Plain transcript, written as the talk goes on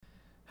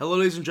Hello,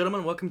 ladies and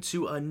gentlemen. Welcome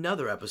to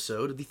another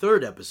episode, the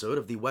third episode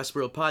of the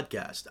Westworld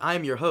podcast. I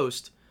am your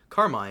host,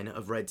 Carmine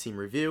of Red Team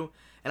Review,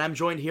 and I'm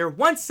joined here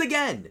once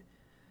again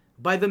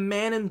by the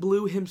man in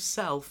blue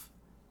himself,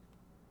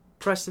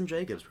 Preston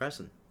Jacobs.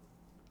 Preston.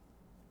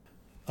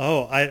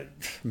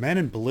 Man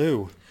in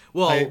Blue.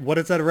 Well, what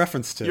is that a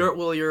reference to?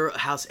 You're a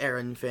House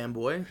Aaron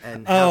fanboy,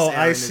 and House Aaron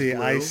I is see.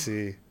 blue, I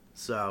see.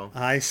 So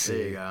I see.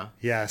 There you go.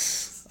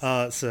 Yes.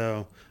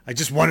 So I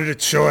just wanted a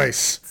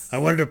choice. I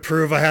wanted to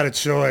prove I had a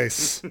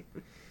choice.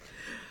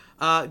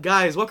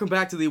 Guys, welcome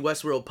back to the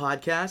Westworld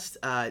podcast.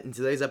 In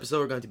today's episode,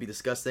 we're going to be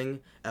discussing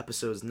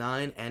episodes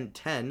 9 and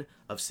 10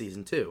 of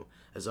Season 2.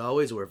 As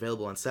always, we're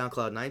available on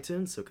SoundCloud and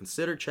iTunes, so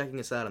consider checking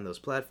us out on those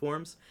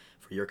platforms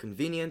for your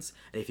convenience.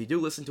 And if you do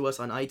listen to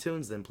us on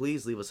iTunes, then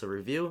please leave us a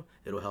review.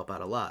 It'll help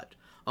out a lot.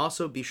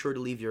 Also, be sure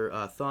to leave your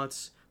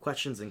thoughts,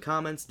 questions, and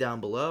comments down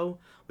below.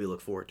 We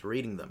look forward to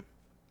reading them.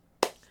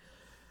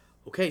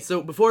 Okay,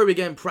 so before we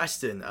begin,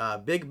 Preston,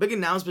 big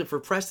announcement for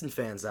Preston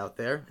fans out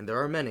there, and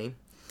there are many,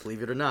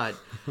 believe it or not.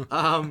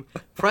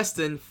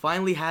 Preston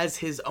finally has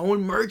his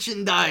own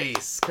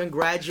merchandise.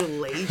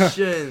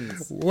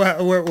 Congratulations!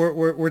 Well,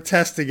 we're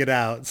testing it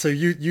out. So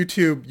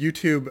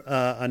YouTube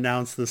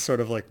announced this sort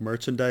of like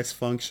merchandise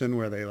function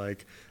where they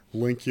like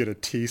link you to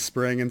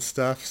Teespring and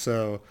stuff.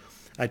 So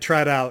I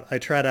tried out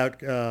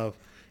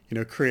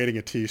creating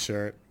a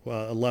T-shirt,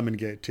 a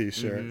Lemongate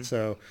T-shirt. Mm-hmm.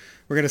 So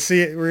we're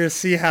gonna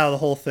see how the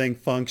whole thing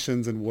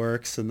functions and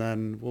works, and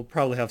then we'll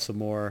probably have some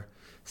more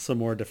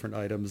different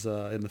items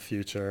in the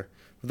future.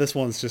 But this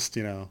one's just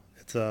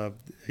it's a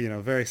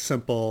very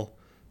simple,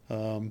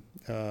 subtle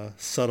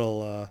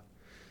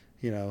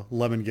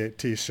Lemongate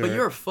T-shirt. But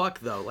you're a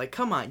fuck though. Like,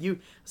 come on, you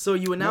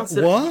announced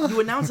it. What? You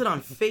announced it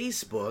on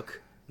Facebook,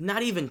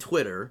 not even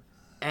Twitter.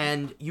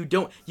 And you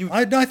don't.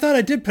 I thought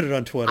I did put it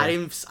on Twitter. I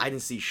didn't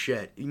see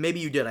shit.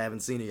 Maybe you did. I haven't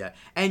seen it yet.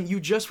 And you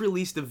just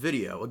released a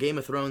video, a Game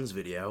of Thrones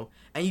video,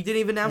 and you didn't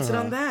even announce it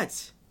on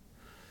that.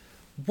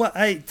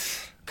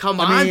 What?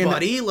 Come on,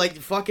 buddy. Like,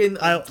 fucking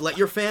let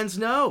your fans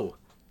know.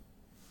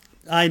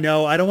 I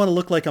know. I don't want to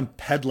look like I'm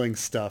peddling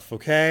stuff.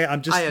 Okay.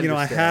 I'm just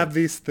I have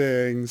these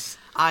things.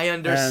 I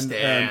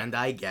understand.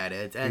 I get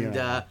it.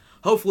 And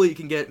hopefully you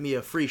can get me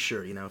a free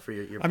shirt, for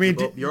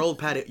your old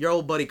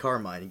buddy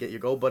Carmine. Get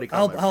your old buddy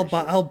Carmine.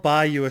 I'll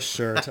buy you a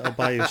shirt. I'll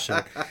buy you a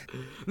shirt.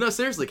 No,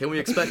 seriously, can we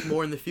expect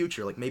more in the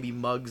future? Like maybe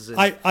mugs and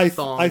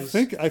thongs?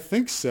 I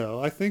think so.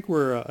 I think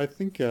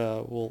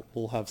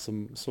we'll have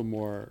some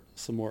more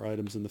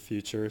items in the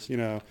future.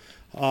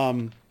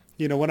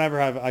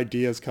 Whenever I have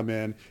ideas come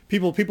in,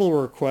 people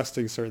were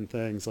requesting certain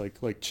things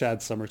like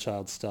Chad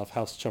Summerchild stuff,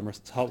 House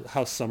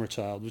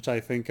Summerchild, which I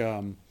think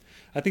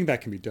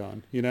that can be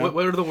done.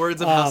 What are the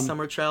words of House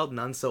Summerchild?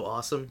 None so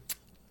awesome.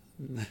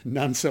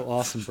 None so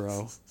awesome,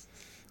 bro.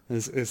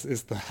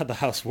 is the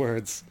house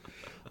words.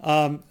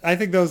 I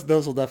think those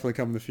will definitely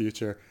come in the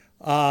future.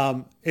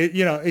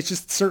 It's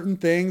just certain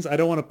things. I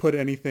don't want to put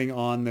anything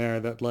on there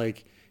that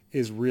like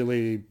is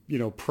really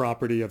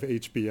property of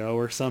HBO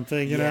or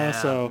something.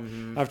 So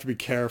I have to be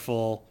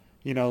careful.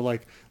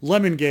 Like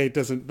Lemongate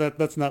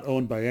that's not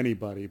owned by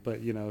anybody. But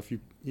if you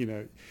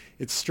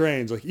it's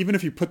strange. Like even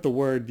if you put the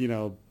word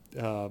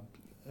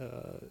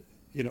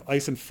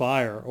Ice and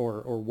Fire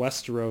or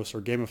Westeros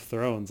or Game of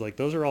Thrones, like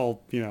those are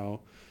all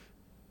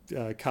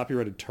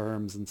copyrighted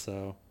terms, and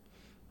so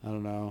I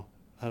don't know.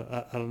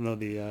 I don't know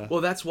the.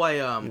 Well, that's why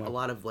a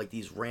lot of like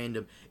these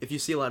random. If you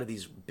see a lot of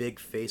these big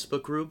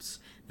Facebook groups,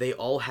 they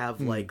all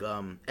have like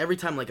every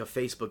time like a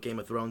Facebook Game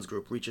of Thrones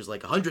group reaches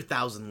like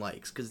 100,000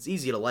 likes, because it's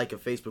easier to like a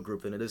Facebook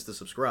group than it is to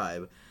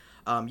subscribe.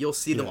 You'll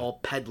see them all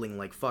peddling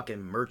like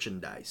fucking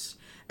merchandise,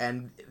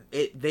 and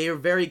they are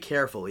very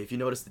careful. If you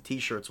notice, the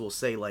T-shirts will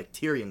say like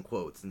Tyrion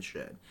quotes and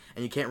shit,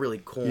 and you can't really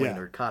coin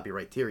or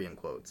copyright Tyrion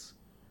quotes.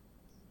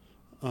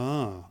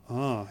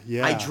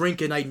 Yeah. I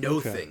drink and I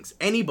know things.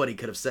 Anybody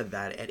could have said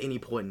that at any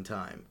point in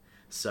time.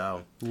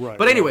 So, right.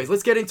 But anyways,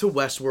 let's get into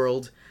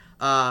Westworld.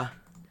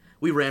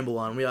 We ramble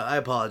on. I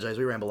apologize.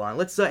 We ramble on.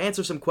 Let's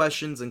answer some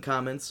questions and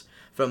comments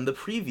from the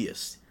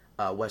previous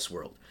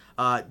Westworld.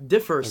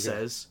 Differ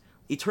says,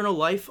 eternal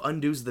life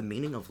undoes the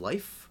meaning of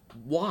life?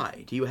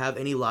 Why? Do you have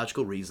any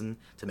logical reason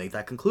to make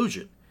that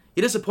conclusion?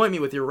 You disappoint me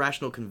with your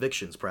rational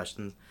convictions,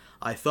 Preston.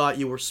 I thought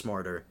you were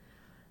smarter.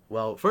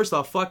 Well, first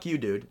off, fuck you,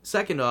 dude.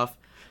 Second off,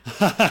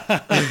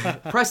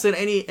 Preston,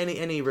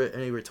 any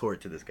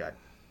retort to this guy?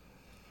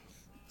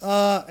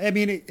 I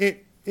mean,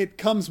 it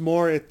comes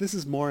more. This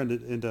is more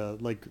into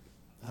like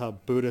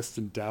Buddhist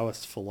and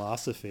Taoist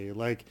philosophy.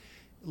 Like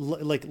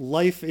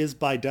life is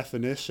by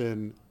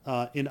definition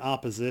in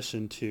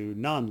opposition to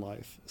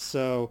non-life.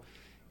 So,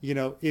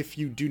 if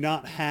you do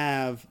not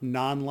have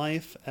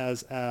non-life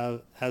as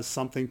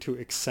something to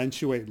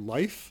accentuate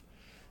life,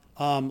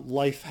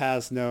 life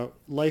is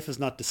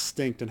not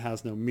distinct and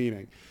has no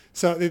meaning.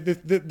 So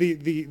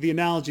the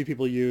analogy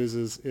people use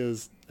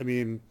is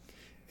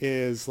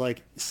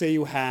like, say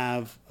you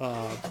have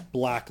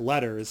black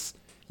letters,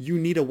 you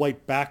need a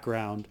white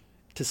background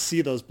to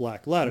see those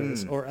black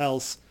letters, or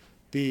else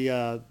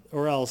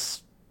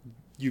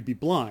you'd be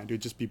blind. It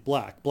would just be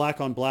black. Black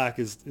on black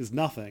is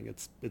nothing.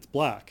 It's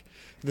black.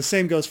 The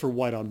same goes for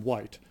white on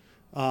white.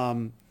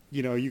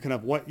 You can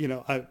have white.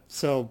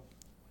 So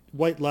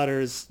white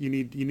letters, you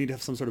need to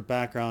have some sort of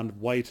background.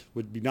 White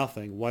would be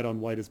nothing. White on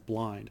white is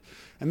blind.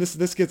 And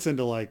this gets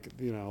into like,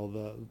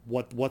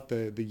 what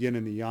the yin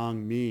and the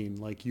yang mean.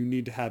 Like you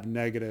need to have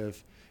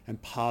negative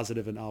and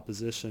positive in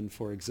opposition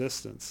for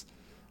existence.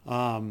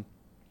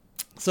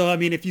 So I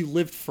mean, if you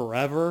lived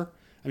forever,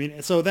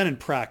 so then in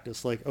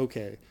practice, like,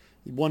 okay,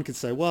 one could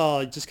say,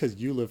 well, just because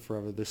you live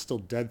forever, there's still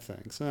dead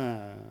things.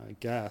 I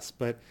guess,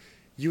 but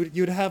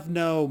you'd have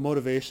no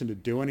motivation to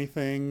do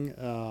anything.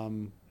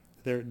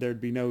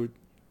 There'd be no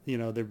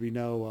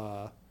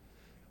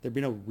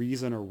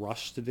reason or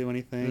rush to do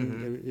anything.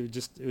 Mm-hmm.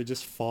 It would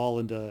just fall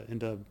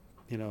into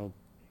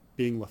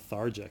being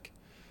lethargic.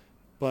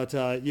 But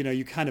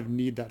you kind of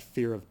need that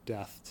fear of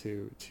death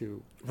to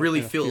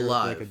really feel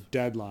alive, like a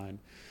deadline.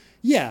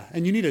 Yeah,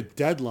 and you need a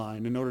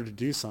deadline in order to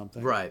do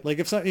something. Right. Like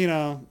if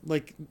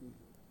like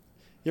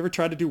you ever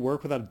tried to do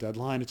work without a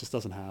deadline, it just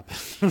doesn't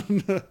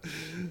happen.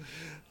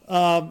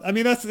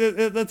 That's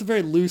a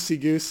very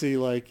loosey-goosey,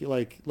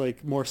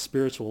 like more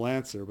spiritual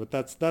answer, but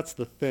that's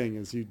the thing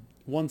is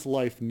one's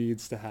life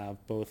needs to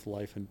have both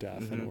life and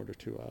death mm-hmm. in order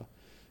to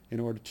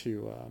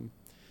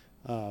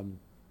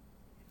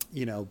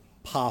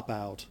pop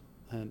out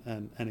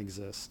and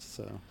exist.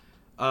 So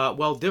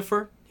well,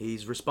 Differ,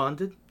 he's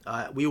responded.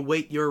 We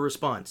await your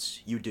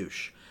response, you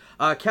douche.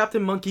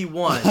 Captain Monkey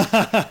 1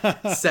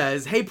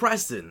 says, hey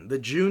Preston, the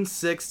June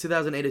 6,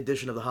 2008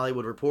 edition of The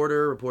Hollywood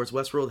Reporter reports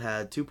Westworld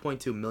had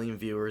 2.2 million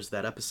viewers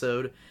that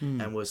episode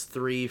and was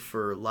 3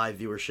 for live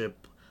viewership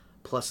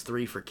plus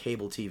 3 for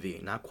cable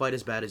TV. Not quite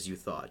as bad as you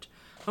thought.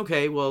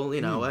 Okay, well,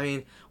 we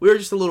were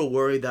just a little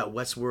worried that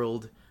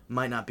Westworld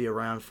might not be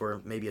around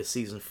for maybe a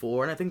season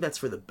 4, and I think that's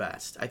for the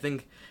best. I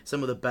think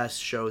some of the best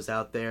shows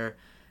out there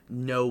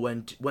know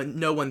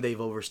when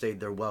they've overstayed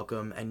their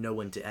welcome and know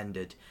when to end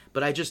it.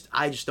 But I just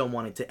don't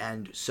want it to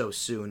end so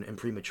soon and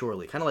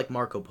prematurely. Kind of like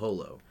Marco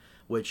Polo,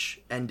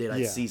 which ended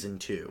at season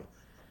 2,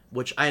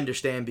 which I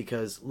understand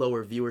because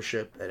lower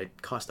viewership and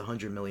it cost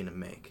 $100 million to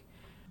make.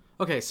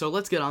 Okay, so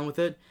let's get on with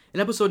it.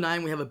 In episode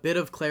 9, we have a bit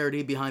of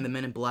clarity behind the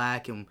Men in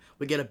Black, and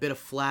we get a bit of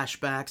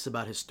flashbacks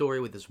about his story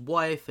with his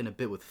wife and a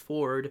bit with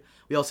Ford.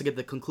 We also get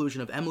the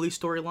conclusion of Emily's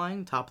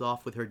storyline, topped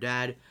off with her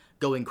dad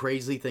going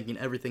crazy, thinking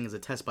everything is a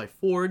test by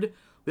Ford.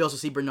 We also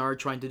see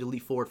Bernard trying to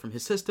delete Ford from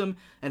his system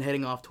and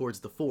heading off towards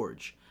the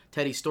Forge.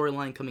 Teddy's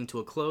storyline coming to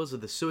a close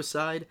with a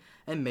suicide,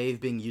 and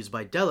Maeve being used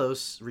by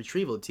Delos'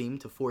 retrieval team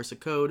to force a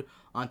code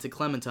onto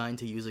Clementine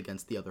to use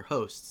against the other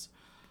hosts.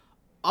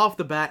 Off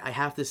the bat, I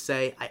have to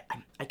say,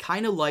 I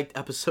kind of liked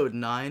episode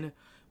 9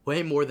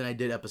 way more than I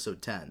did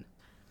episode 10.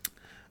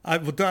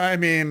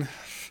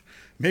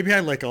 Maybe I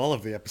like all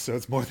of the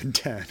episodes more than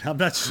 10. I'm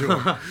not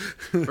sure.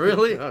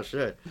 Really? Oh,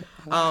 shit.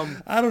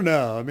 I don't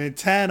know.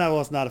 10 I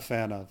was not a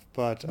fan of,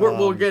 but...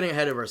 We're getting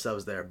ahead of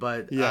ourselves there,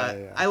 but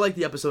yeah. I like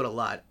the episode a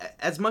lot.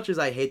 As much as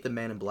I hate the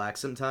Man in Black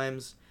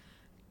sometimes,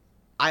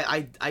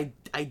 I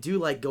do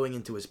like going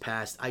into his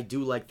past. I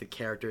do like the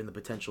character and the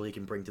potential he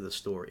can bring to the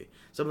story.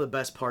 Some of the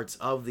best parts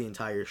of the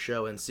entire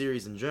show and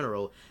series in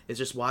general is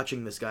just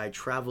watching this guy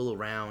travel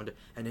around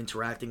and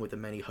interacting with the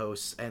many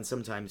hosts and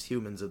sometimes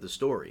humans of the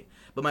story.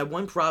 But my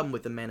one problem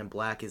with the Man in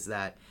Black is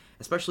that,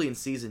 especially in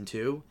season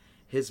 2,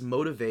 his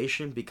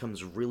motivation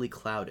becomes really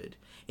clouded.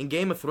 In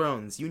Game of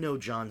Thrones, you know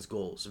Jon's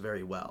goals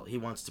very well. He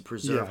wants to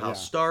preserve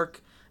House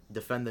Stark,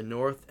 defend the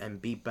North,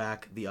 and beat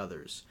back the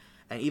others.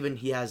 And even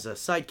he has a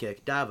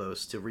sidekick,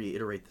 Davos, to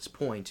reiterate this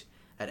point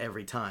at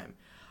every time.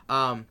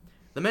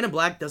 The Men in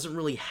Black doesn't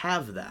really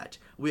have that.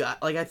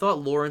 I thought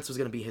Lawrence was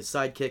going to be his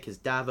sidekick, his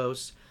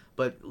Davos,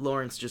 but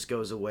Lawrence just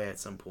goes away at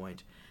some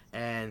point.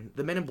 And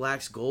the Men in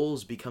Black's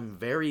goals become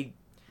very,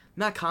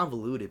 not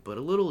convoluted, but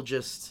a little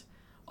just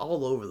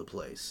all over the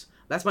place.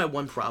 That's my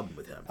one problem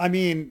with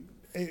him.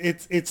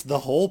 It's the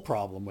whole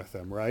problem with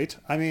him, right?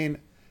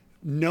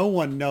 No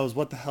one knows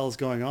what the hell's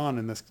going on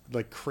in this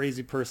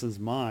crazy person's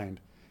mind.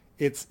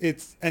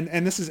 It's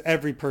and this is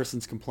every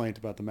person's complaint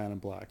about the Man in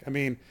Black.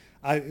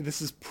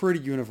 This is pretty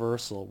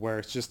universal where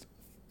it's just,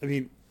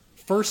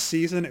 first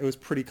season it was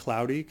pretty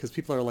cloudy because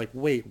people are like,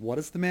 wait, what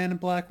does the Man in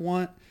Black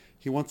want?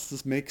 He wants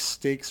to make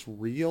stakes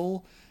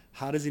real.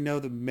 How does he know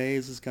the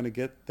maze is going to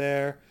get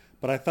there?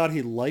 But I thought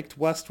he liked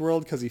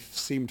Westworld because he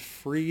seemed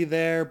free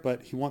there,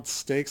 but he wants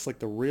stakes like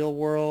the real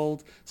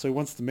world. So he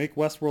wants to make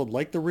Westworld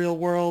like the real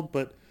world,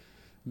 but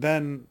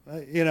then,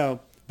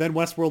 then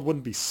Westworld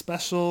wouldn't be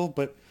special,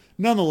 but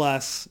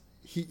nonetheless,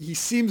 he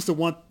seems to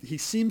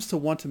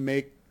want to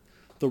make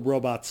the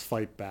robots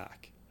fight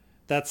back.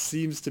 That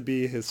seems to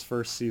be his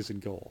first season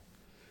goal.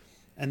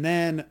 And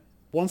then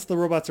once the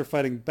robots are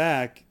fighting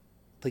back,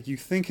 you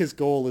think his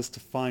goal is to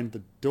find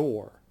the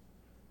door,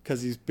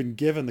 because he's been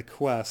given the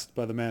quest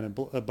by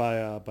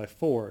the by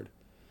Ford.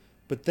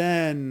 But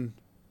then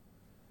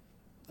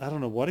I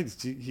don't know what he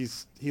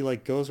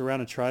goes around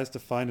and tries to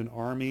find an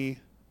army,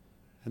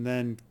 and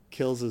then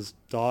kills his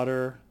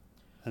daughter,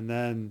 and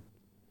then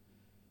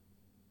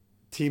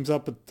teams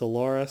up with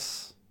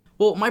Dolores.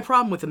 Well, my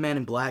problem with the Man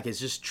in Black is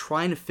just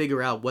trying to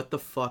figure out what the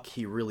fuck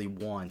he really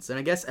wants. And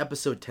I guess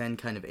episode 10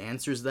 kind of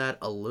answers that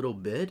a little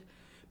bit.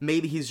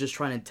 Maybe he's just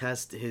trying to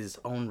test his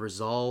own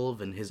resolve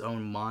and his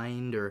own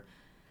mind, or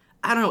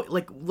I don't know,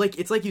 like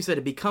it's like you said,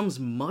 it becomes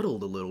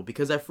muddled a little,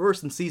 because at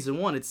first in season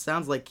 1 it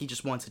sounds like he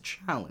just wants a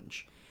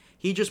challenge.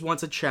 He just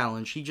wants a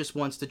challenge. He just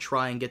wants to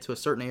try and get to a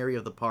certain area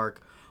of the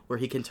park where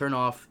he can turn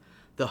off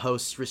the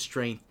host's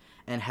restraint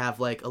and have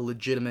like a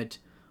legitimate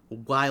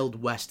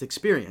Wild West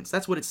experience.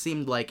 That's what it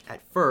seemed like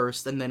at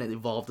first, and then it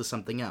evolved to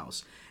something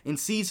else. In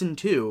season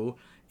 2,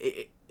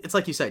 it's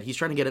like you said, he's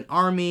trying to get an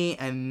army,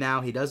 and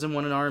now he doesn't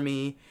want an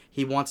army.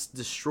 He wants to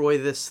destroy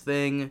this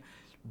thing,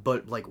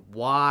 but like,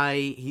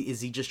 why?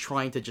 Is he just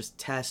trying to just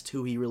test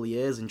who he really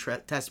is and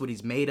test what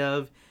he's made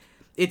of?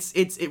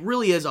 It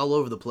really is all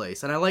over the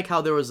place. And I like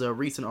how there was a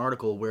recent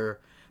article where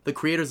the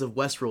creators of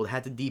Westworld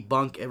had to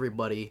debunk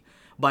everybody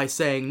by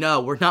saying,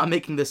 no, we're not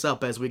making this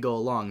up as we go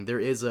along. There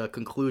is a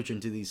conclusion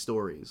to these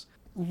stories.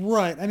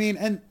 Right. I mean,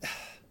 and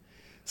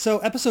so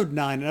episode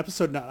 9,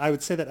 I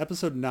would say that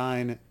episode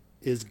 9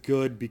 is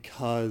good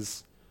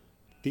because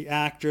the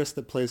actress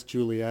that plays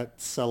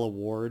Juliet, Cella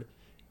Ward,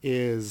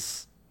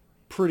 is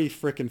pretty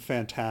freaking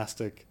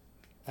fantastic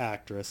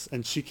actress,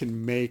 and she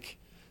can make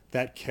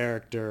that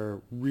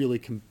character really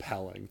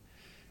compelling.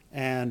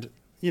 And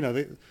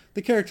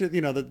the character,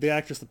 the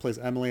actress that plays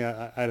Emily,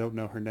 I don't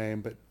know her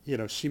name, but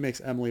she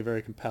makes Emily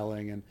very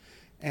compelling,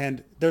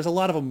 and there's a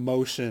lot of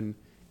emotion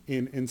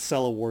in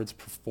Cella Ward's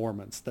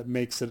performance that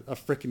makes it a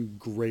freaking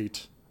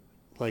great.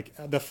 Like,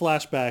 the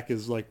flashback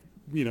is like,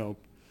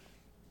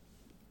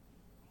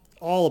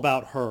 all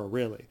about her,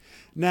 really.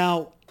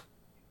 Now,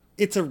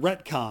 it's a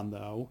retcon,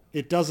 though.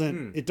 It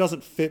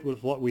doesn't fit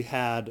with what we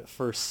had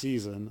first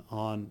season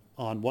on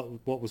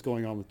what was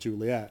going on with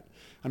Juliet.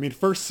 I mean,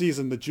 first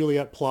season, the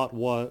Juliet plot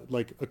was,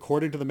 like,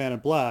 according to the Man in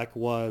Black,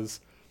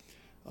 was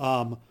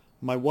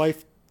my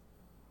wife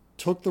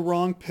took the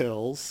wrong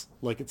pills,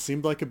 like it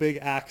seemed like a big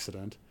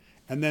accident,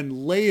 and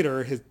then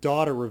later his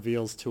daughter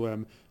reveals to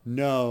him,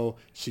 no,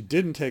 she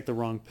didn't take the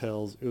wrong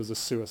pills, it was a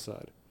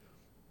suicide.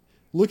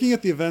 Looking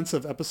at the events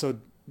of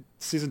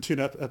season 2,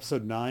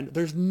 episode 9,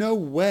 there's no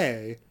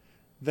way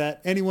that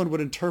anyone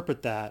would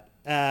interpret that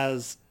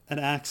as an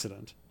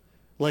accident.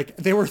 Like,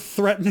 they were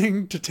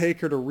threatening to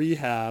take her to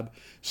rehab.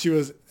 She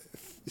was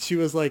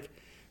like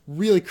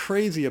really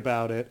crazy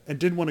about it and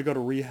didn't want to go to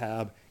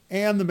rehab.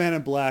 And the Man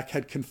in Black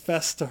had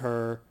confessed to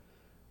her,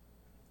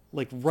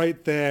 like,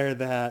 right there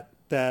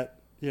that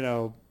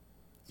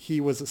he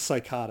was a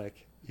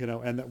psychotic,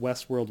 and that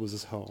Westworld was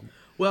his home.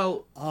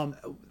 Well,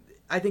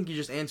 I think you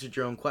just answered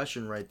your own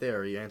question right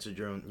there. You answered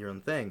your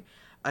own thing.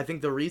 I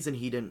think the reason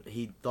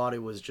he thought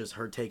it was just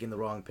her taking the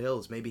wrong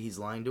pills. Maybe he's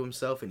lying to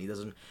himself and he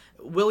doesn't.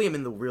 William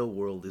in the real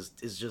world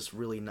is just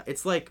really not.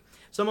 It's like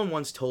someone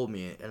once told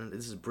me, and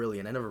this is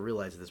brilliant. I never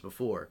realized this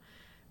before.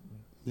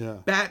 Yeah.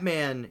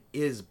 Batman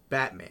is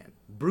Batman.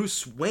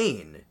 Bruce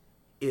Wayne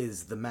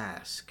is the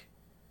mask.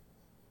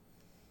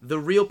 The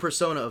real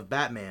persona of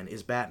Batman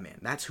is Batman.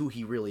 That's who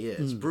he really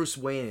is. Bruce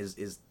Wayne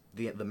is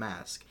the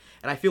mask,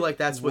 and I feel like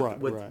that's what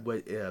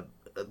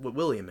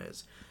William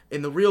is.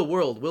 In the real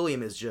world,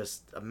 William is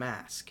just a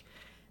mask.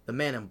 The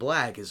Man in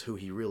Black is who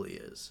he really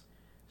is.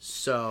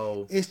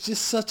 So it's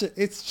just such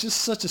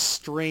a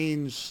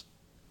strange,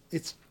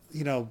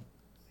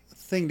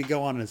 thing to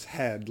go on in his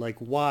head. Like,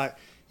 why,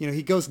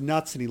 he goes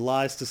nuts and he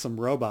lies to some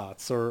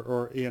robots,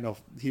 or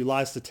he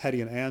lies to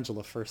Teddy and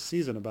Angela first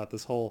season about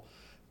this whole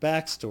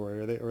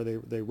backstory, or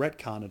they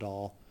retcon it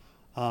all.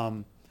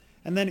 And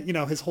then,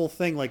 his whole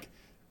thing, like,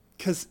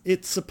 because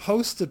it's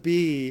supposed to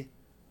be,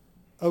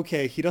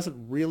 okay, he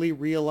doesn't really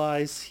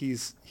realize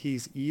he's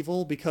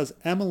evil, because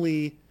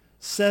Emily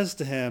says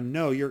to him,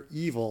 no, you're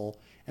evil,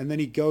 and then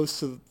he goes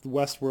to the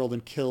Westworld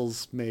and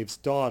kills Maeve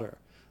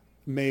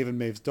and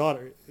Maeve's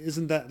daughter.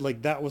 Isn't that,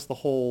 like, that was the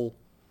whole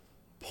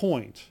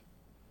point?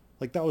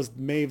 Like, that was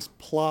Maeve's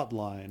plot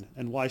line,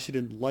 and why she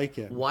didn't like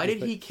it. Why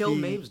did he kill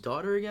Maeve's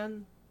daughter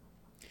again?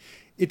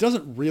 It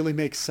doesn't really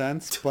make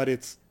sense, but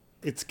it's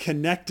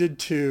connected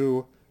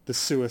to the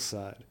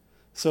suicide.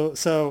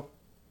 So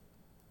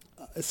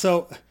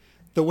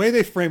the way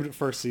they framed it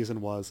first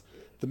season was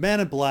the Man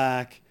in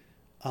Black,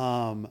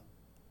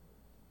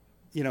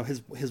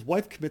 his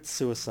wife commits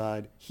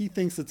suicide. He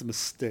thinks it's a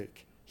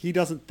mistake. He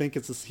doesn't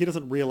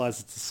realize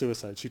it's a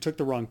suicide. She took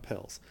the wrong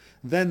pills.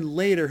 Then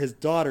later his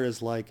daughter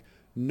is like,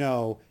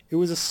 no, it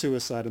was a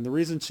suicide. And the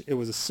reason it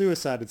was a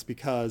suicide is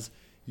because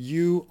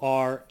you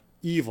are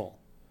evil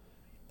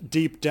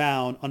deep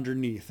down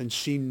underneath, and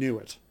she knew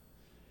it.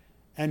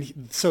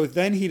 And so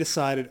then he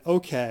decided,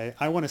 okay,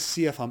 I want to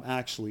see if I'm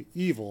actually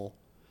evil.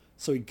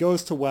 So he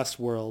goes to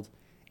Westworld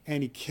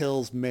and he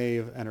kills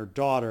Maeve and her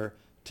daughter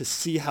to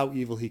see how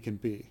evil he can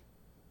be.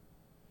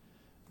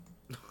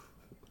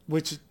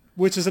 Which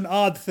is an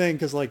odd thing,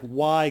 because, like,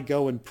 why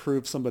go and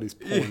prove somebody's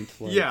point?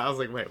 Like, yeah, I was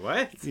like, wait,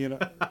 what?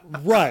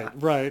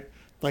 Right.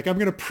 Like, I'm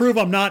going to prove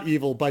I'm not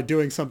evil by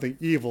doing something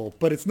evil,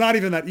 but it's not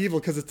even that evil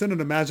because it's in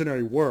an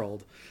imaginary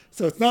world.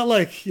 So it's not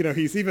like, you know,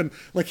 he's even,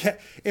 like,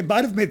 it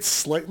might have made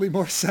slightly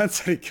more sense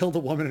that he killed a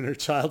woman and her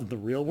child in the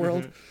real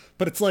world.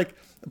 But it's like,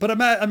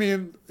 I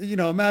mean, you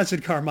know,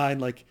 imagine, Carmine,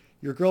 like,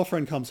 your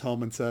girlfriend comes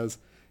home and says,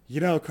 you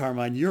know,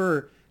 Carmine,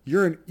 you're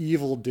an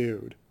evil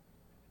dude.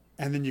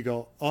 And then you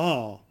go,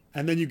 oh.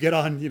 And then you get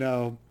on, you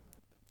know,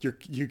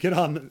 you get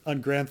on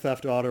Grand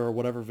Theft Auto or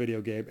whatever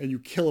video game and you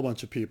kill a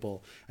bunch of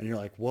people. And you're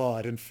like, whoa,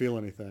 I didn't feel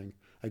anything.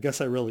 I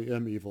guess I really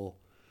am evil.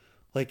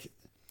 Like,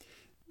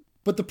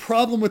 but the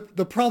problem with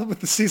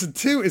the season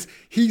 2 is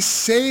he's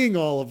saying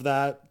all of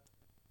that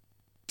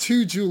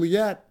to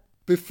Juliet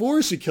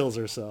before she kills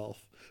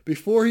herself.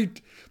 Before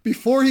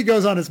he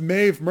goes on his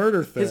Maeve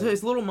murder thing.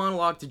 His little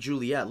monologue to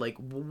Juliet, like,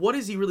 what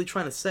is he really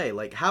trying to say?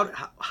 Like,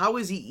 how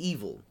is he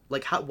evil?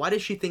 Like, why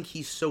does she think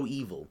he's so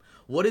evil?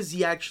 What does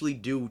he actually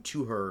do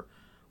to her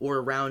or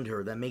around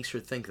her that makes her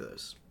think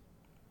this?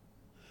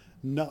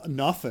 No,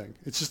 nothing.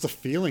 It's just a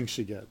feeling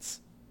she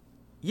gets.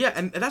 Yeah,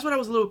 and that's what I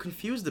was a little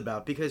confused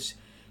about, because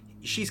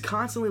she's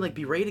constantly, like,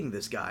 berating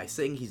this guy,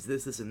 saying he's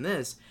this, this, and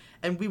this,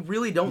 and we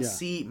really don't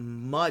see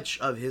much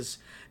of his...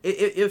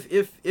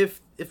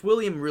 If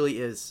William really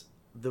is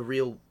the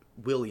real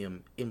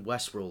William in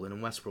Westworld, and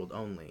in Westworld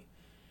only,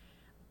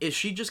 is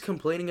she just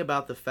complaining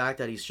about the fact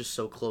that he's just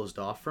so closed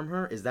off from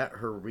her? Is that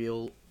her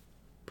real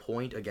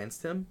point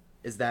against him?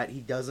 Is that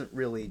he doesn't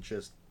really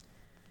just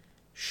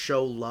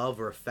show love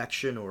or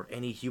affection or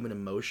any human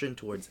emotion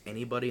towards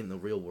anybody in the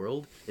real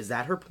world? Is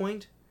that her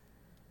point?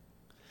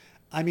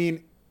 I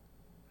mean,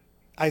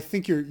 I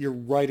think you're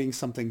writing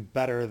something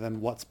better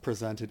than what's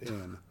presented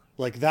in.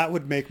 Like, that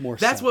would make more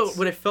sense. That's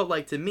what it felt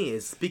like to me,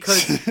 is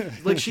because,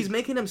 like, she's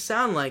making him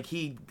sound like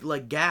he,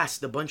 like,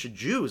 gassed a bunch of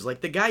Jews.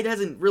 Like, the guy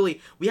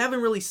we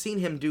haven't really seen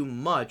him do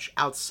much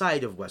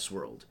outside of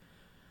Westworld.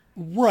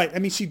 Right. I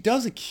mean, she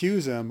does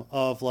accuse him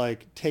of,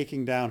 like,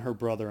 taking down her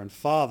brother and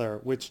father,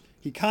 which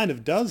he kind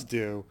of does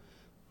do,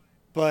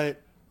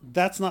 but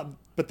that's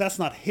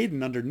not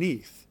hidden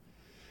underneath.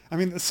 I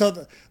mean,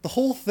 so the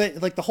whole thing,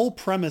 like, the whole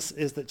premise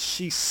is that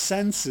she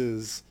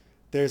senses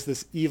there's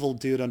this evil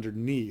dude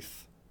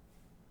underneath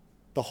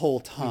the whole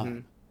time. Mm-hmm.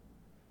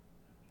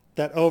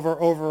 That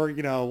over,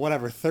 you know,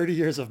 whatever, 30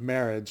 years of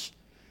marriage,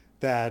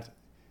 that,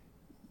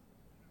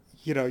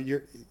 you know,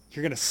 you're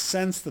going to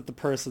sense that the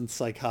person's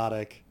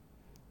psychotic,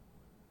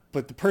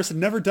 but the person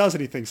never does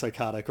anything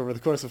psychotic over the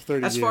course of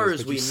 30 years. As far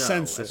as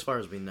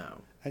we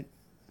know.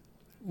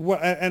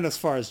 And as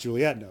far as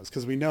Juliet knows,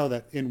 because we know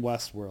that in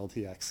Westworld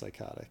he acts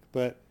psychotic,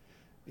 but,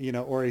 you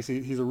know, or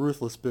he's a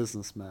ruthless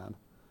businessman,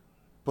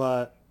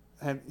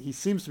 and he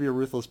seems to be a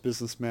ruthless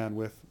businessman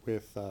with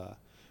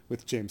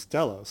James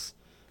Delos,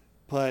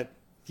 but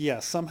yeah,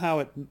 somehow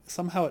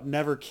it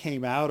never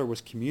came out or was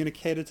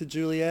communicated to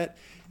Juliet,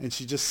 and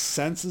she just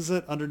senses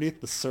it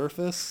underneath the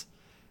surface,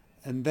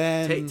 and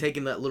then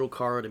taking that little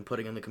card and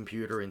putting it on the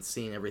computer and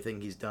seeing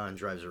everything he's done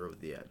drives her over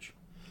the edge.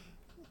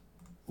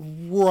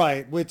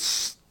 Right,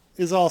 which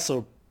is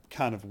also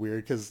kind of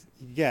weird because,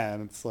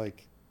 again, it's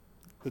like,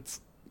 it's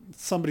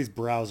somebody's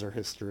browser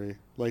history.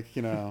 Like,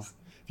 you know,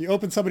 if you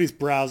open somebody's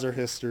browser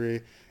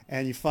history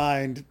and you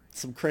find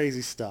some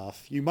crazy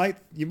stuff, you might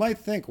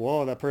think,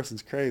 whoa, that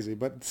person's crazy.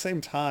 But at the same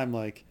time,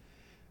 like,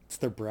 it's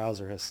their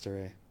browser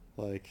history.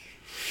 Like,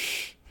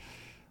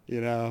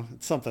 you know,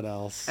 it's something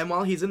else. And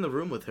while he's in the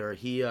room with her,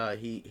 he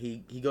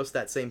goes to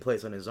that same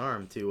place on his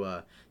arm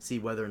to see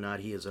whether or not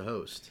he is a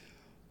host.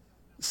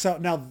 So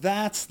now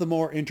that's the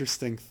more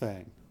interesting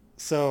thing.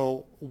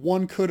 So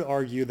one could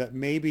argue that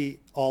maybe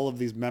all of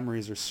these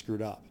memories are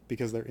screwed up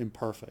because they're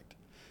imperfect.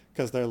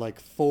 Because they're like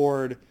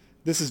Ford,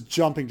 this is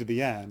jumping to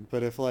the end,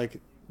 but if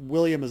like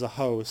William is a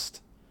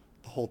host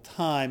the whole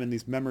time and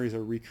these memories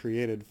are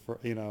recreated for,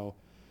 you know,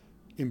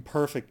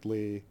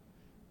 imperfectly,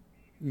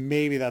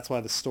 maybe that's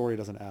why the story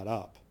doesn't add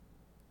up.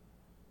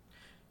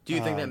 Do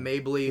you think that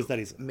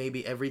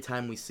maybe every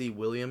time we see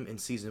William in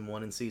season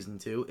 1 and season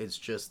 2, it's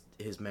just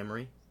his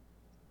memory?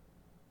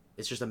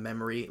 It's just a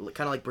memory,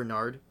 kind of like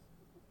Bernard,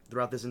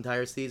 throughout this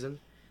entire season?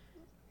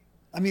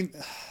 I mean,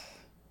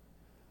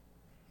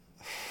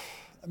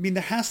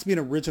 there has to be an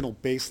original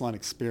baseline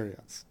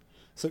experience.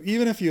 So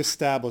even if you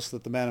establish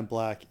that the Man in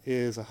Black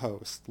is a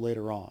host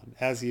later on,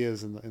 as he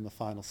is in the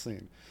final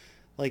scene,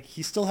 like,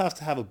 he still has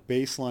to have a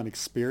baseline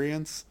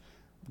experience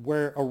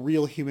where a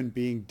real human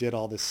being did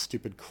all this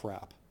stupid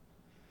crap.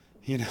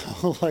 You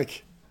know,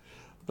 like,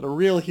 that a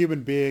real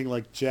human being,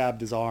 like,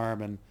 jabbed his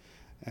arm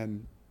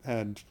and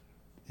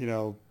you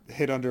know,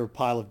 hid under a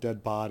pile of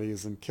dead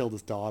bodies and killed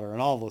his daughter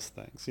and all those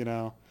things, you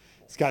know.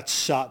 He's got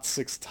shot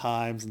 6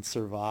 times and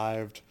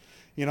survived,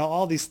 you know,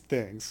 all these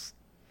things.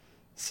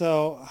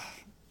 So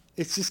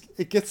it's just,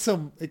 it gets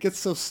so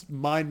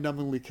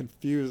mind-numbingly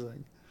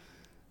confusing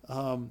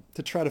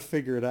to try to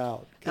figure it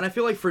out. And I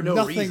feel like for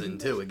no reason,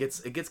 too. It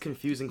gets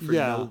confusing for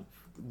no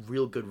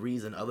real good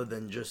reason other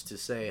than just to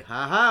say,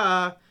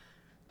 ha-ha,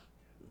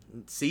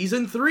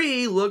 season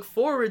 3, look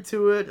forward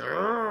to it.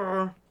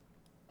 Urgh.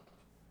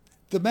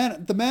 The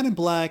Man in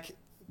Black,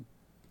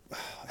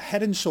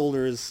 head and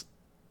shoulders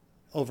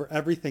over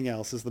everything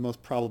else is the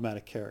most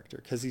problematic character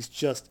because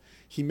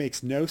he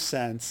makes no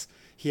sense.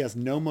 He has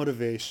no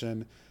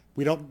motivation.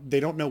 They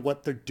don't know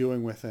what they're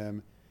doing with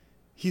him.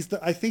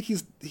 I think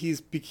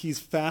he's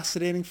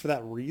fascinating for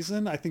that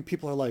reason. I think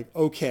people are like,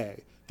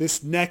 okay,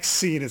 this next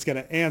scene is going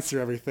to answer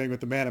everything with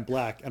the Man in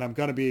Black, and I'm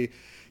going to be,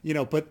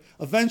 but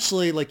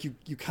eventually, like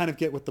you kind of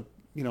get with the,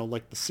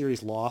 like the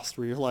series Lost,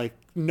 where you're like,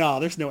 no,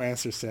 there's no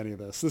answers to any of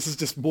this. This is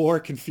just more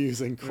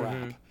confusing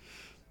crap.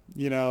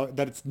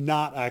 That it's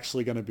not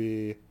actually going to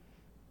be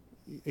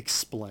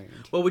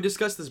explained. Well, we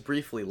discussed this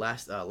briefly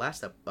last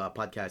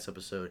podcast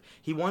episode.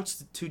 He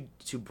wants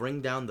to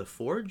bring down the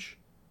Forge.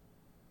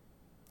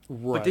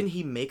 Right. But didn't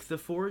he make the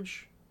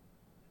Forge?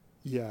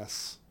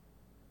 Yes.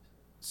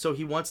 So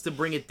he wants to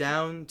bring it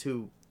down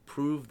to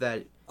prove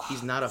that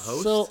he's not a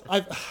host?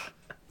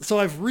 So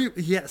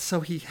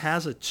he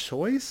has a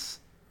choice?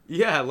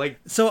 Yeah, like...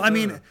 So, I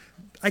mean,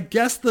 I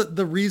guess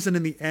the reason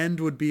in the end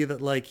would be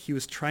that, like, he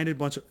was trying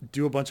to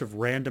do a bunch of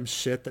random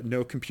shit that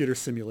no computer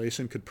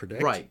simulation could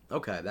predict. Right.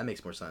 Okay, that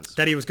makes more sense.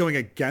 That he was going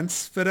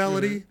against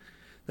fidelity.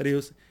 That he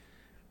was...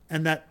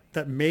 And that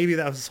maybe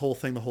that was his whole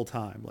thing the whole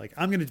time. Like,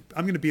 I'm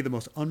gonna be the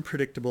most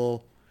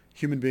unpredictable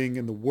human being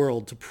in the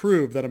world to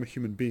prove that I'm a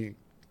human being.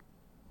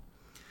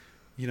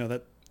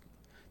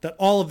 That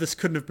all of this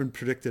couldn't have been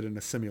predicted in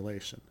a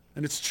simulation.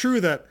 And it's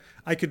true that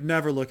I could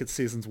never look at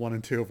seasons 1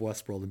 and 2 of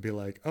Westworld and be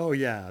like, oh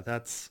yeah,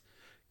 that's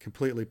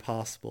completely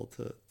possible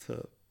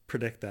to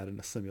predict that in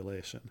a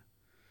simulation.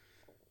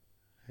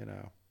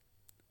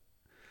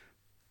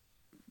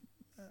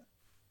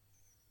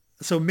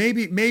 So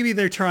maybe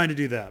they're trying to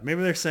do that.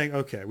 Maybe they're saying,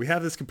 okay, we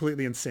have this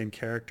completely insane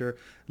character.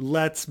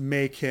 Let's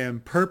make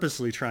him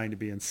purposely trying to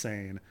be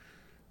insane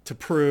to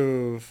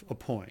prove a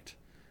point.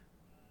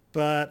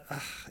 But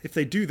if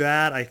they do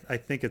that, I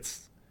think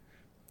it's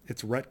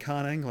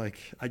retconning. Like,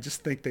 I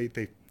just think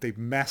they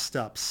messed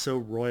up so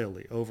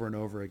royally over and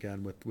over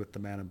again with the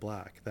Man in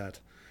Black that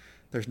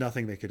there's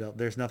nothing they could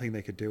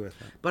do with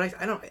it. But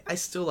I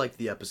still liked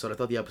the episode. I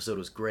thought the episode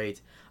was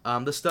great.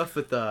 The stuff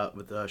with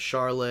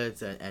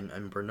Charlotte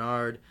and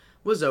Bernard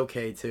was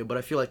okay too, but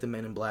I feel like the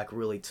Man in Black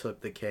really took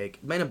the cake.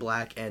 Man in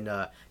Black and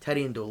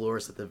Teddy and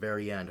Dolores at the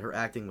very end. Her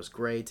acting was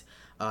great.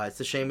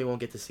 It's a shame we won't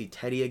get to see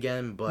Teddy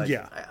again, but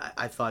yeah.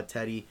 I thought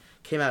Teddy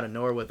came out of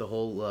nowhere with the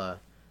whole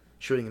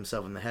shooting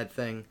himself in the head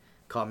thing.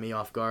 Caught me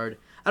off guard.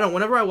 I don't know,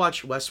 whenever I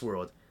watch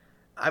Westworld,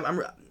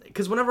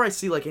 because whenever I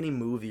see like any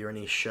movie or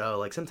any show,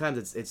 like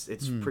sometimes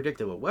it's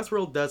predictable.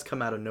 Westworld does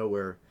come out of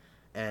nowhere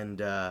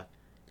and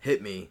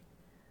hit me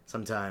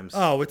sometimes.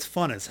 Oh, it's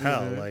fun as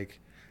hell. Like,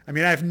 I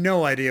mean, I have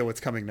no idea what's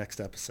coming next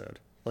episode.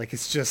 Like,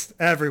 it's just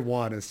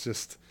everyone is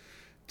just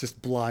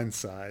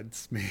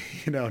blindsides me,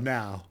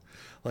 now.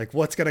 Like,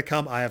 what's gonna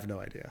come? I have no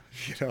idea.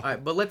 All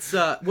right, but let's.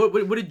 What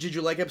did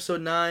you like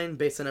episode 9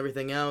 based on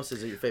everything else?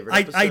 Is it your favorite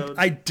episode?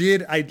 I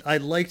did. I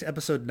liked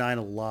episode 9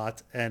 a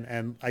lot,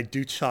 and I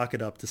do chalk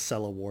it up to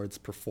Cella Ward's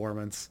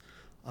performance.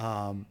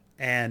 And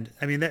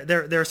I mean,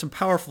 there are some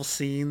powerful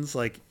scenes.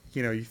 Like,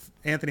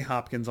 Anthony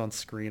Hopkins on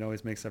screen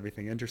always makes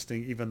everything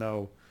interesting. Even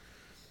though,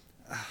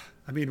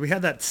 I mean, we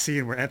had that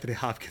scene where Anthony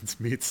Hopkins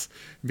meets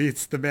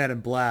the Man in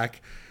Black,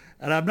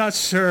 and I'm not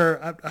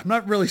sure. I'm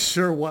not really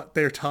sure what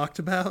they're talked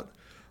about.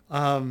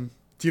 Do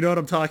you know what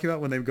I'm talking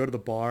about when they go to the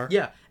bar?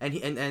 Yeah,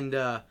 and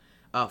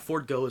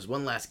Ford goes,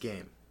 one last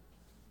game.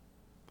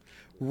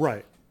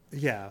 Right.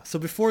 Yeah. So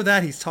before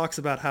that, he talks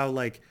about how,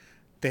 like,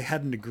 they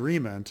had an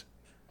agreement,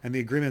 and the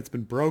agreement's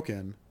been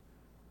broken.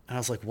 And I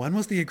was like, when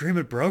was the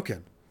agreement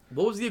broken?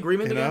 What was the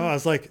agreement again? I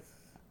was like,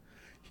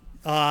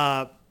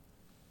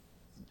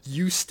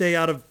 you stay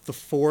out of the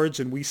Forge,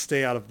 and we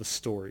stay out of the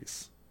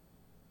stories.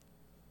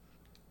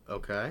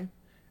 Okay.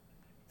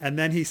 And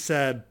then he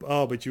said,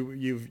 "Oh, but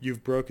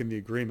you've broken the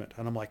agreement."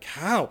 And I'm like,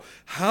 "How?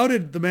 How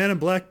did the Man in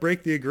Black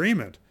break the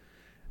agreement?"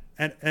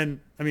 And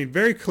I mean,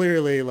 very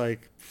clearly,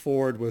 like,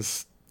 Ford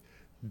was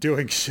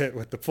doing shit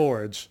with the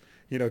Forge,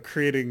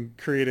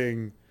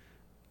 creating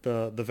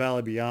the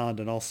Valley Beyond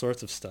and all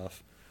sorts of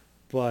stuff.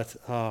 But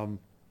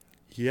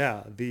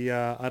yeah,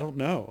 I don't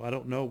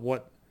know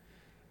what.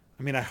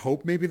 I mean, I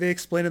hope maybe they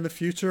explain in the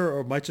future, or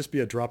it might just be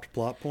a dropped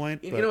plot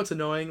point. You know what's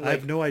annoying? Like, I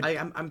have no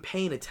idea. I'm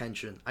paying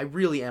attention. I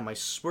really am. I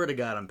swear to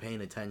God, I'm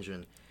paying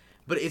attention.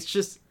 But it's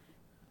just,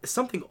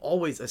 something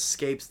always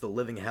escapes the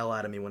living hell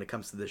out of me when it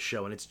comes to this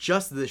show. And it's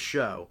just this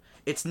show.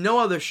 It's no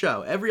other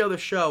show. Every other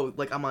show,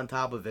 like, I'm on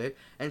top of it.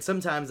 And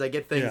sometimes I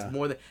get things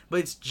more than... But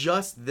it's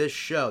just this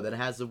show that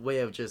has a way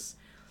of just,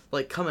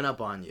 like, coming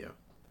up on you.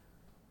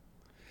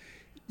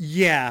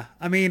 Yeah.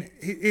 I mean,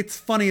 it's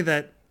funny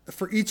that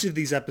for each of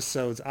these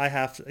episodes, I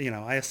have to,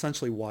 I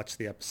essentially watch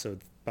the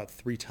episode about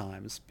 3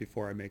 times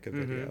before I make a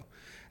video.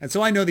 And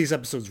so I know these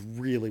episodes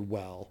really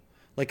well.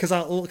 Like,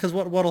 because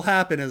what'll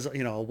happen is,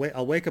 I'll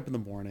wake up in the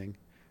morning,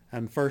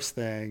 and first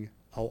thing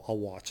I'll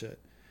watch it.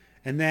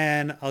 And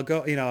then I'll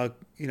go,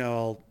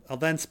 I'll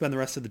then spend the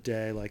rest of the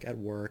day, like, at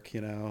work,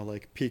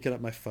 like, peeking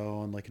at my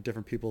phone, like, at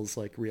different people's,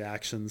 like,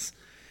 reactions.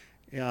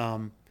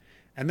 And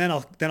then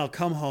I'll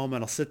come home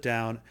and I'll sit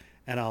down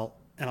and I'll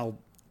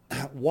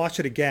watch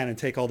it again and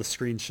take all the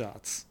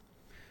screenshots.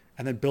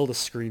 and then build a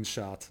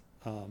screenshot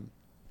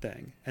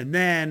thing. And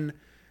then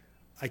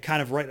I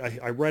kind of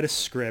I write a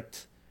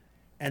script,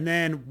 and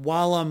then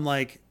while I'm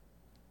like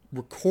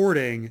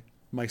recording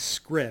my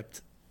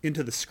script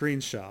into the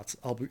screenshots,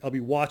 I'll be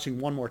watching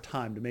one more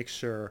time to make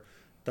sure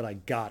that I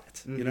got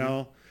it, you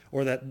know,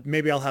 or that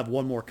maybe I'll have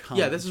one more comment.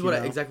 Yeah, this is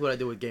exactly what I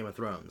do with Game of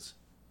Thrones.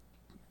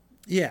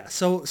 Yeah,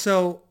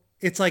 so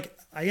it's like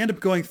I end up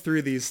going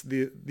through these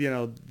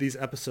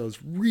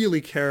episodes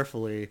really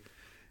carefully,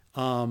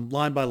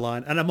 line by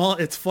line, and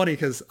it's funny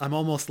because I'm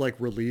almost like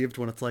relieved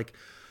when it's like,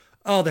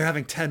 oh, they're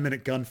having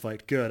 10-minute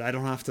gunfight. Good. I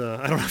don't have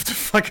to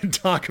fucking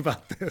talk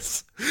about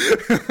this.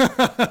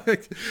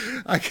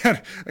 I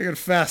can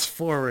fast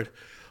forward.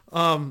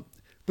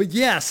 But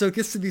yeah, so it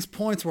gets to these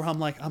points where I'm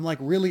like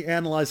really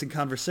analyzing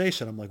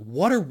conversation. I'm like,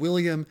 what are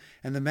William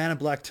and the Man in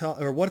Black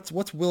or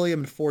what's William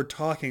and Ford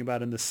talking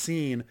about in the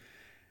scene?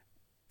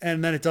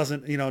 And then it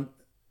doesn't,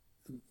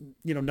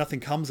 nothing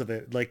comes of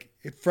it. Like,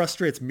 it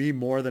frustrates me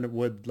more than it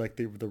would like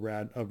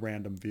a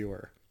random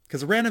viewer.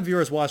 Because a random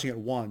viewer is watching it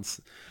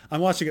once. I'm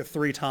watching it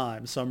 3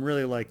 times, so I'm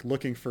really like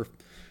looking for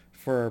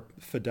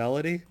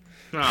fidelity.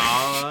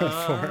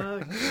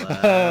 Aww,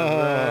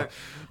 clever.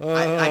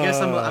 I guess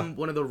I'm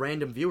one of the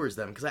random viewers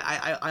then, because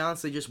I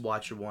honestly just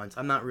watched it once.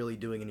 I'm not really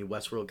doing any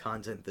Westworld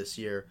content this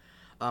year.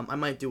 I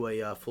might do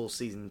a full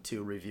season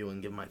 2 review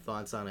and give my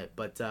thoughts on it.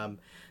 But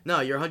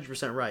no, you're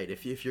 100% right.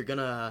 If you're going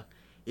to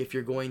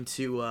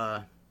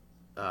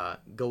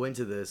go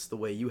into this the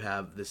way you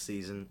have this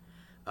season,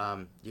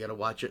 you gotta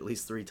watch it at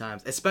least 3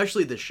 times,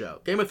 especially this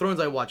show. Game of Thrones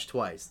I watched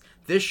twice.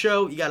 This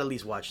show you gotta at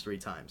least watch 3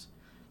 times.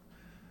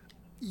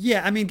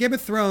 Yeah, I mean, Game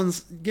of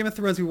Thrones,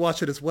 we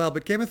watch it as well,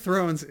 but Game of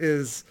Thrones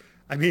is,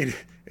 I mean,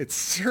 it's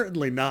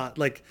certainly not,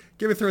 like,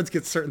 Game of Thrones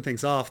gets certain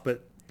things off,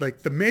 but,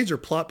 like, the major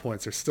plot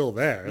points are still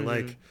there. Mm-hmm.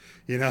 Like,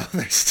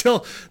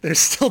 they're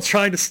still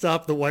trying to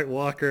stop the White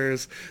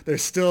Walkers. They're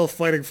still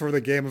fighting for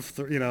the Game of,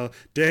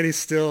 Dany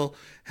still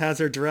has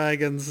her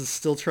dragons, is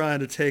still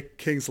trying to take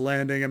King's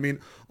Landing. I mean,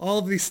 all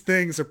of these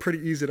things are pretty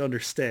easy to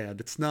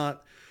understand. It's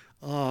not,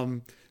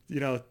 Tyrion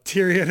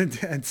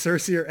and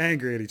Cersei are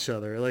angry at each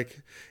other.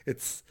 Like,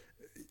 it's,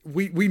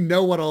 we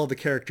know what all the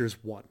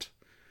characters want,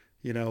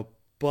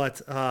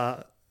 but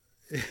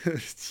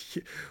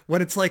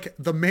when it's like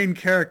the main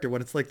character,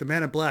 when it's like the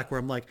Man in Black, where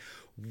I'm like,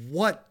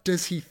 what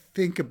does he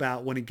think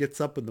about when he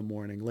gets up in the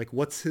morning? Like,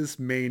 what's his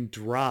main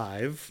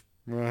drive?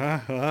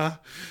 And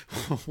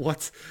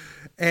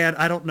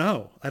I don't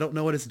know. I don't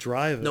know what his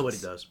drive is. Nobody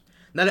does.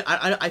 Now,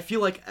 I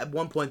feel like at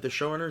one point the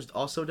showrunners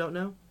also don't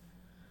know.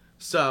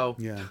 So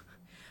yeah.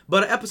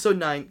 But episode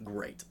 9,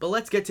 great. But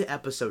let's get to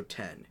episode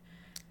 10.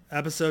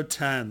 Episode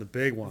 10, the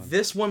big one.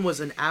 This one was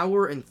an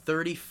hour and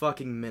 30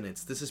 fucking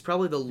minutes. This is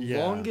probably the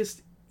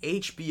longest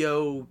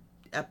HBO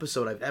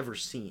episode I've ever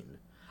seen.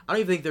 I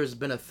don't even think there's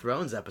been a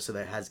Thrones episode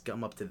that has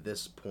come up to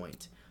this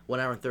point. 1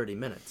 hour and 30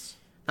 minutes.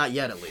 Not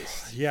yet, at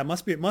least. Yeah, it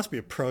must be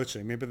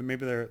approaching. Maybe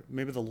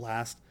the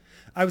last.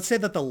 I would say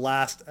that the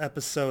last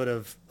episode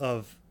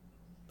of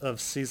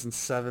season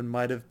 7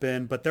 might have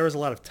been, but there was a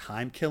lot of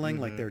time killing.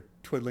 Like, they're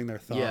twiddling their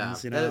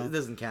thumbs. Yeah, that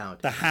doesn't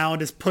count. The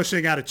Hound is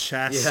pushing out a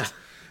chest.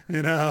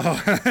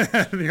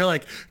 Yeah. And you're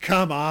like,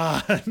 come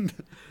on.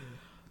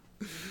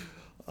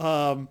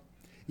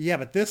 Yeah,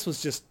 but this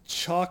was just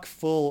chock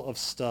full of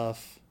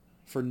stuff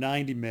for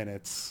 90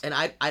 minutes. And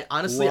I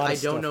honestly, I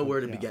don't know where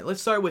to begin.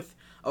 Let's start with,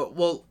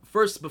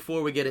 first,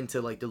 before we get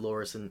into, like,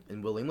 Dolores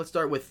and William, let's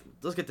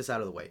get this out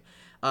of the way.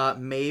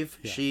 Maeve,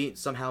 she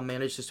somehow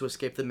manages to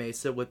escape the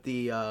Mesa with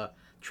the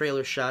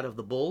trailer shot of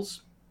the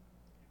bulls.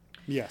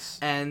 Yes.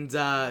 And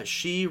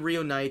she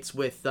reunites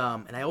with,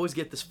 and I always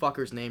get this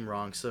fucker's name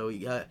wrong, so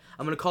I'm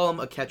going to call him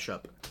a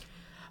ketchup.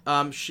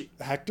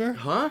 Hector?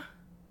 Huh?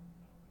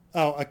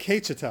 Oh,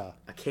 Akecheta.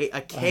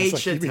 Akecheta.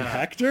 Like, you mean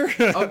Hector?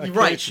 Oh,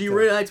 right, she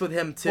reunites with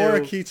him too. Or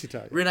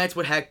Akecheta. Reunites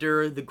with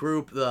Hector, the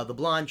group, the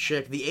blonde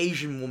chick, the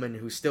Asian woman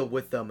who's still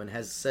with them and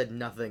has said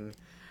nothing.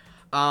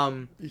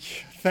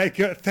 Thank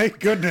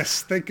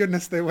goodness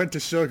they went to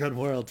Shogun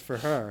World for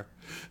her.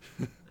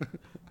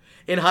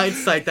 In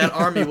hindsight, that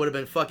army would have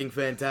been fucking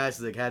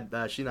fantastic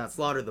had she not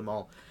slaughtered them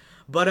all.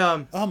 But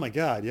oh my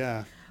god,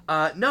 yeah.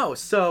 No,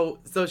 so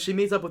she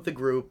meets up with the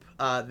group.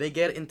 They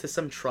get into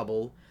some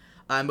trouble.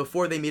 And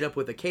before they meet up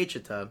with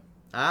Akecheta,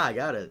 I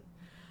got it.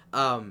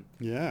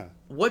 Yeah.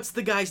 What's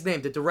the guy's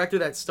name? The director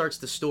that starts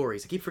the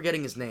stories. I keep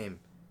forgetting his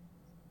name.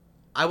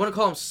 I want to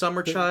call him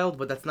Summerchild,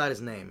 but that's not his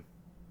name.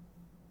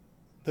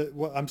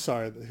 I'm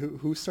sorry.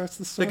 Who starts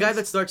the stories? The guy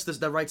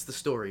that writes the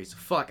stories.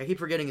 Fuck, I keep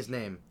forgetting his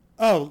name.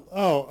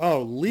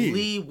 Oh, Lee.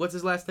 Lee, what's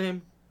his last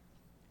name?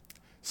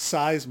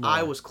 Sizemore.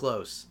 I was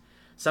close.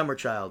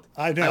 Summerchild.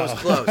 I know. I was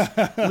close.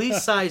 Lee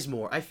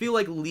Sizemore. I feel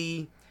like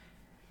Lee...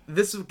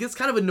 This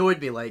kind of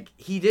annoyed me. Like,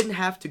 he didn't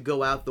have to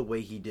go out the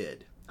way he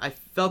did. I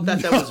felt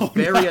that was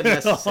very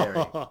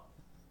unnecessary.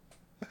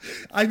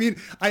 I mean,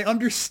 I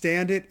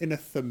understand it in a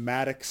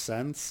thematic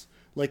sense.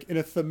 Like, in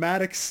a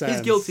thematic sense...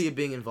 He's guilty of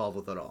being involved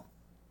with it all.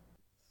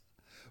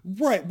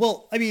 Right.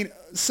 Well, I mean,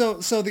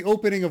 so the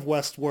opening of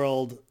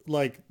Westworld,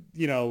 like,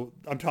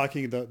 I'm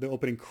talking the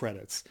opening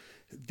credits.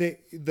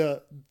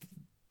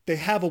 they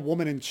have a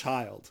woman and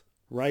child,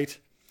 right?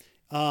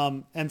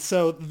 And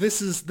so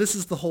this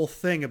is the whole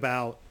thing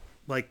about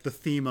like the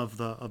theme of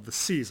the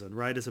season,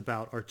 right? Is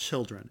about our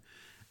children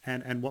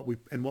and what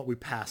we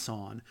pass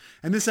on.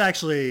 And this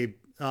actually,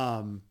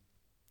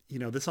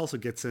 this also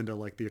gets into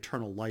like the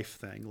eternal life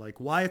thing, like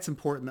why it's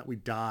important that we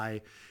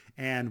die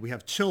and we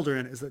have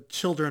children is that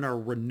children are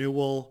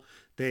renewal.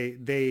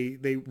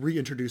 They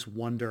reintroduce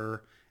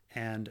wonder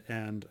and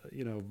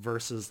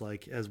versus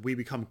like as we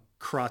become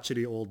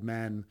crotchety old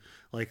men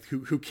like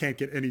who can't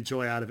get any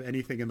joy out of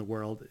anything in the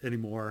world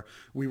anymore,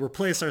 we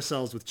replace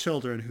ourselves with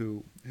children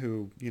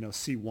who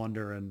see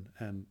wonder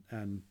and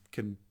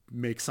can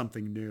make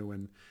something new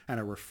and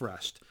are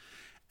refreshed.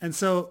 And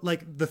so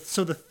like the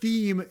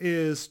theme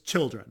is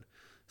children.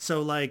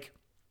 So like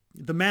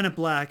the Man in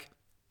Black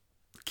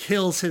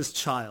kills his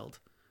child,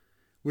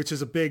 which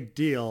is a big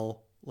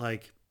deal,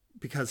 like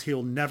because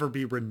he'll never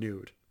be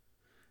renewed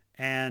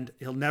and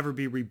he'll never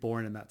be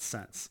reborn in that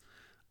sense.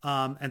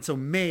 And so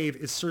Maeve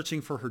is searching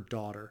for her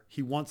daughter.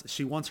 She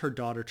wants her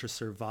daughter to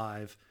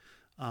survive.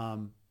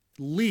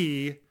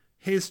 Lee,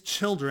 his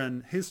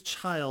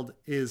child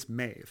is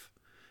Maeve.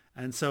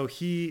 And so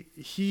he,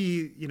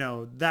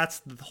 that's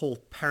the whole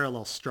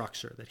parallel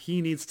structure that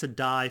he needs to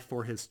die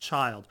for his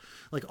child.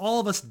 Like all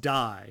of us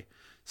die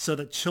so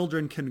that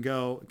children can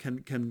go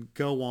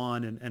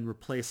on and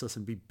replace us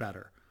and be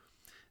better.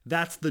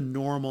 That's the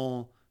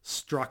normal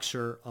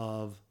structure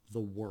of the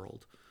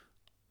world.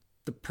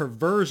 The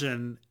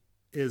perversion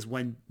is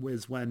when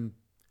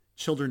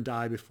children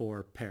die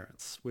before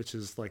parents, which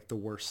is like the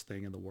worst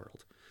thing in the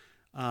world.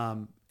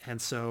 And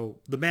so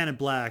the Man in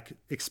Black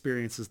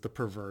experiences the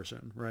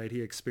perversion, right?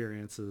 He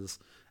experiences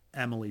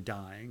Emily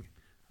dying.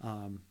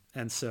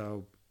 And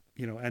so,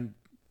 and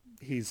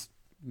he's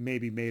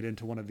maybe made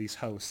into one of these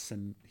hosts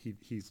and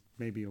he's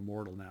maybe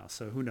immortal now.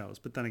 So who knows?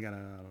 But then again,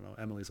 I don't know.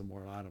 Emily's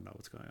immortal. I don't know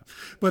what's going on.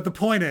 But the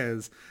point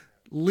is,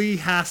 Lee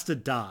has to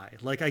die.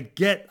 Like I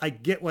get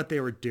what they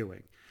were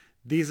doing.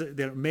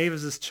 Maeve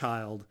is his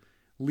child.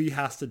 Lee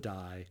has to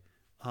die.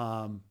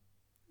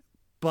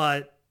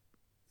 But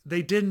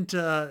they didn't,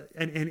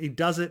 and he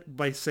does it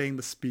by saying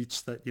the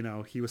speech that,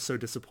 he was so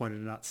disappointed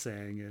in not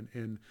saying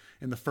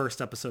in the first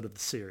episode of the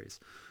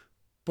series.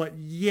 But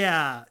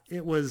yeah,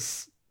 it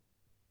was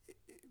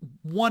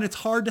one, it's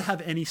hard to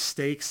have any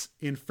stakes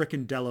in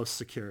frickin' Delos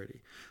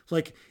security.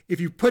 Like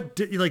if you put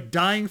like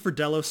dying for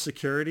Delos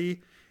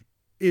security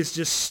is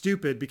just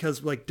stupid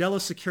because like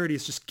Delos security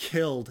is just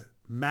killed.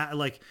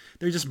 Like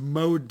they're just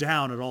mowed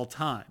down at all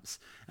times.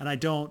 And I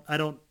don't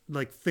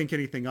like think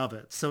anything of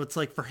it. So it's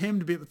like for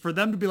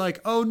them to be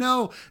like, oh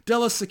no,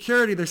 Delos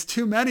security, there's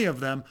too many of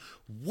them.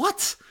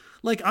 What?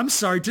 Like, I'm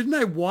sorry, didn't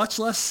I watch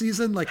last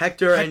season? Like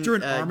Hector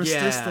and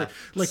Armistice, yeah.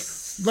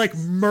 like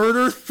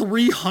murder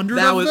 300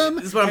 of them.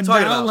 This is what I'm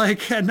talking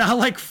about. And now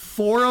like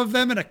 4 of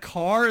them in a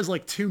car is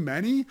like too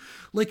many.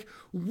 Like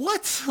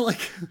what?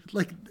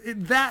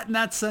 In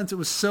that sense, it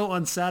was so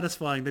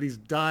unsatisfying that he's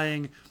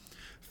dying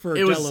for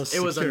Delos security.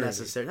 It was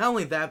unnecessary. Not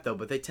only that though,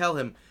 but they tell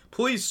him,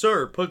 please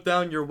sir, put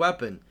down your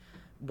weapon.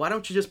 Why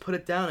don't you just put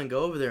it down and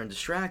go over there and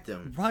distract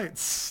him? Right.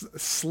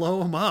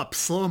 Slow him up.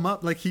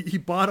 Like he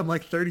bought him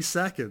like 30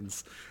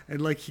 seconds and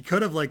like he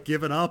could have like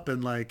given up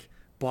and like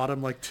bought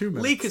him like 2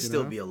 minutes. Lee could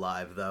still be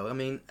alive though. I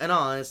mean, in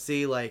all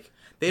honesty, like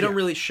they don't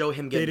really show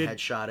him getting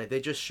headshotted. They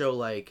just show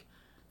like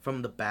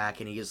from the back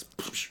and he just,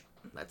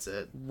 that's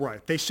it.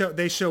 Right. They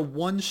show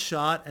one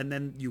shot and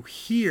then you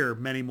hear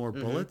many more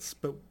bullets,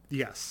 but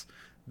yes,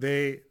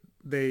 they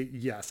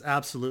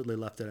absolutely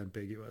left it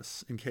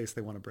ambiguous in case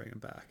they want to bring him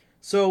back.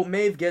 So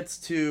Maeve gets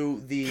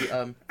to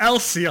the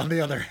Elsie on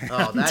the other hand.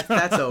 Oh,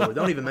 that's over.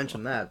 Don't even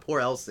mention that.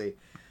 Poor Elsie.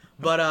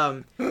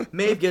 But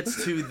Maeve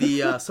gets to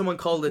the someone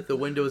called it the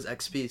Windows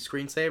XP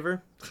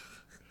screensaver.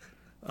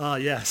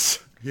 Yes.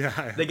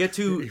 Yeah. They get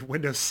to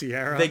Windows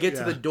Sierra. They get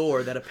to the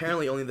door that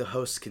apparently only the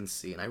hosts can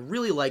see, and I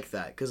really like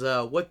that because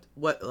what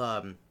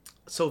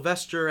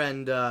Sylvester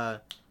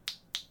and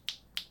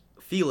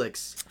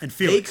Felix,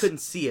 they couldn't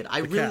see it. I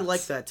really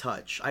like that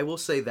touch. I will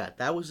say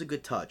that was a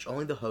good touch.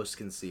 Only the hosts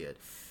can see it.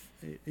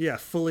 Yeah,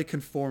 fully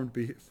confirmed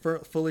to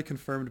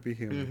be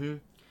human. Mm-hmm.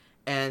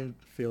 And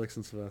Felix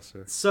and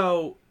Sylvester.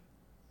 So,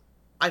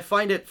 I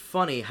find it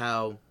funny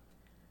how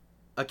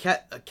a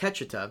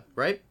Ketchita,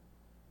 right?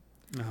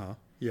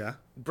 Yeah.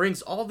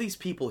 Brings all these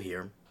people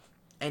here,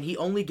 and he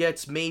only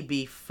gets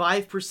maybe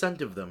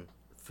 5% of them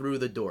through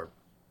the door.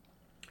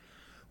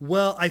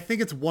 Well, I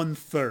think it's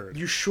 1/3.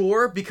 You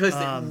sure? Because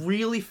it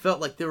really felt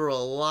like there were a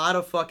lot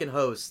of fucking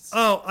hosts.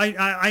 Oh,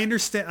 I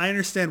understand. I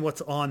understand what's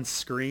on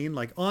screen.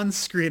 Like on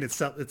screen, it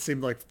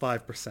seemed like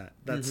 5%.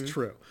 That's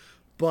true.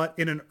 But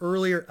in an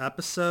earlier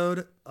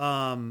episode,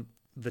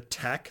 the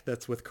tech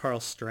that's with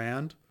Carl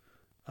Strand,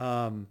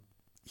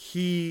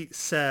 he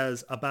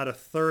says about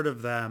 1/3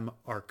 of them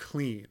are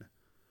clean,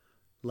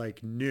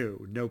 like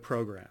new, no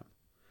program.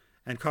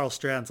 And Carl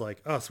Strand's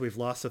like, oh, so we've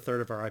lost 1/3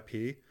 of our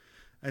IP.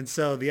 And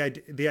so the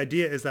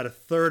idea is that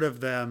 1/3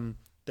 of them,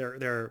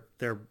 their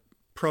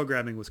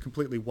programming was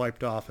completely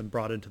wiped off and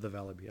brought into the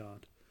Valley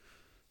Beyond.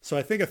 So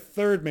I think a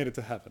third made it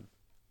to heaven.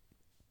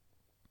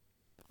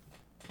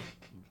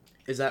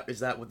 Is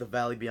that what the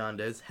Valley Beyond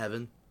is?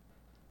 Heaven?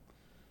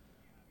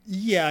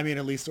 Yeah, I mean,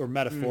 at least, or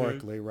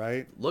metaphorically,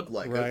 right? Look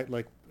like it. Right?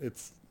 Like,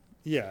 it's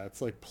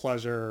like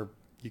pleasure.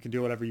 You can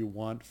do whatever you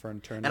want for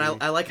eternity.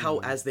 And I like how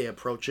as they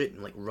approach it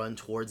and like run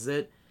towards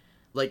it,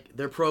 like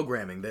their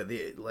programming that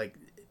they like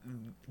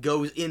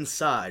goes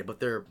inside, but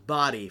their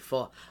body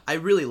fall. I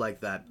really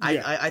like that.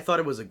 Yeah. I thought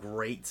it was a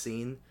great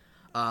scene.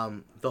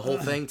 The whole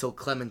thing till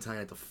Clementine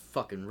had to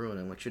fucking ruin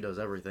it, like she does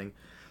everything.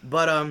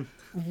 But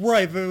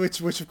right, but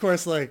which of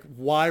course, like,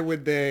 why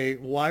would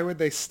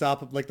they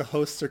stop? Like, the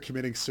hosts are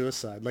committing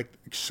suicide. Like,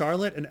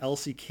 Charlotte and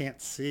Elsie can't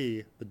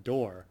see the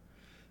door,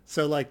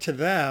 so like to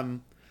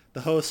them, the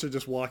hosts are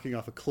just walking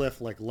off a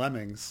cliff like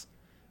lemmings.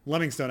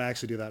 Lemmings don't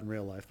actually do that in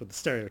real life, but the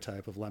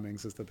stereotype of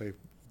lemmings is that they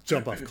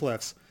jump off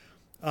cliffs.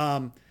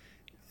 So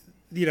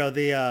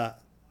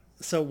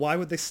why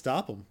would they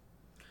stop them?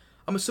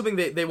 I'm assuming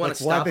they want Like,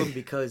 to why stop they- them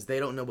because they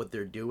don't know what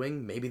they're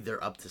doing. Maybe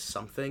they're up to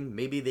something.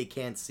 Maybe they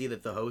can't see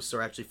that the hosts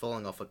are actually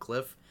falling off a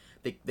cliff.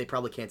 They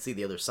probably can't see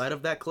the other side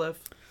of that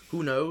cliff.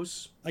 Who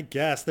knows? I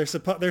guess they're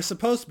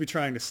supposed to be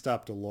trying to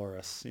stop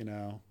Dolores. You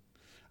know,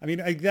 I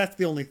mean, that's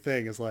the only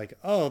thing is like,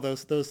 oh,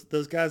 those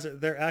guys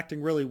they're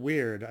acting really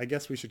weird. I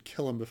guess we should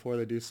kill them before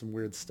they do some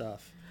weird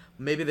stuff.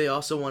 Maybe they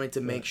also wanted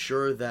to make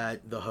sure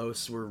that the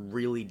hosts were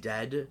really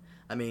dead.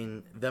 I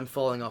mean, them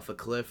falling off a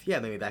cliff, yeah,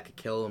 maybe that could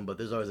kill them, but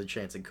there's always a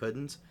chance it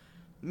couldn't.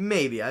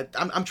 Maybe.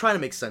 I'm trying to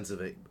make sense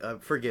of it.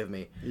 Forgive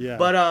me. Yeah.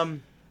 But,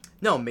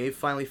 no, Maeve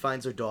finally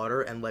finds her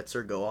daughter and lets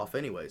her go off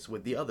anyways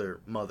with the other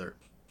mother.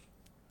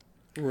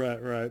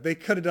 Right. They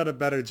could have done a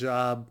better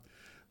job.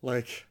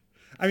 Like,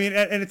 I mean,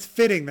 and it's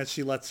fitting that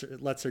she lets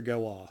her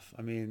go off.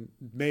 I mean,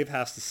 Maeve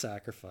has to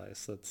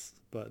sacrifice.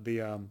 But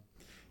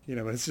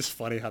it's just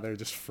funny how they're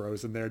just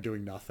frozen there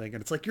doing nothing.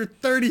 And it's like, you're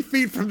 30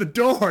 feet from the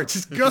door.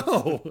 Just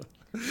go.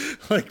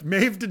 Like,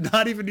 Maeve did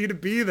not even need to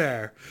be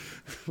there.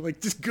 Like,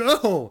 just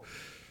go.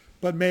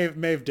 But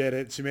Maeve did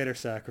it. She made her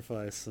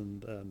sacrifice,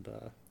 and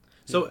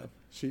So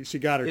she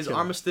got her. Is kill.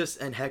 Armistice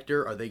and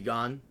Hector, are they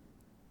gone?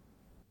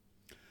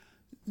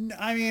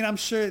 I mean, I'm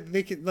sure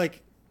they could,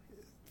 like,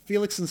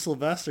 Felix and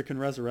Sylvester can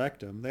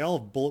resurrect him. They all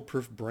have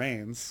bulletproof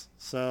brains,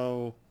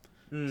 so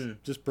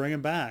just bring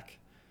him back.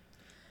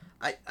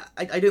 I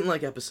didn't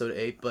like episode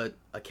 8, but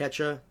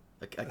Akecheta,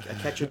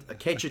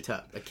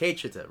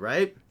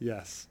 right?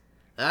 Yes.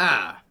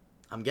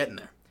 I'm getting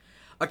there.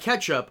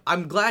 Ketchup,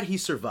 I'm glad he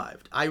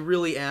survived. I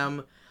really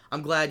am.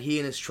 I'm glad he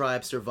and his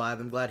tribe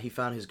survived. I'm glad he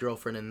found his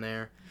girlfriend in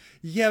there.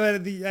 Yeah,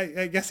 but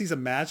I guess he's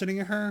imagining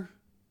her,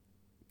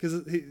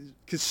 because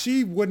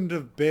she wouldn't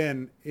have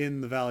been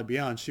in the Valley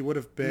Beyond. She would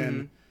have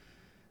been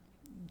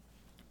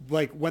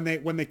like when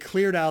they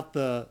cleared out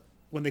the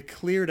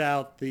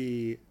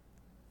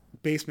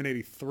Basement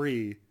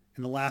 83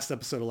 in the last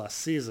episode of last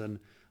season.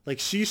 Like,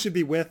 she should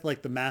be with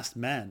like the masked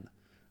men,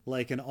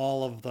 like in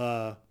all of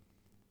the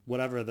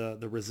whatever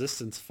the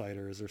resistance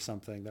fighters or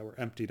something that were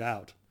emptied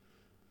out.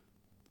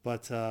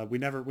 But we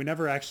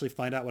never actually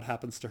find out what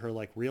happens to her,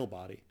 like, real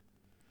body.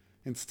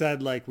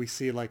 Instead, like, we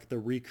see like the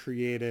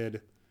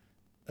recreated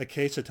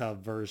Akecheta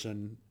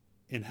version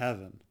in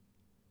heaven.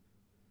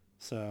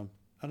 So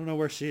I don't know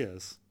where she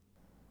is.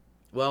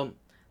 Well,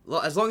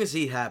 as long as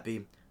he's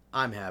happy,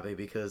 I'm happy,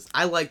 because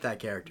I like that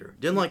character.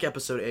 Didn't like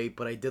episode 8,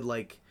 but I did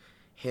like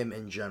him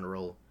in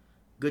general.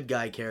 Good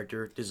guy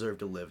character, deserved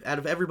to live. Out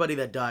of everybody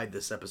that died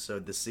this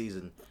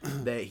season,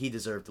 that he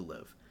deserved to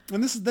live.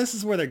 And this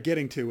is where they're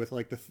getting to with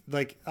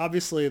like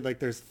obviously, like,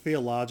 there's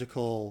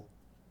theological,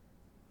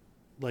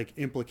 like,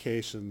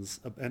 implications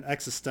and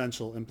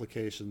existential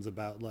implications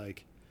about,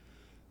 like,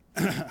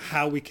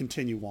 how we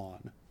continue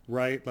on,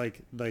 right?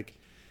 Like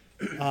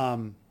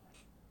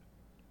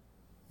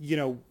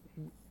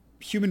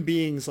human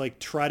beings, like,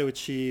 try to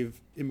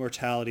achieve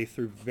immortality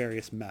through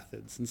various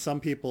methods, and some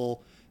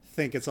people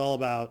think it's all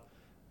about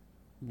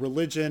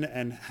religion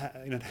and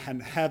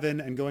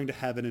heaven and going to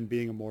heaven and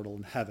being immortal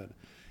in heaven.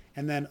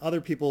 And then other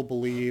people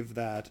believe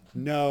that,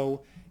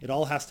 no, it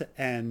all has to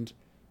end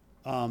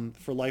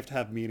for life to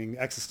have meaning.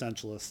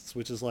 Existentialists,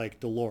 which is like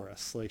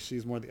Dolores, like,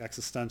 she's more the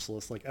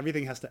existentialist. Like,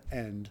 everything has to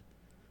end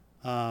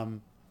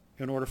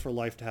in order for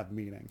life to have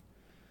meaning.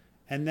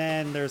 And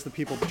then there's the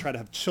people that try to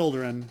have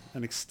children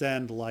and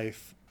extend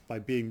life by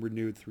being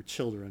renewed through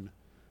children,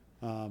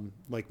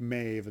 like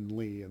Maeve and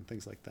Lee and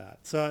things like that.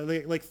 So,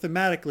 like,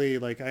 thematically,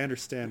 like, I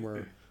understand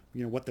where,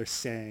 what they're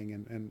saying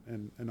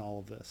and all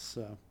of this.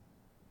 So,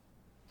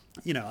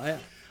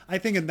 I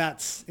think in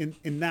that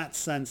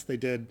sense they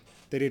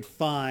did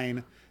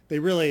fine. They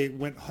really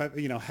went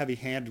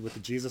heavy-handed with the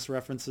Jesus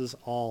references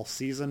all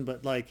season,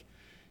 but, like,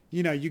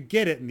 you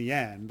get it in the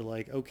end.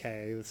 Like,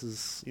 okay, this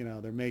is,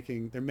 they're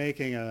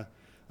making a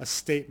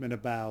statement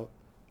about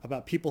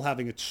people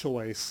having a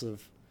choice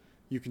of,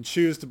 you can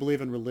choose to believe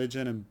in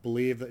religion and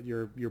believe that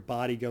your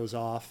body goes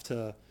off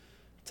to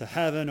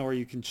heaven, or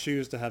you can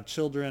choose to have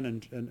children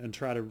and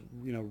try to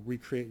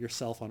recreate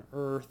yourself on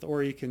earth,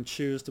 or you can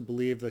choose to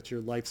believe that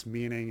your life's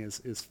meaning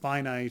is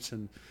finite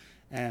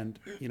and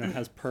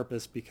has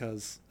purpose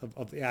because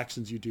of the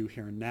actions you do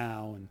here and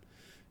now. And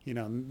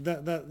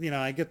that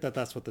I get that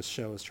that's what the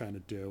show is trying to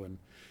do. And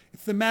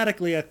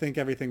thematically, I think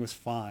everything was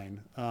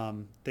fine.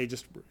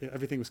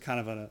 Everything was kind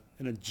of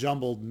in a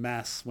jumbled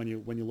mess when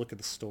you look at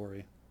the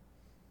story.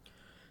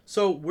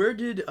 So where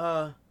did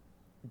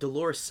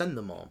Dolores send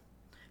them all?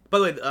 By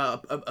the way,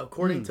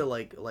 according to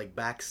like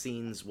back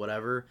scenes,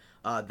 whatever,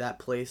 that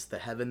place, the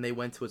heaven they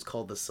went to, is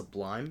called the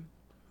Sublime.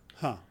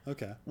 Huh.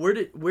 Okay. Where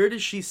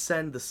did she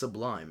send the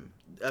Sublime?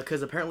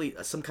 Because apparently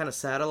some kind of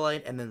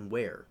satellite, and then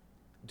where?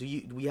 Do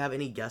we have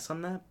any guess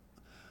on that?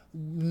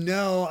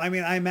 No, I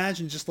mean I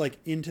imagine just like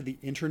into the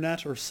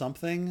internet or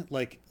something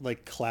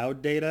like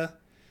cloud data,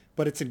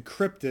 but it's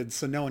encrypted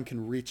so no one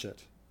can reach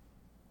it.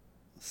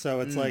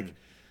 So it's like.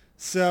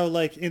 So,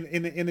 like,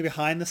 in the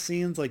behind the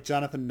scenes, like,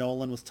 Jonathan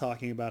Nolan was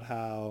talking about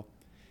how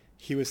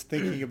he was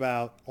thinking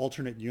about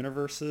alternate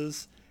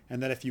universes,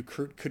 and that if you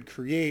could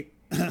create,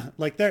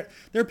 like, there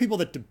are people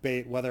that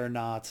debate whether or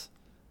not,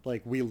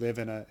 like, we live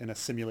in a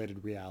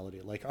simulated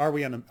reality. Like, are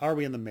we in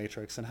the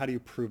Matrix, and how do you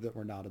prove that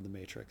we're not in the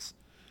Matrix,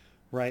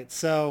 right?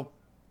 So,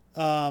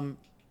 and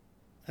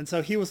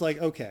so he was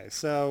like, okay,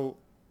 so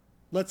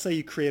let's say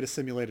you create a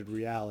simulated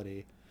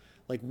reality.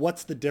 Like,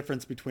 what's the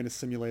difference between a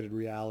simulated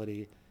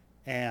reality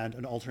and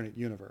an alternate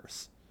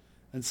universe?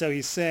 And so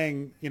he's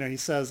saying, he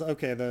says,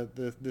 okay,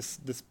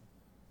 this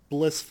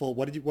blissful,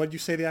 what did you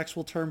say the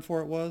actual term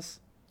for it was?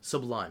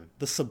 Sublime.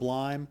 The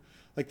Sublime.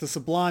 Like, the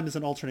Sublime is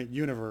an alternate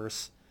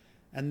universe,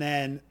 and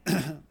then,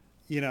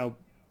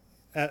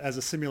 as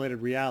a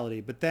simulated reality.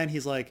 But then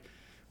he's like,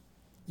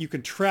 you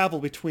can travel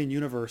between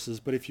universes,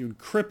 but if you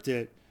encrypt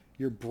it,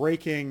 you're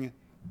breaking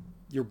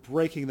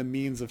the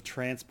means of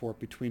transport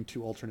between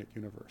two alternate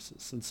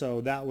universes. And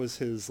so that was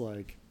his,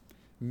 like,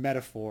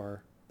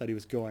 metaphor that he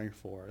was going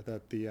for,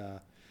 that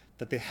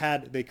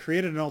they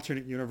created an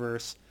alternate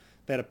universe,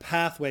 they had a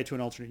pathway to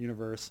an alternate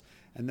universe,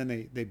 and then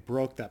they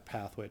broke that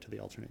pathway to the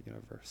alternate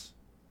universe.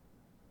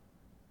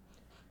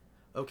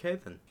 Okay,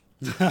 then.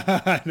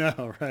 I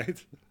know,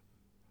 right?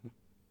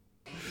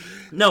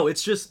 No,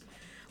 it's just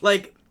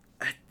like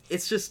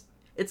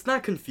it's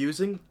not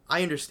confusing.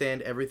 I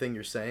understand everything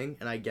you're saying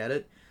and I get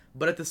it.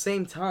 But at the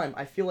same time,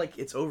 I feel like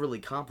it's overly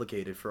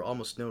complicated for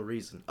almost no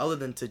reason, other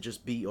than to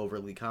just be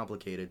overly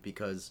complicated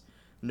because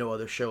no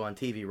other show on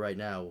TV right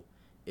now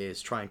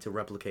is trying to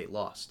replicate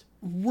Lost.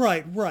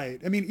 Right.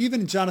 I mean,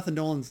 even Jonathan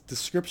Nolan's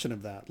description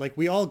of that, like,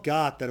 we all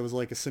got that it was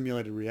like a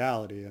simulated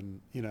reality,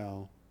 and,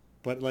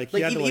 but like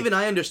even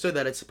I understood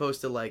that it's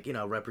supposed to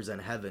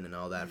represent heaven and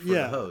all that for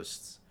the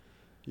hosts.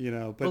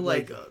 But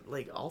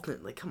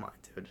alternate, come on,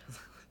 dude.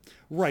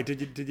 Right.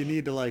 Did you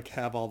need to like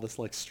have all this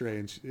like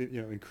strange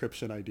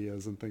encryption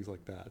ideas and things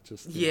like that?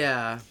 Just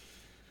yeah.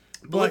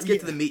 But let's get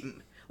to the meat.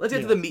 Let's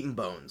get to the meat and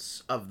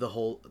bones of the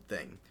whole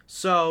thing.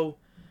 So,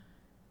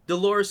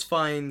 Dolores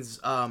finds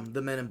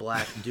the Men in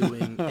Black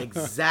doing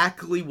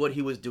exactly what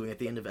he was doing at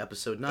the end of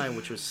episode 9,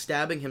 which was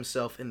stabbing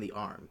himself in the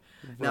arm.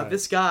 Right. Now,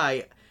 this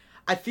guy,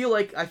 I feel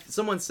like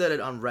someone said it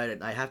on Reddit,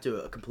 and I have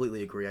to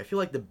completely agree. I feel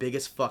like the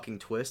biggest fucking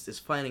twist is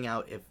finding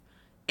out if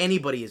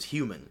anybody is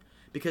human.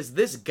 Because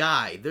this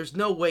guy, there's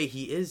no way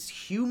he is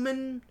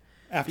human.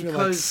 After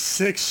like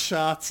 6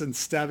 shots and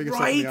stabbing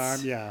himself in the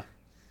arm, yeah.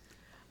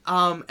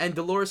 And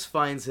Dolores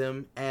finds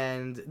him,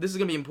 and this is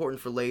going to be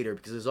important for later,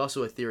 because there's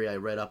also a theory I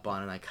read up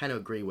on, and I kind of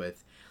agree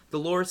with.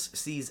 Dolores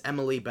sees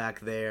Emily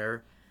back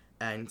there,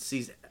 and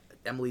sees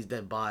Emily's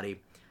dead body.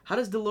 How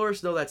does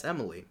Dolores know that's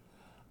Emily?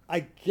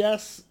 I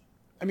guess,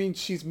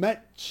 she's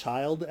met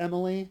child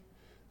Emily,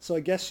 so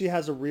I guess she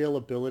has a real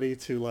ability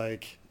to,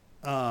 like,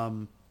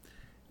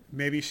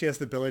 maybe she has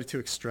the ability to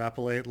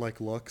extrapolate, like,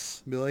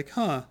 looks. Be like,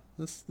 huh,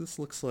 this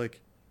looks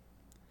like...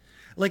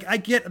 Like, I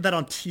get that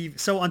on TV.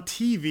 So on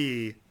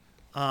TV,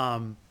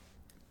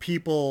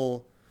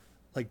 people,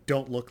 like,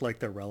 don't look like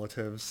their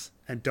relatives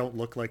and don't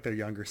look like their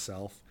younger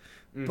self.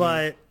 Mm-hmm.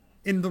 But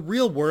in the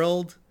real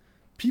world,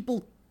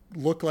 people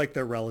look like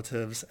their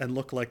relatives and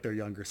look like their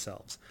younger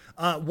selves.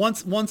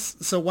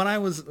 So when I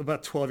was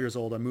about 12 years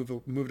old, I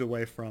moved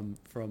away from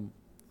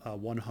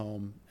one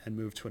home and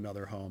moved to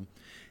another home.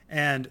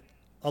 And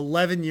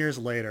 11 years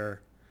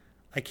later,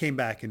 I came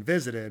back and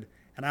visited,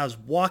 and I was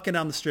walking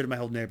down the street of my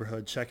old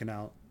neighborhood checking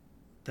out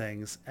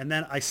things, and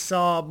then I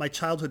saw my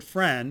childhood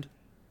friend,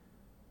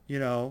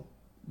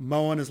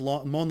 mowing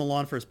the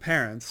lawn for his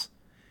parents,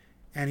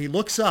 and he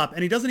looks up,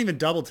 and he doesn't even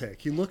double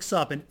take. He looks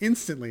up, and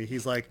instantly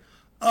he's like,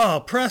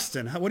 "Oh,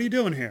 Preston, what are you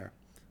doing here?"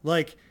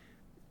 Like,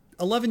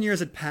 11 years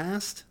had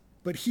passed,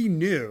 but he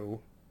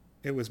knew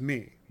it was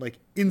me, like,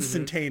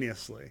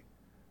 instantaneously.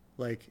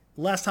 Mm-hmm. Like,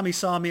 last time he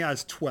saw me, I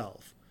was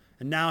 12.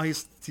 And now he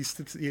was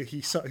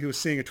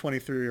seeing a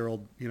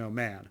 23-year-old,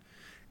 man.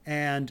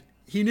 And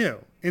he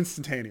knew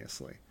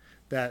instantaneously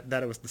that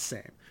it was the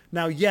same.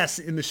 Now, yes,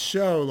 in the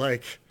show,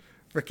 like,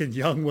 freaking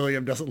young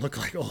William doesn't look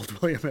like old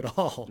William at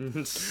all.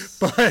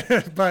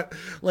 but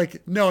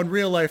like, no, in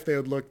real life they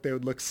would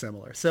look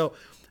similar. So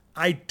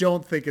I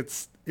don't think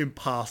it's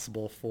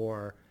impossible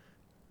for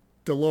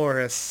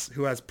Dolores,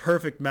 who has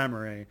perfect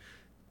memory,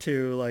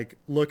 to like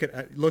look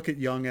at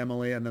young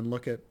Emily and then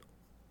look at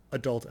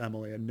adult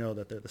Emily and know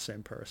that they're the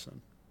same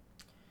person.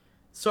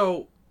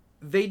 So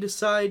they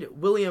decide,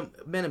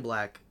 Men in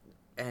Black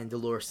and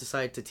Dolores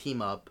decide to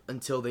team up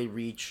until they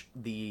reach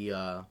the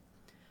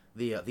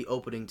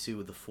opening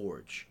to the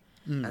Forge.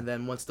 And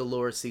then once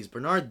Dolores sees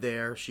Bernard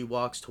there, she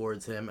walks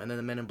towards him, and then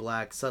the Men in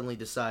Black suddenly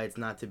decides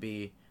not to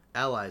be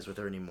allies with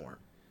her anymore.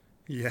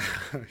 Yeah,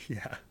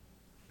 yeah.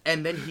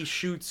 And then he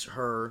shoots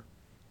her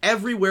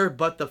everywhere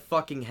but the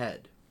fucking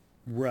head.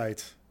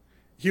 Right.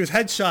 He was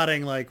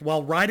headshotting, like,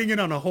 while riding in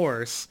on a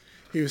horse,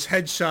 he was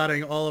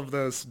headshotting all of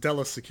those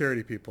Delos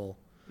security people.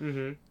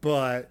 Mm-hmm.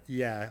 But,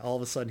 yeah, all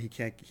of a sudden he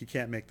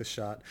can't make the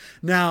shot.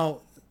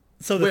 Now,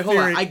 so the Wait,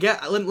 theory...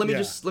 hold on.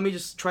 Let me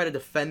just try to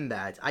defend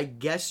that. I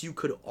guess you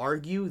could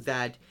argue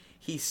that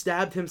he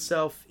stabbed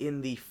himself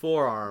in the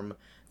forearm,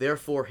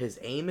 therefore his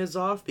aim is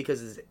off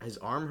because his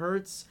arm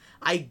hurts.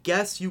 I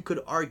guess you could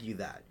argue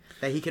that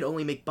he can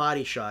only make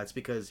body shots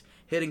because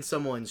hitting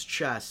someone's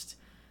chest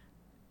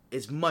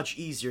is much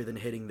easier than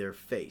hitting their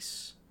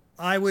face.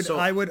 I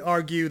would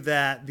argue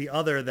that the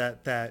other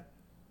that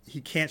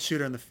he can't shoot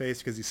her in the face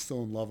because he's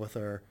still in love with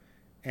her,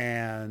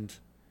 and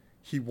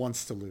he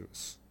wants to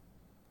lose.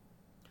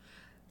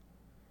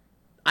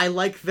 I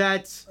like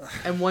that,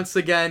 and once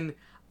again,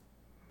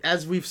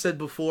 as we've said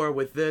before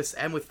with this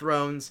and with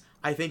Thrones,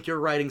 I think you're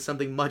writing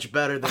something much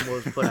better than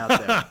what was put out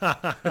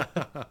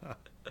there.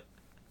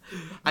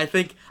 I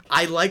think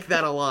I like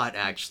that a lot,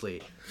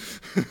 actually.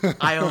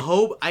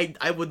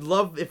 I would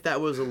love if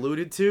that was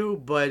alluded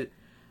to, but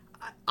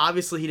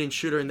obviously he didn't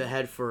shoot her in the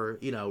head for,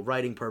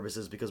 writing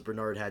purposes because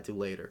Bernard had to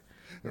later.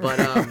 But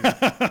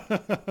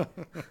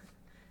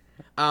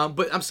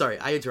but I'm sorry,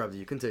 I interrupted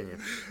you. Continue.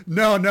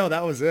 No,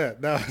 that was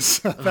it. That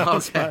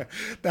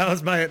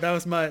was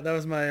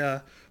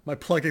my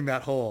plugging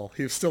that hole.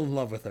 He was still in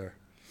love with her.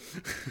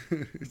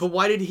 But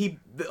why did he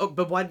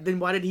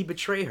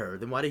betray her?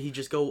 Then why did he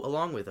just go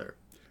along with her?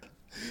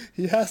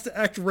 He has to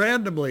act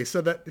randomly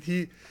so that to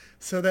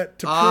prove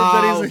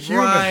that he's a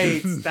human.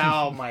 Right.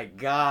 Oh my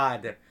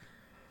god.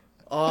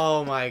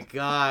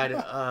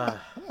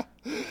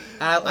 I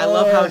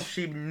love how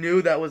she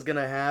knew that was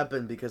gonna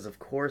happen because of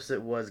course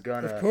it was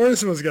gonna. Of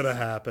course it was gonna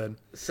happen.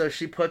 So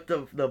she put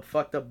the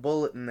fucked up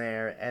bullet in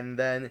there, and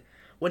then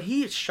when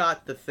he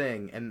shot the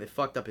thing and it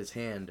fucked up his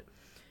hand.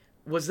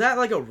 Was that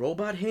like a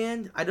robot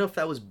hand? I don't know if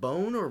that was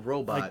bone or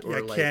robot.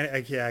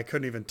 I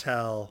couldn't even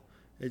tell.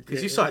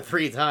 Because you saw it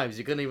 3 times,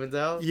 you couldn't even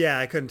tell? Yeah,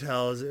 I couldn't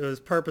tell. It was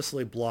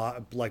purposely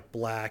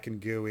black and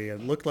gooey.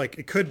 It looked like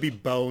it could be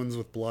bones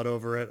with blood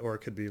over it, or it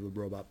could be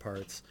robot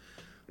parts.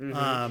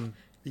 Mm-hmm.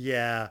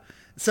 Yeah.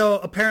 So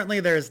apparently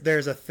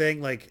there's a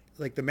thing like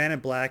the Man in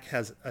Black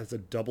has a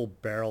double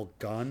barrel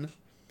gun,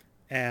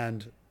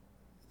 and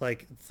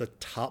like the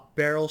top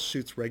barrel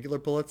shoots regular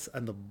bullets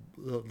and the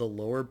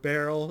lower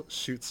barrel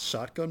shoots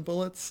shotgun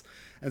bullets.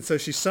 And so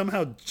she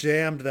somehow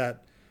jammed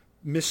that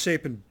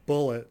misshapen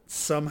bullet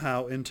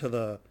somehow into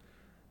the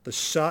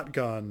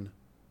shotgun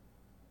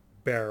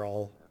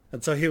barrel.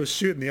 And so he was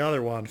shooting the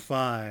other one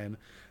fine.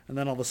 And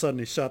then all of a sudden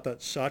he shot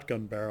that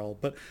shotgun barrel.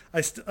 But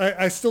I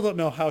still don't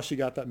know how she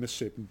got that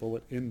misshapen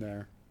bullet in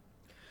there.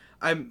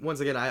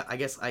 Once again, I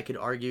guess I could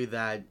argue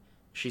that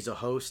she's a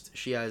host.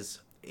 She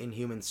has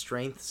inhuman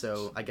strength,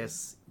 so I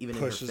guess even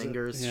in her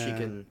fingers she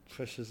can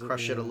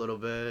crush it a little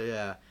bit.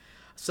 Yeah.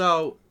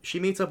 So she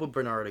meets up with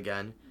Bernard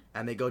again,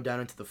 and they go down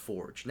into the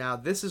Forge. Now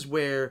this is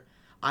where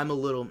I'm a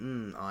little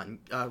on.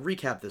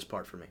 Recap this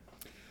part for me.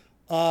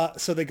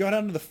 So they go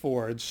down to the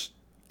Forge,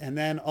 and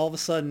then all of a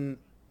sudden,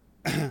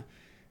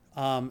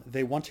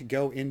 they want to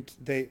go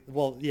into they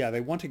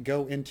want to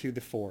go into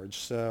the Forge.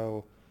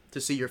 So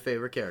to see your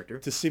favorite character.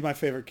 To see my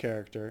favorite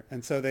character,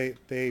 and so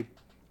they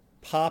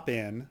pop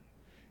in.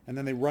 And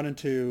then they run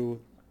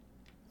into,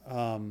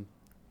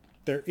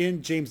 they're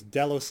in James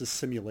Delos'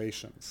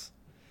 simulations.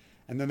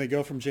 And then they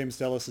go from James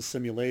Delos'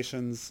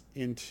 simulations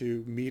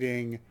into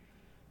meeting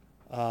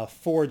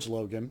Forge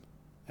Logan.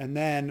 And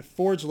then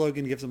Forge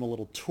Logan gives them a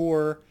little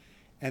tour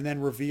and then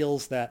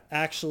reveals that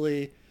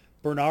actually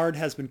Bernard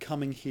has been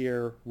coming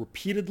here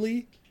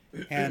repeatedly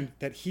and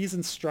that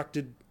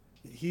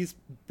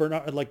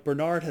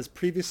Bernard has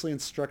previously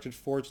instructed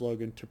Forge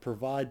Logan to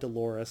provide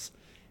Dolores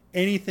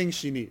anything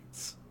she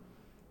needs.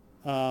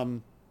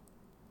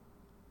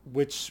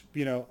 Which,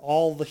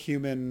 all the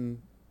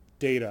human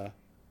data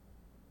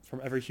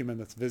from every human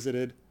that's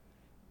visited.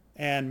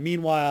 And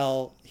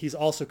meanwhile, he's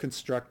also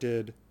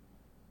constructed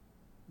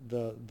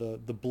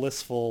the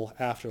blissful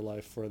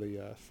afterlife for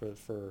the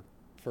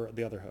for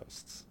the other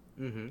hosts.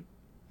 Mm-hmm.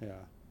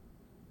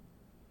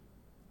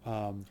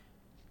 Yeah.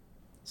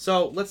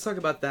 So let's talk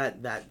about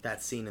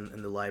that scene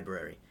in the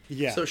library.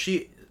 Yeah.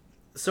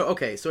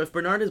 So if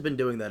Bernard has been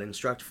doing that,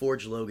 instruct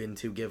Forge Logan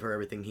to give her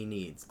everything he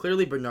needs.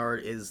 Clearly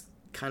Bernard is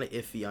kind of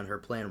iffy on her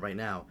plan right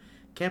now.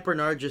 Can't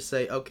Bernard just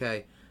say,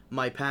 okay,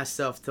 my past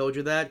self told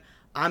you that,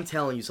 I'm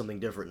telling you something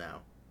different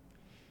now?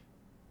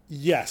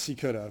 Yes, he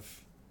could have.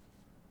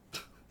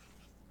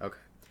 Okay.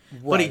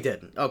 Right. But he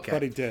didn't. Okay.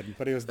 But he didn't.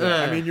 But he was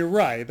there. I mean, you're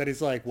right. That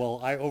he's like, well,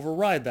 I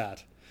override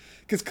that.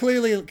 because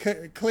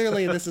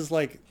clearly this is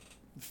like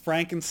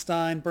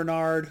Frankenstein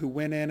Bernard who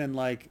went in and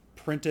like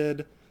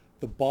printed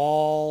the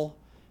ball,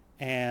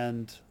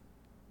 and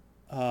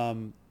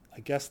I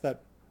guess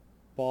that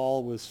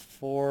ball was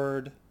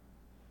Ford,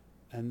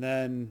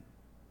 and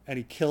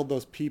he killed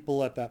those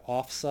people at that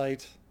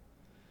offsite.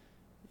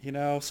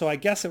 So I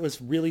guess it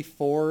was really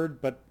Ford,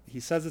 but he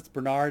says it's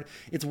Bernard.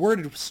 It's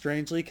worded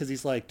strangely because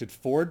he's like, did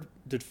Ford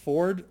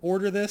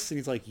order this? And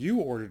he's like, you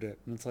ordered it.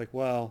 And it's like,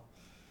 well,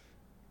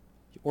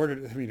 he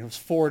ordered it. I mean, it was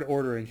Ford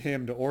ordering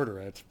him to order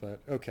it, but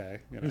okay,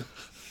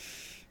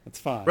 that's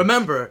fine.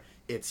 Remember,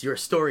 it's your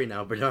story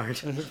now, Bernard.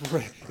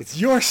 It's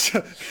your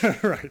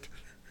right.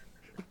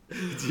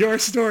 It's your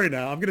story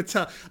now. I'm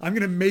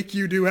gonna make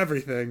you do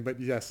everything, but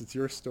yes, it's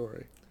your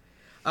story.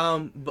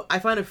 But I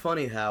find it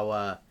funny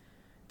how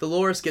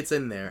Dolores gets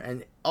in there,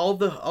 and all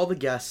the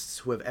guests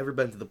who have ever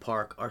been to the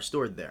park are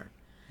stored there.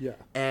 Yeah.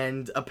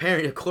 And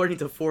apparently, according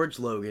to Forge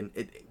Logan,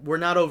 we're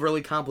not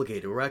overly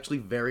complicated. We're actually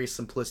very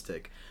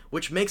simplistic,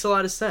 which makes a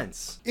lot of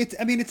sense. It's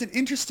an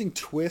interesting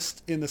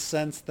twist in the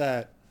sense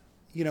that,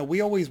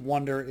 we always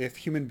wonder if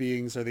human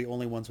beings are the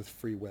only ones with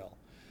free will.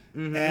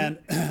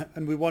 Mm-hmm.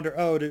 And we wonder,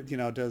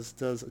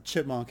 does a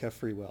chipmunk have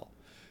free will?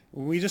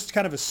 We just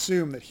kind of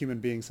assume that human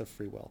beings have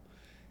free will.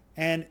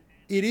 And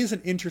it is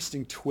an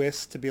interesting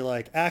twist to be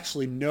like,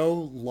 actually, no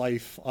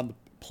life on the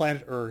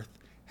planet Earth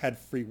had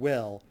free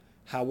will.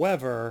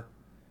 However,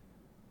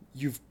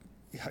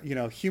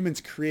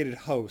 humans created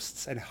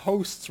hosts, and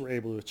hosts were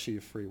able to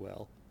achieve free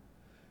will,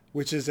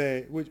 which is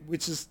a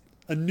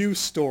new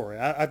story.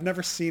 I've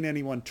never seen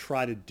anyone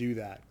try to do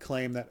that,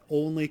 claim that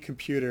only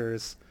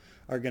computers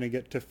are going to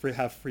get to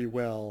have free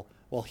will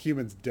while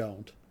humans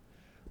don't.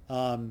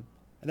 And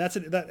that's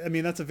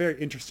a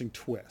very interesting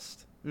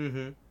twist.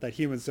 Mm-hmm. That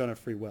humans don't have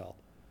free will,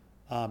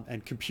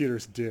 and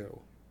computers do.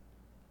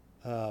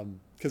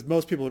 Because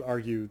most people would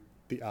argue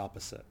the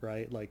opposite,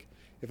 right? Like,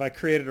 if I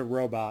created a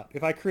robot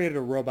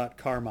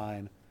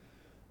Carmine,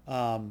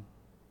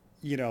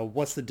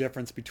 what's the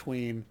difference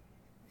between,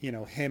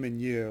 him and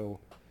you?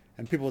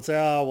 And people would say,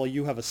 oh, well,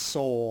 you have a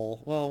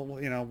soul. Well,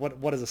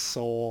 what is a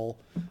soul?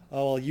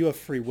 Oh, well, you have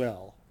free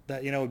will.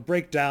 That, it would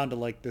break down to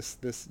like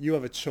this, you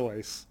have a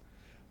choice.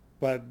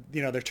 But,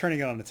 they're turning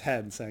it on its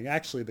head and saying,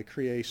 actually, the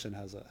creation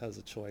has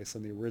a choice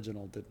and the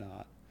original did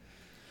not.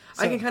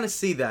 So, I can kind of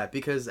see that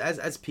because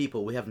as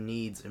people, we have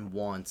needs and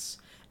wants,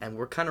 and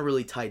we're kind of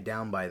really tied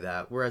down by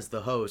that. Whereas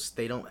the hosts,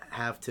 they don't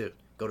have to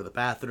go to the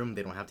bathroom,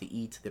 they don't have to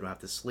eat, they don't have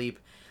to sleep.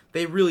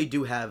 They really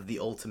do have the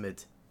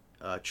ultimate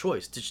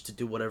choice to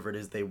do whatever it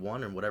is they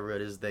want and whatever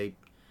it is they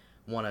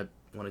want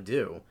to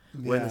do.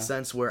 Yeah. Where in the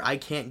sense where I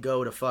can't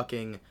go to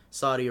fucking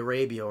Saudi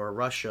Arabia or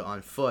Russia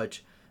on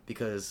foot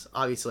because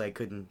obviously I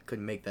couldn't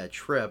make that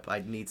trip.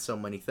 I'd need so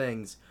many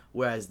things,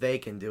 whereas they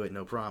can do it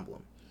no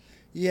problem.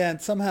 Yeah,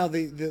 and somehow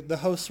the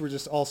hosts were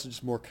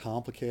just more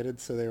complicated,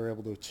 so they were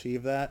able to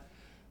achieve that.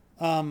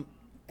 Of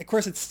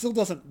course, it still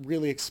doesn't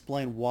really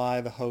explain why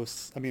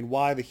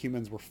why the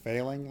humans were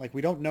failing. Like,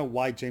 we don't know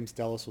why James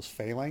Delos was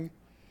failing.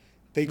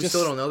 We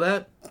still don't know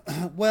that?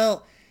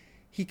 Well,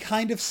 he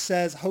kind of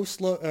says,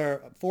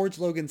 Forge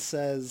Logan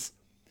says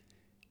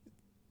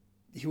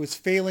he was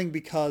failing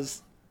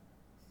because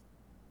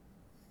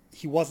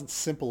he wasn't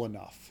simple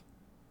enough.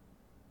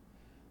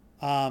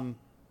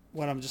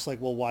 When I'm just like,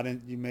 well, why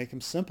didn't you make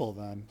him simple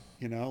then?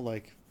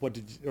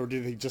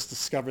 Did he just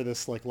discover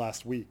this like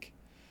last week?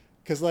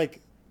 Because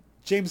like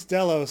James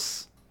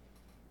Delos,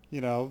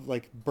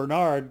 like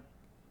Bernard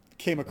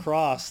came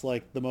across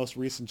like the most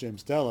recent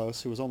James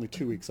Delos, who was only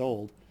 2 weeks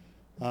old.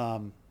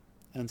 And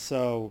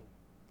so,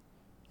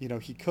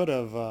 he could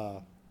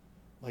have,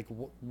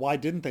 why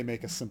didn't they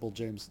make a simple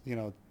James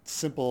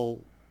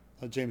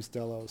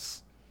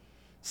Delos?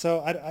 So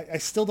I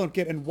still don't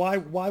get, and why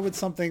would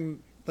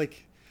something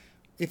like,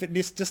 if it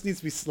just needs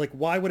to be like,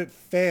 why would it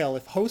fail?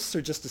 If hosts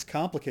are just as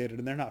complicated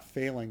and they're not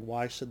failing,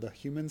 why should the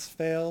humans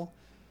fail?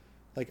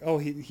 Like, oh,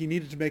 he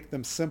needed to make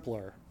them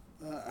simpler.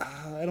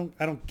 I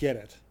don't get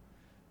it,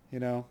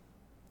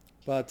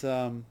 But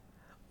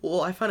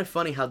well, I find it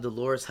funny how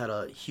Dolores had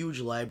a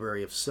huge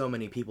library of so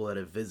many people that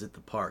have visited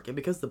the park, and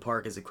because the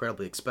park is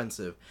incredibly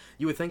expensive,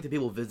 you would think the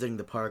people visiting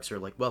the parks are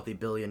like wealthy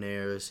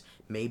billionaires,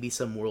 maybe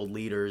some world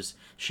leaders.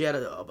 She had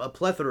a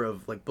plethora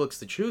of like books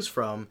to choose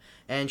from,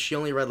 and she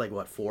only read like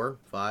what, 4,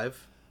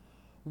 5?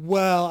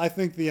 Well, I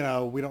think we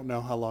don't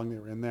know how long they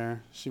were in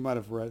there. She might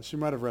have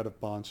read a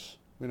bunch.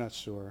 We're not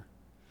sure.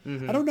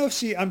 Mm-hmm. I don't know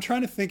if I'm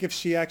trying to think if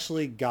she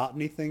actually got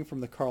anything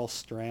from the Carl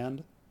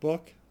Strand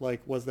book.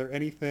 Like, was there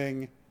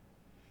anything?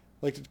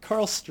 Like,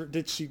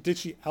 did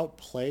she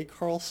outplay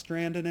Carl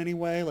Strand in any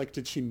way? Like,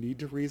 did she need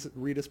to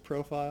read his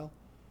profile?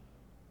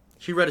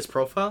 She read his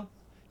profile?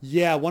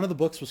 Yeah, one of the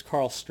books was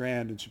Carl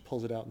Strand, and she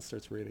pulls it out and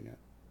starts reading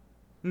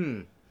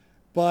it.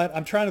 But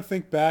I'm trying to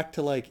think back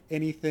to, like,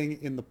 anything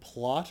in the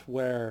plot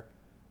where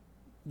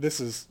this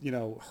is,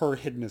 her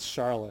hidden as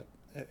Charlotte,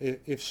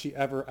 if she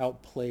ever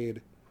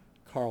outplayed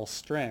Carl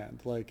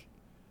Strand. Like,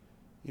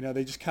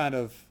 they just kind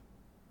of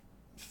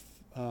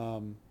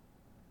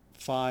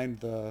find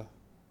the...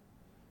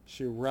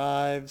 She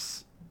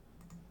arrives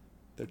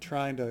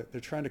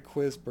they're trying to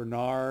quiz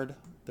Bernard.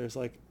 There's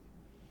like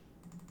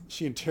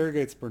she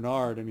interrogates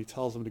Bernard and he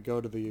tells him to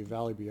go to the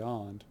Valley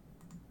Beyond.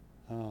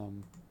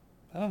 Um,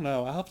 I don't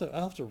know. I'll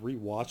have to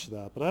rewatch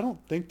that, but I don't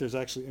think there's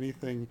actually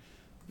anything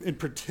in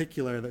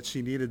particular that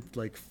she needed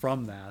like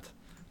from that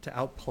to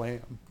outplay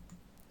him.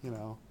 You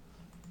know,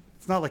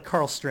 it's not like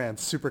Carl Strand,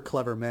 super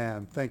clever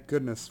man. Thank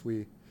goodness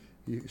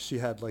she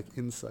had like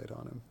insight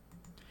on him.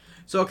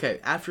 So okay,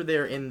 after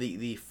they're in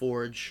the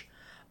forge,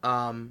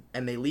 and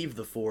they leave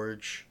the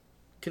forge,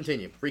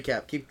 continue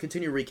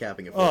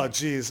recapping it. Oh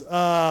geez,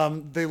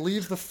 they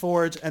leave the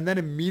forge and then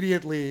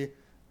immediately,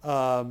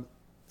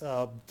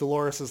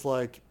 Dolores is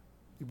like,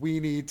 we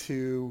need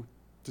to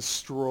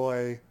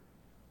destroy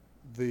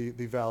the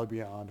Valley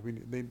Beyond.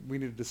 We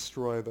need to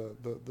destroy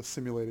the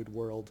simulated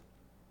world.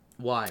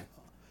 Why?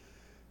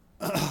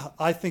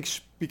 I think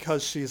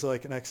because she's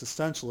like an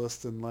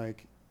existentialist and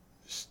like,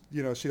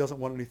 she doesn't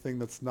want anything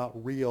that's not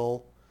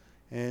real,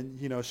 and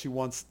she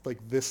wants like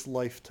this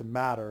life to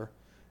matter,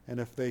 and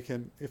if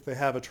they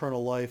have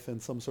eternal life in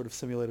some sort of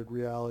simulated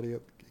reality,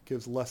 it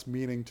gives less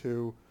meaning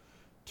to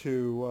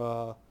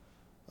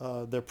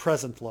their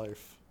present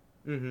life.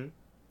 Mm-hmm.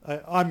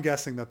 I'm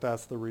guessing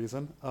that's the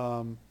reason.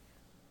 But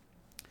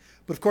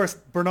of course,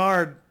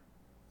 Bernard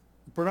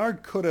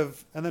could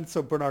have, and then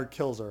so Bernard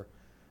kills her.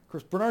 Of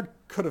course, Bernard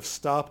could have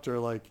stopped her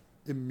like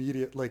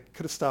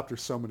could have stopped her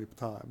so many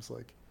times.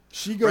 Like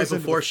she goes right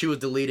before she was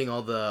deleting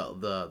all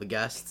the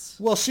guests.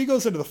 Well, she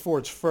goes into the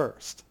forge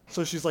first,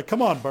 so she's like,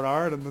 "Come on,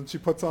 Bernard," and then she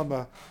puts on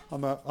the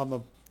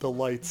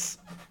lights,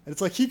 and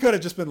it's like he could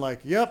have just been like,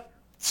 "Yep,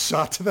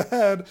 shot to the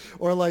head,"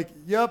 or like,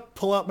 "Yep,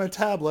 pull out my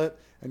tablet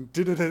and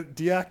did it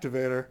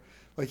deactivate her."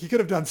 Like he could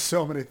have done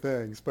so many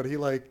things, but he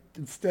like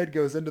instead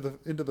goes into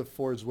the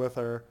forge with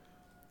her,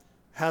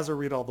 has her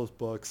read all those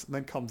books, and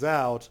then comes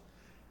out,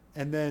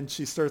 and then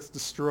she starts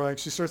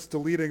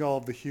deleting all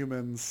of the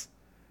humans,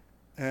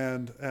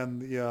 and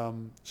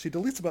she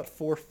deletes about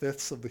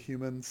 4/5 of the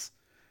humans,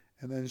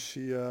 and then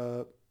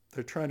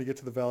they're trying to get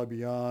to the Valley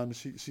Beyond.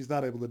 She's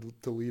not able to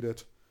delete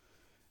it,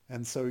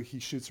 and so he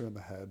shoots her in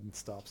the head and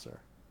stops her.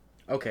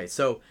 Okay,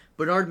 so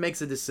Bernard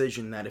makes a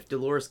decision that if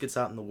Dolores gets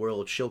out in the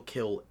world, she'll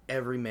kill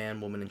every man,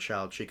 woman, and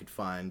child she could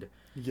find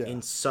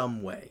in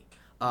some way.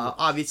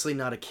 Obviously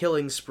not a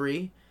killing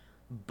spree,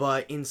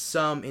 but in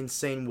some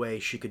insane way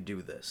she could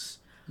do this.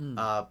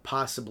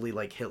 Possibly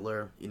like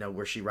Hitler,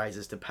 where she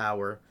rises to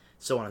power,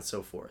 so on and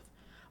so forth.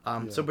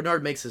 So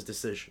Bernard makes his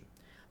decision.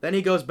 Then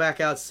he goes back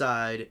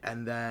outside,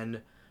 and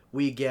then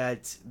we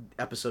get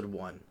episode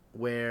 1,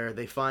 where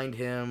they find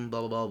him,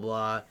 blah, blah, blah,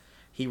 blah.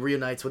 He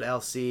reunites with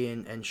Elsie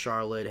and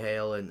Charlotte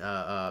Hale and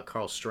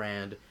Carl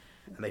Strand,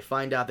 and they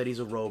find out that he's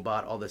a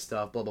robot, all this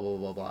stuff, blah, blah, blah,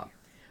 blah, blah.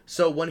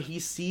 So when he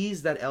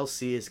sees that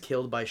Elsie is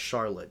killed by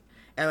Charlotte,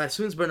 and as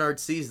soon as Bernard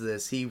sees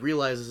this, he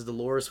realizes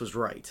Dolores was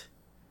right.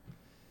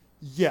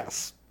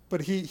 Yes,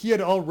 but he had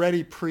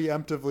already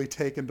preemptively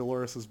taken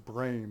Dolores's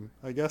brain,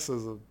 I guess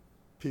as a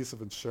piece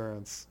of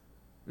insurance.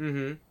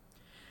 Mm-hmm.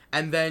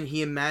 And then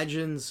he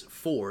imagines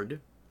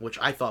Ford, which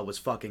I thought was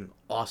fucking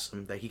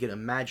awesome, that he could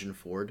imagine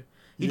Ford.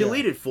 He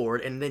deleted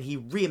Ford, and then he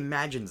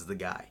reimagines the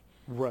guy.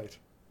 Right.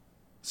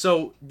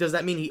 So, does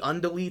that mean he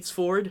undeletes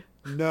Ford?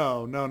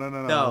 No.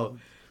 No.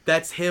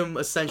 That's him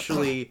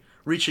essentially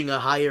reaching a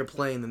higher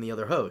plane than the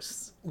other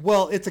hosts.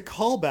 Well, it's a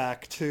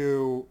callback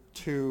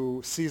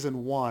to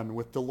season 1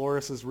 with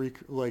Dolores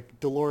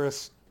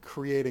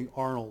creating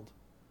Arnold.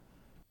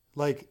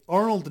 Like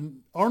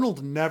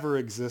Arnold never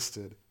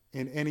existed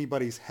in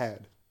anybody's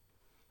head,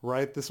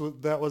 right?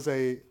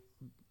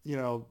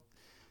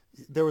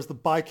 There was the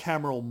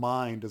bicameral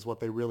mind is what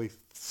they really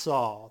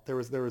saw. There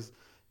was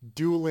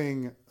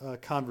dueling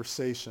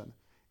conversation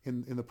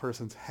in the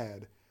person's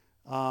head,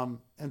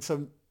 and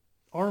so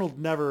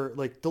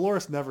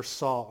Dolores never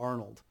saw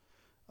Arnold.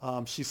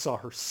 She saw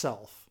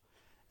herself,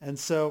 and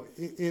so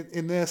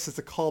in this, it's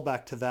a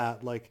callback to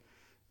that. Like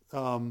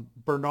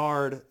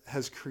Bernard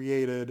has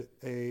created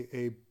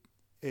a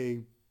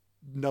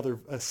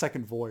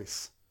second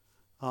voice,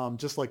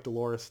 just like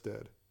Dolores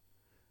did.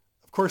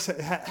 Of course,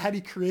 had he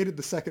created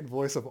the second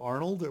voice of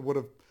Arnold, it would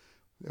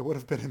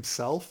have been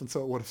himself, and so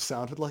it would have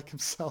sounded like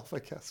himself, I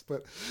guess.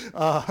 But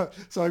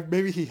so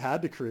maybe he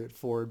had to create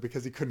Ford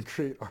because he couldn't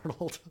create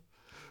Arnold.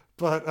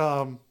 But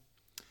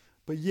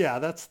yeah,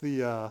 that's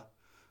the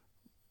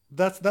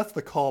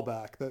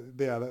callback.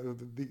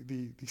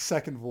 The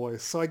second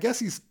voice. So I guess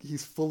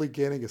he's fully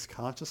gaining his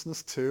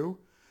consciousness too,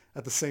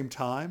 at the same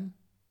time.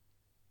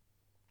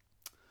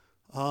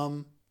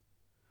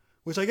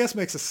 Which I guess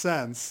makes a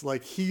sense.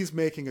 Like he's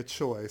making a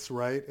choice,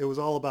 right? It was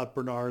all about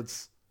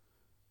Bernard's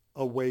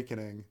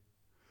awakening.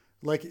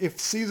 Like if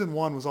season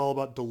 1 was all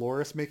about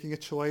Dolores making a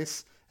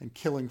choice and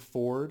killing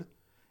Ford,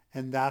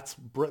 and that's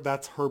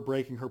her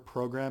breaking her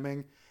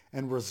programming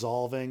and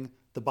resolving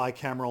the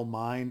bicameral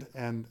mind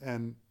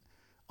and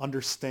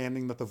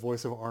understanding that the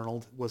voice of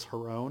Arnold was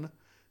her own.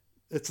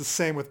 It's the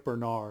same with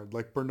Bernard.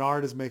 Like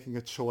Bernard is making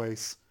a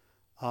choice,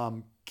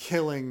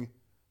 killing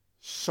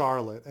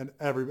Charlotte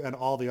and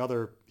all the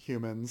other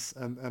humans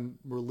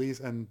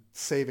and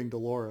saving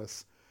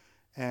Dolores,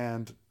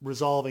 and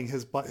resolving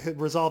his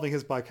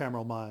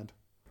bicameral mind.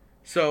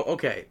 So,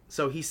 okay,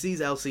 so he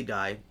sees Elsie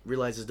die,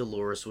 realizes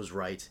Dolores was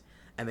right,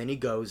 and then he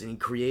goes and he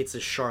creates a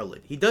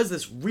Charlotte. He does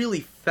this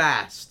really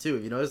fast, too.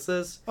 You notice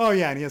this? Oh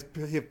yeah, and he has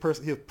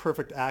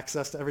perfect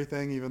access to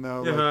everything, even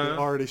though like, they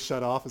already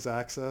shut off his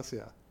access.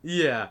 Yeah.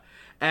 Yeah,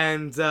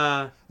 and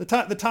the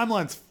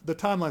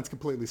timeline's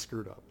completely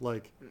screwed up.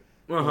 Like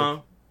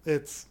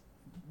it's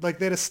like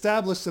they'd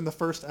established in the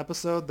first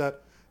episode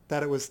that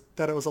it was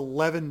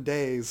 11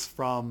 days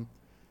from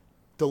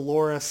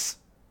Dolores,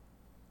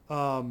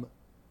 her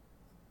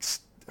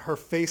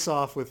face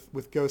off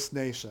with Ghost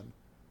Nation,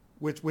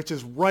 which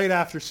is right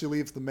after she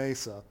leaves the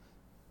Mesa,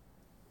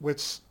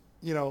 which,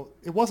 you know,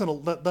 it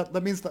wasn't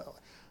that means that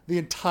the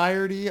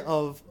entirety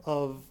of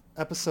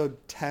episode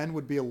 10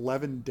 would be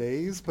 11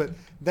 days, but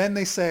then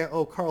they say,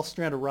 oh, Carl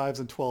Strand arrives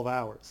in 12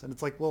 hours, and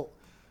it's like, well,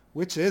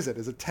 which is it?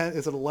 Is it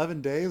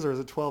 11 days or is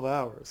it 12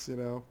 hours, you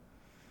know?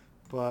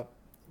 But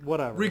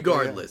whatever.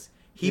 Regardless,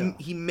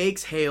 he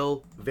makes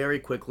Hale very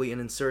quickly and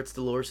inserts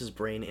Dolores'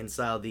 brain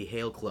inside the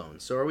Hale clone.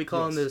 So are we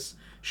calling this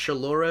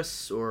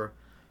Shaloris or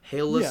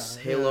Halus?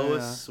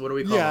 Halois? What are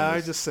we calling this? Yeah, I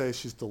just say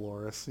she's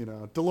Dolores, you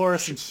know.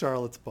 Dolores in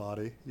Charlotte's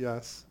body,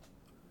 yes.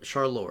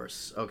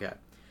 Charloris, okay.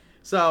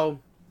 So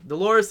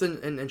Dolores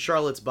in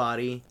Charlotte's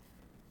body.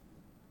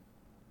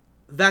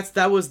 That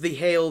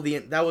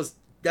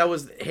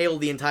was Hale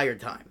the entire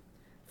time,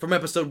 from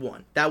episode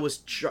 1. That was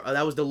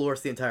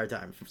Dolores the entire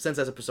time since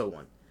episode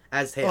 1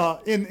 as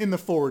Hale. In the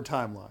forward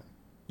timeline.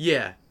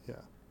 Yeah. Yeah.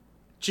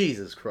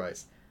 Jesus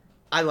Christ,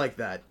 I like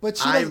that. But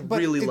she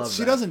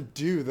doesn't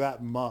do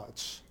that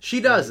much. She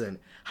doesn't.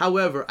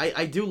 However,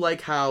 I do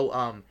like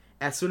how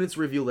as soon as it's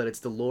revealed that it's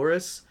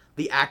Dolores,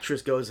 the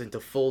actress goes into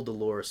full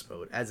Dolores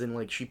mode, as in,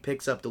 like, she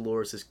picks up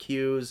Dolores'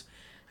 cues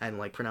and,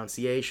 like,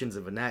 pronunciations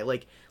of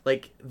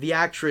like the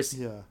actress.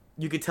 Yeah.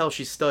 You could tell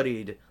she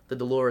studied the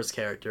Dolores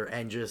character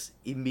and just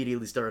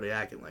immediately started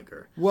acting like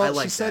her. Well, I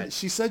like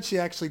she said she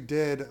actually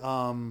did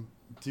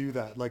do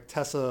that. Like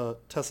Tessa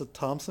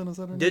Thompson, is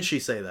that her name? Did she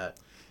say that?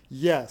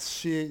 Yes,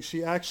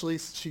 she actually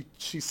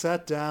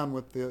sat down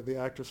with the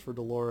actress for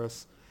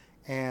Dolores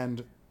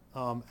and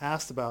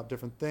asked about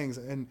different things,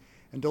 and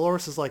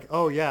Dolores is like,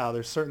 oh yeah,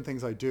 there's certain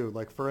things I do.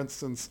 Like, for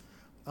instance,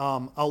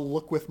 I'll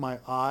look with my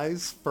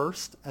eyes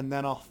first, and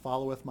then I'll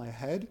follow with my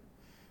head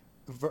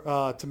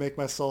to make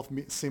myself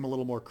seem a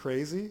little more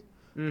crazy.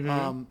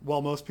 Mm-hmm.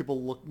 While most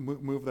people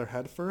move their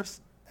head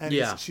first. And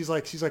she's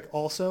like,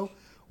 also,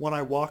 when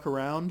I walk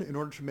around, in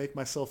order to make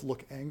myself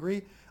look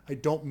angry, I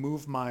don't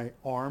move my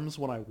arms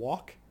when I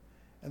walk.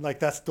 And, like,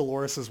 that's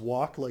Dolores'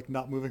 walk, like,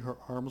 not moving her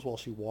arms while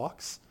she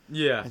walks.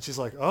 Yeah. And she's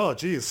like, oh,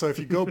 geez. So if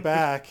you go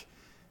back,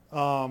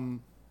 like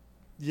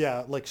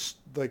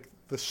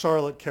the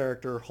Charlotte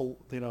character,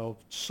 you know,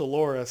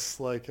 Shaloris,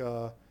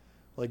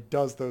 like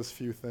does those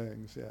few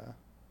things, yeah.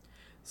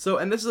 So,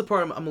 and this is the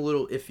part I'm a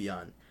little iffy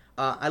on.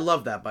 I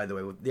love that, by the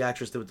way, what the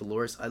actress did with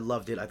Dolores. I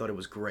loved it. I thought it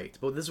was great.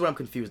 But this is what I'm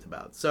confused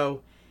about.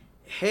 So,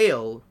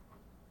 Hale,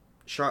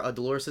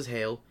 Dolores'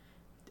 Hale,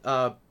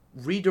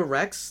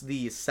 redirects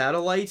the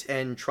satellite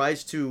and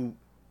tries to...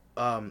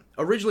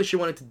 originally, she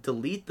wanted to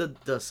delete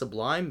the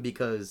Sublime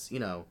because, you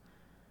know,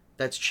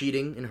 that's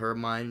cheating in her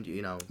mind,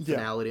 you know,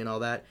 finality and all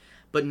that.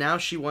 But now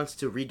she wants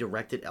to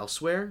redirect it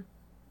elsewhere.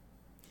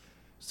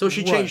 So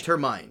she changed her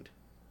mind.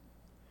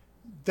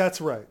 That's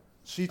right.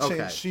 She changed.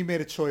 Okay. She made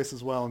a choice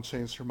as well and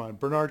changed her mind.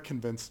 Bernard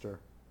convinced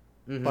her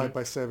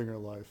by saving her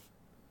life.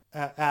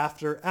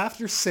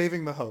 After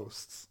saving the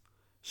hosts,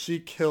 she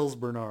kills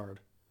Bernard,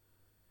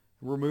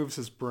 removes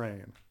his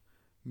brain.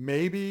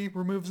 Maybe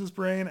removes his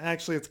brain.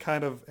 Actually, it's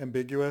kind of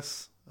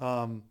ambiguous.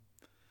 I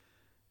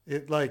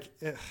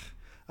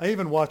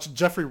even watched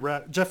Jeffrey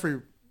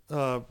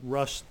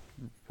Rush,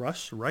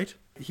 right?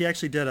 He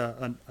actually did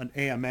an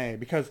AMA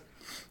because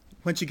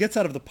when she gets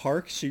out of the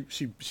park, she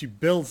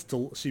builds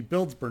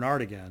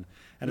Bernard again,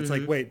 and it's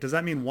like, wait, does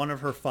that mean one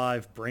of her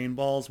 5 brain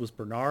balls was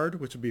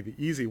Bernard, which would be the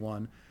easy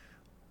one?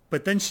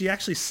 But then she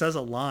actually says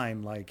a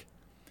line like,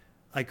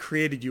 "I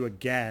created you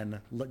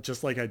again,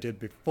 just like I did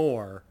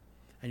before,"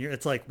 and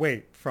it's like,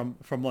 wait, from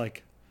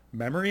like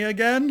memory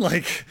again,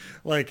 like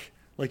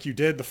you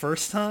did the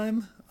first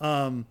time,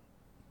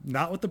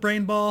 not with the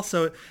brain ball.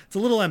 So it's a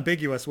little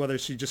ambiguous whether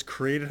she just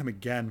created him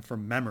again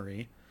from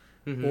memory,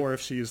 or if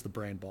she used the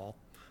brain ball.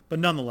 But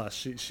nonetheless,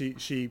 she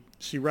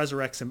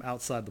resurrects him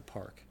outside the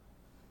park.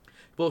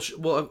 Well,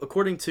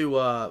 according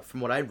to from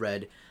what I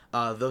read,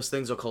 those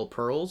things are called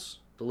pearls.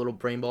 The little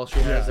brain balls she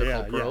has, they're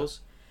called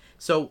pearls. Yeah.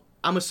 So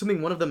I'm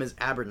assuming one of them is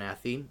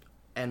Abernathy,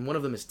 and one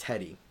of them is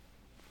Teddy.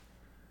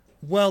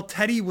 Well,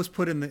 Teddy was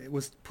put in the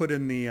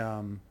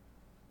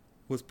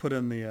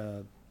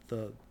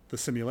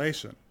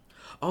simulation.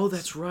 Oh,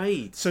 that's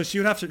right. So she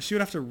would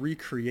have to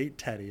recreate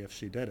Teddy if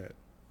she did it.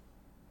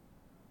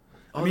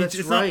 Oh, that's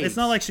right. It's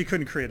not like she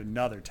couldn't create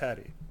another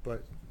Teddy,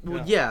 but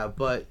well, yeah,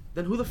 but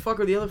then who the fuck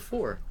are the other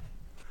 4?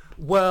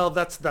 Well,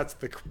 that's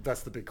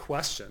the big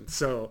question.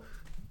 So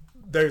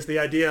there's the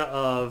idea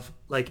of,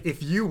 like,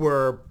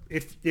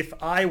 if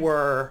I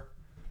were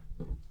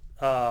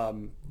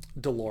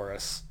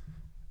Dolores,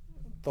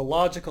 the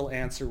logical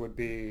answer would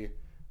be,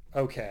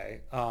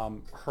 okay,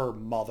 her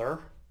mother,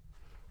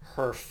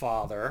 her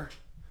father,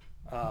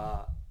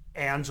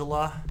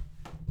 Angela,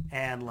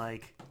 and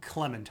like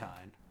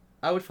Clementine.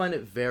 I would find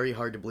it very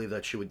hard to believe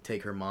that she would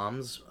take her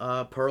mom's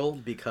pearl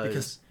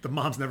Because the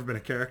mom's never been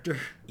a character.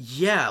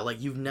 yeah,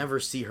 like you've never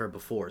seen her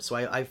before. So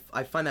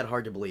I find that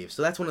hard to believe.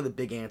 So that's one of the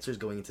big answers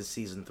going into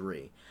season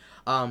 3.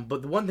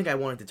 But the one thing I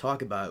wanted to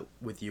talk about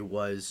with you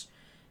was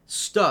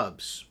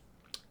Stubbs,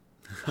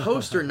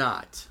 host or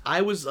not.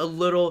 I was a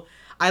little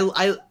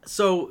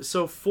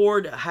so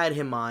Ford had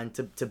him on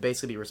to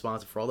basically be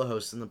responsible for all the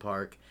hosts in the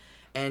park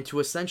and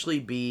to essentially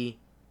be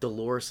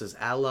Dolores'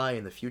 ally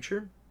in the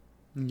future.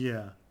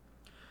 Yeah.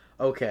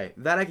 Okay,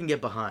 that I can get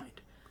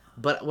behind.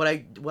 But what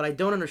I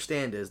don't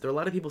understand is there are a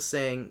lot of people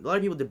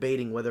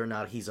debating whether or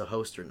not he's a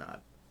host or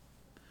not.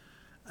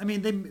 I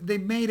mean, they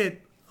made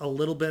it a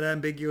little bit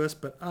ambiguous,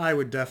 but I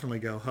would definitely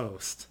go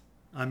host.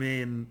 I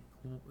mean,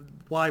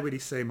 why would he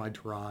say my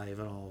drive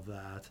and all of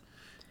that?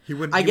 He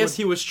wouldn't. I guess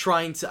he was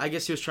trying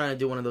to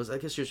do one of those. I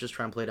guess he was just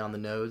trying to play down the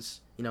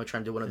nose. Trying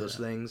to do one of those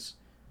things.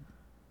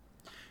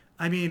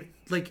 I mean,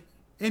 like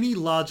any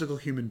logical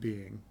human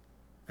being,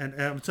 and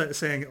I'm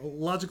saying a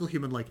logical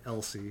human like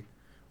Elsie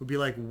would be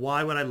like,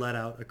 why would I let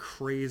out a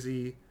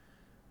crazy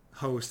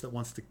host that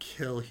wants to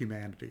kill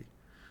humanity?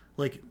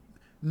 Like,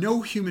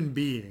 no human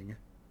being,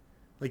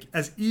 like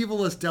as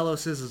evil as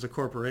Delos is as a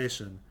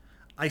corporation,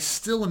 I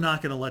still am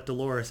not going to let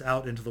Dolores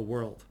out into the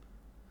world.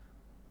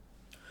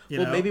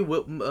 Maybe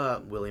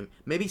William.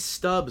 Maybe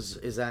Stubbs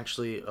is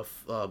actually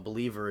a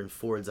believer in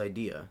Ford's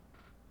idea.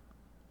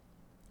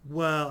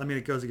 Well, I mean,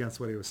 it goes against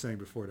what he was saying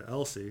before to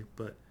Elsie,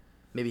 but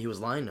maybe he was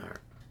lying to her.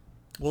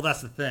 Well,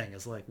 that's the thing.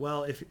 Is like,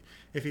 well, if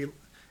he,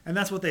 and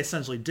that's what they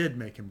essentially did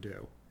make him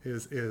do.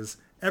 Is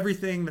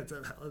everything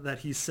that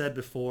he said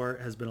before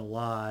has been a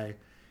lie.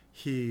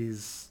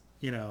 He's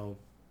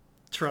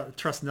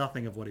trust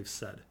nothing of what he's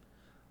said,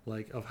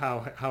 like of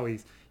how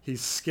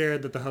he's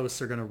scared that the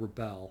hosts are going to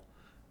rebel.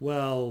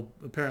 Well,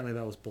 apparently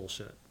that was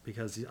bullshit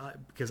because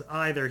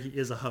either he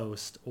is a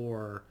host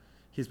or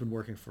he's been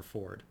working for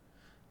Ford.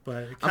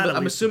 But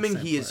I'm assuming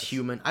he is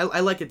human. I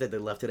like it that they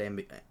left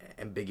it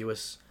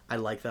ambiguous. I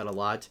like that a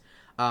lot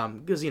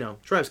because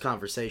drives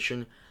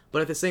conversation.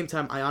 But at the same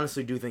time, I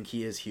honestly do think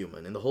he is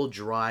human, and the whole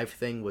drive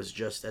thing was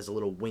just as a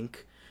little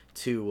wink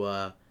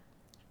to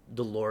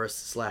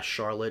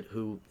Dolores/Charlotte,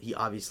 who he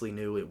obviously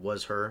knew it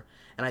was her,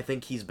 and I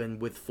think he's been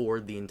with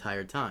Ford the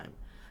entire time,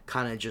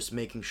 kind of just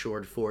making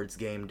sure Ford's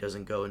game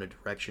doesn't go in a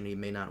direction he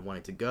may not want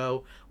it to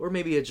go, or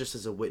maybe it's just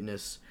as a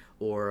witness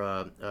or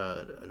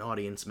an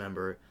audience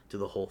member to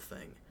the whole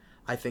thing.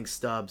 I think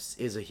Stubbs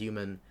is a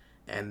human,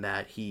 and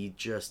that he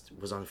just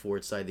was on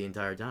Ford's side the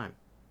entire time.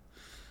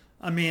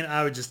 I mean,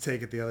 I would just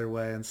take it the other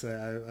way and say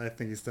I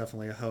think he's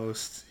definitely a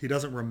host. He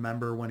doesn't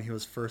remember when he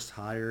was first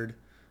hired.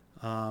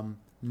 None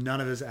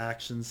of his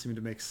actions seem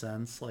to make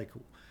sense. Like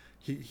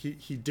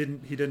he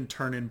didn't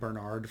turn in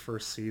Bernard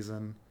first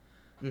season.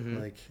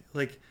 Mm-hmm.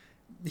 Like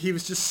he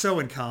was just so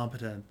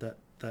incompetent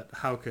that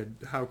how could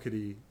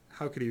he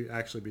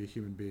actually be a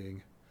human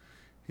being?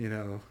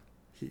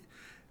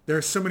 There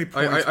are so many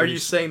points. Are you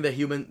saying that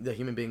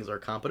human beings are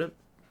competent?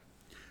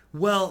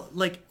 Well,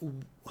 like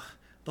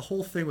the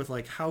whole thing with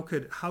like how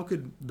could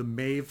the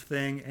Maeve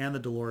thing and the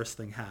Dolores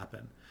thing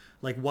happen?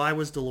 Like, why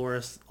was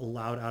Dolores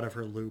allowed out of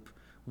her loop?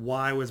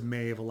 Why was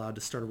Maeve allowed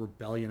to start a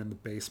rebellion in the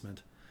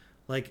basement?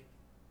 Like,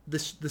 the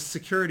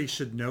security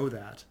should know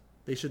that.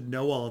 They should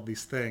know all of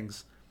these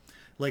things.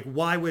 Like,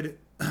 why would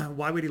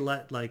he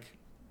let like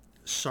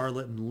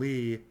Charlotte and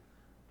Lee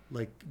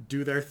like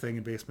do their thing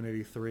in Basement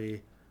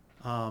 83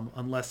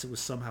 unless it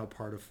was somehow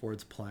part of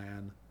Ford's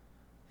plan?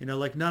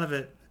 Like none of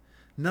it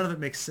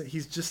makes sense.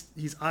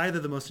 He's either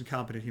the most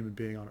incompetent human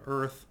being on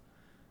Earth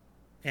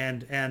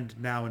and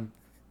now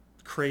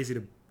crazy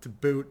to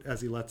boot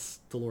as he lets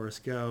Dolores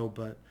go,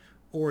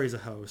 or he's a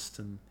host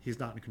and he's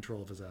not in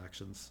control of his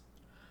actions.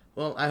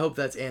 Well, I hope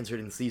that's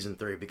answered in season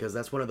 3 because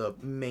that's one of the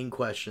main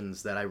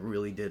questions that I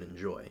really did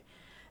enjoy.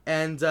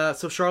 And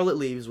so Charlotte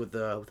leaves with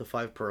the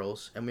 5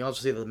 pearls, and we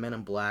also see the Men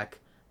in Black.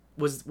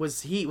 Was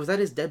that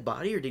his dead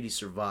body or did he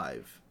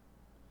survive?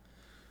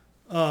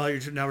 Now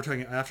we're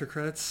talking after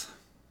credits.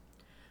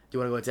 Do you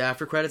want to go into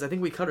after credits? I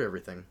think we covered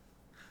everything.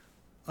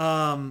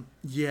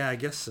 Yeah, I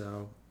guess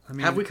so. I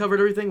mean, have we covered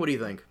everything? What do you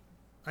think?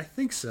 I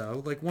think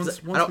so. Like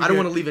I don't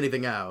want to leave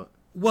anything out.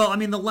 Well, I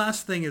mean, the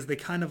last thing is they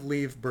kind of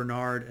leave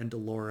Bernard and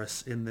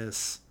Dolores in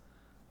this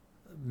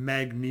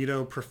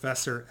Magneto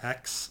Professor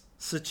X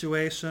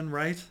situation,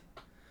 right?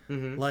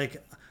 Mm-hmm.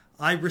 Like,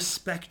 I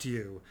respect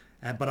you,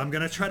 but I'm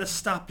gonna try to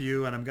stop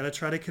you, and I'm gonna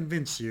try to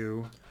convince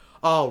you.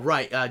 Oh,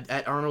 right.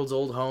 At Arnold's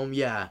old home,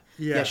 yeah.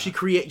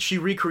 She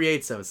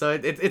recreates him, so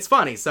it's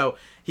funny. So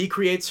he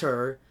creates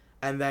her,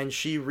 and then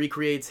she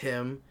recreates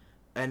him,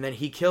 and then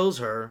he kills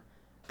her,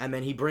 and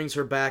then he brings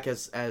her back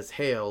as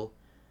Hale,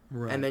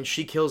 right. And then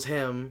she kills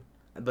him,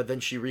 but then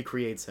she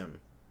recreates him.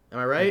 Am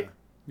I right?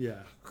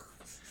 Yeah.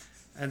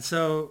 And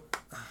so,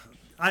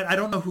 I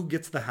don't know who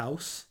gets the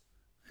house.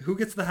 Who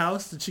gets the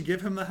house? Did she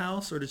give him the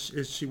house, or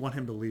does she want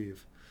him to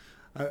leave?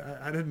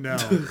 I didn't know.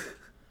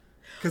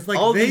 Because like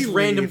All they these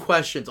random leave,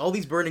 questions, all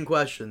these burning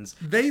questions.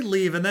 they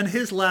leave, and then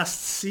his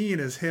last scene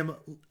is him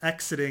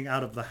exiting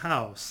out of the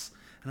house.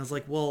 And I was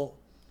like, well,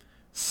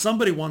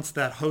 somebody wants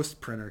that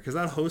host printer because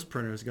that host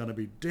printer is going to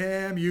be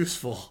damn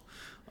useful.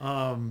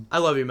 I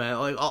love you, man.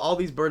 Like all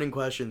these burning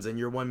questions, and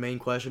your one main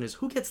question is,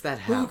 who gets that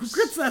house?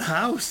 Who gets that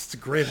house? It's a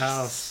great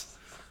house.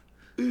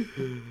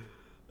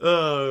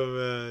 Oh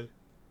man.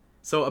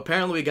 So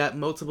apparently we got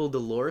multiple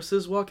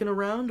Doloreses walking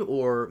around,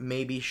 or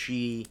maybe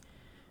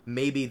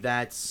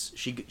that's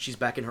she's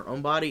back in her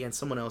own body and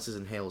someone else is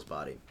in Hale's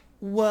body.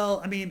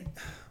 Well, I mean,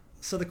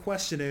 so the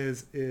question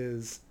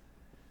is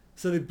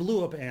so they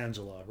blew up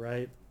Angela,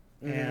 right?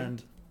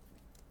 Mm-hmm.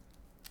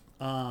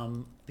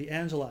 And the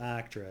Angela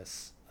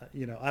actress,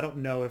 I don't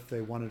know if they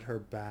wanted her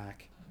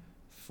back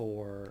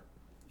for,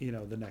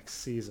 the next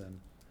season.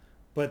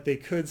 But they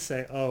could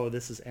say, oh,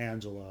 this is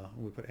Angela,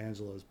 and we put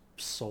Angela's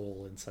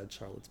soul inside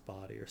Charlotte's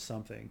body or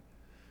something,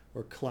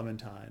 or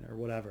Clementine or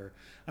whatever.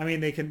 I mean,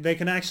 they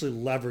can actually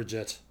leverage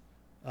it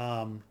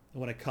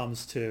when it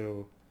comes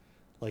to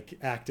like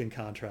acting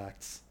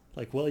contracts.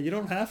 Like, well, you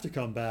don't have to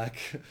come back.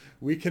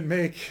 We can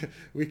make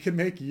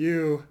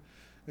you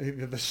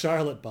the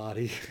Charlotte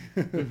body.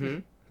 Mm-hmm.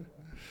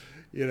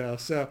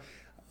 So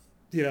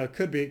it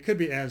could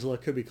be Angela,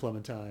 could be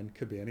Clementine,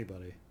 could be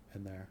anybody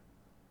in there.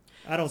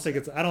 I don't think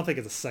it's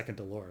a second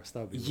Dolores. That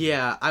would be weird.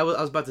 Yeah, I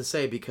was about to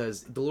say,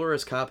 because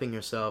Dolores copying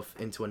herself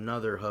into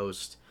another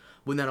host,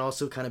 wouldn't that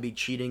also kind of be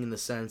cheating in the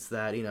sense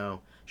that,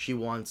 she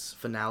wants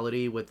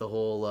finality with the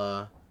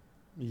whole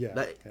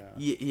Yeah.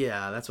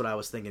 yeah, that's what I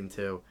was thinking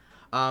too.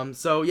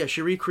 So yeah,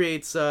 she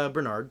recreates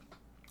Bernard,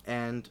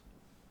 and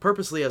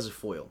purposely as a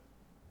foil.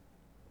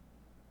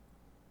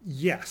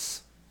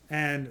 Yes.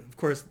 And of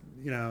course,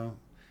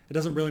 it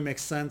doesn't really make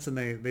sense, and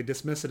they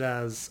dismiss it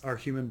as our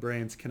human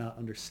brains cannot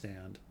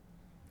understand.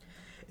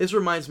 This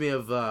reminds me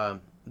of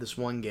this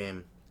one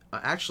game.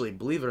 Actually,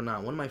 believe it or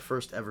not, one of my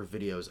first ever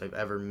videos I've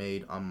ever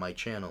made on my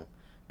channel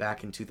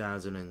back in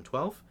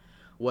 2012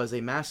 was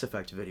a Mass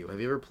Effect video. Have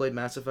you ever played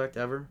Mass Effect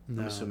ever?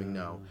 No, I'm assuming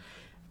no.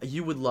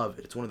 You would love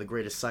it. It's one of the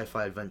greatest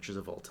sci-fi adventures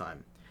of all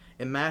time.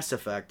 In Mass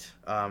Effect,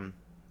 I'm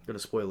going to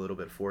spoil a little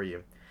bit for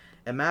you.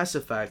 In Mass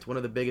Effect, one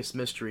of the biggest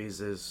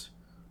mysteries is,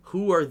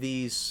 who are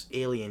these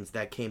aliens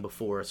that came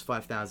before us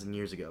 5,000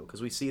 years ago?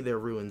 Because we see their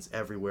ruins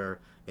everywhere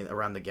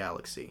around the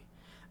galaxy.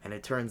 And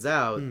it turns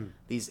out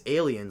these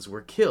aliens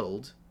were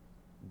killed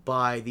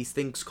by these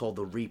things called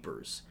the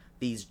Reapers.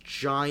 These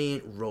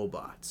giant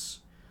robots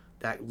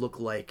that look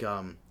like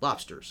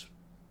lobsters.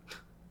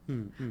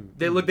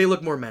 They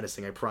look more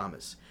menacing, I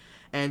promise.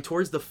 And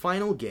towards the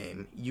final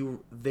game,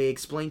 they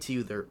explain to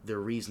you their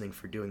reasoning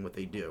for doing what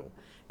they do.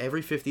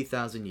 Every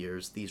 50,000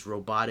 years, these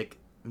robotic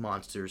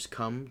monsters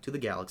come to the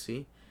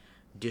galaxy,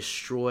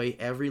 destroy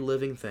every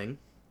living thing,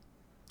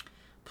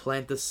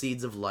 plant the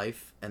seeds of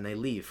life, and they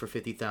leave for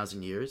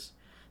 50,000 years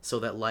so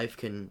that life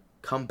can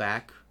come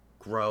back,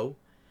 grow,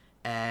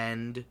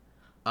 and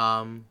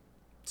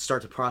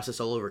start the process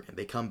all over again.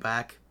 They come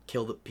back,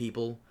 kill the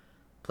people,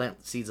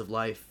 plant seeds of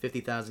life,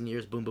 50,000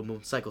 years, boom, boom,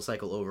 boom,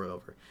 cycle over and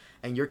over.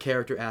 And your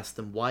character asks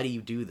them, why do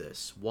you do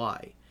this?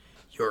 Why?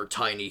 Your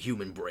tiny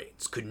human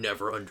brains could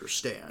never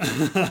understand.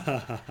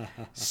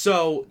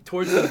 So,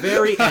 towards the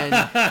very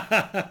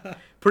end,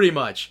 pretty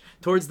much,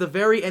 towards the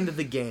very end of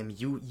the game,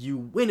 you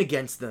win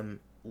against them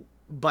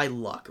by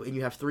luck, and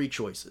you have three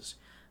choices.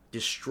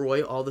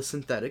 Destroy all the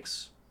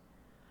synthetics,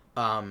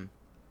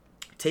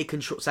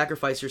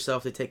 sacrifice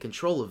yourself to take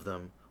control of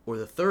them, or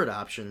the third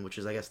option, which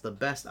is, I guess, the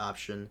best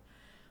option,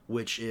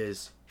 which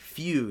is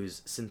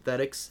fuse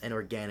synthetics and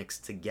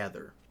organics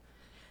together.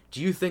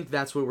 Do you think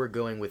that's where we're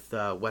going with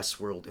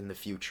Westworld in the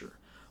future,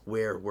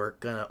 where we're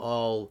gonna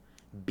all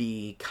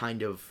be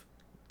kind of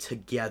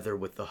together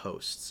with the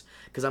hosts?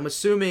 Because I'm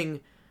assuming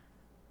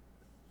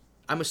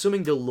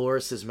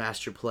Dolores'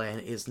 master plan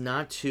is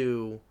not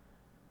to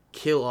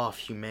kill off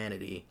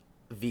humanity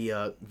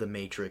via the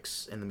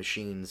Matrix and the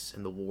machines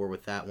and the war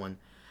with that one.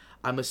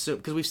 I'm assuming,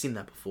 because we've seen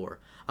that before.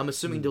 I'm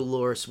assuming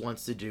Dolores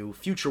wants to do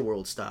Future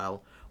World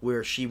style,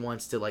 where she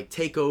wants to like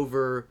take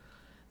over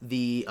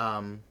the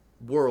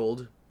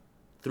world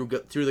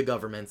through the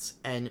governments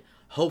and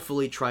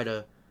hopefully try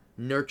to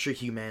nurture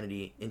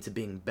humanity into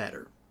being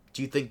better.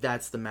 Do you think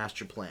that's the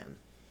master plan?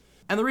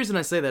 And the reason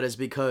I say that is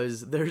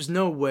because there's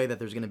no way that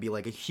there's going to be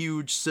like a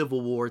huge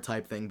civil war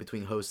type thing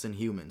between hosts and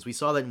humans. We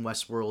saw that in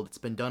Westworld. It's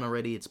been done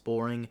already. It's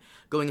boring.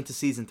 Going into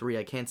season 3,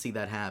 I can't see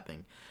that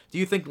happening. Do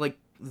you think like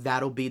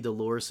that'll be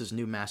Dolores'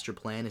 new master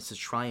plan, is to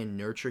try and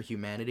nurture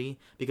humanity?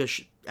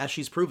 Because as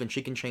she's proven,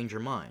 she can change her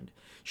mind.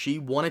 She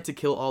wanted to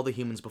kill all the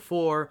humans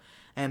before,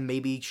 and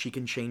maybe she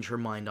can change her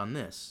mind on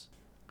this.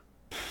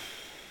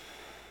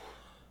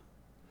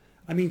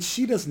 I mean,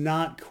 she does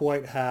not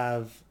quite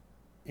have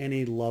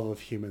any love of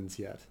humans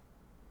yet.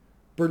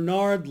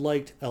 Bernard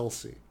liked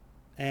Elsie,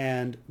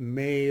 and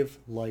Maeve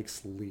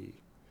likes Lee,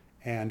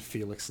 and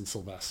Felix and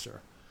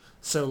Sylvester.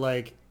 So,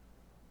 like,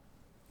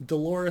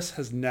 Dolores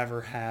has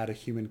never had a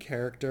human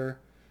character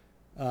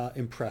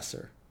impress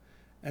her.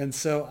 And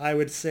so I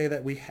would say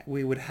that we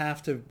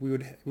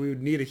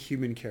would need a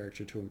human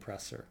character to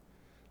impress her.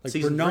 Like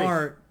Season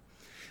Bernard,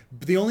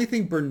 the only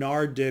thing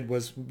Bernard did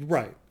was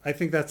right. I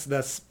think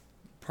that's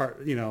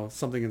part,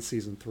 something in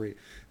season 3.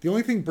 The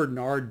only thing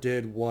Bernard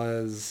did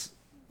was,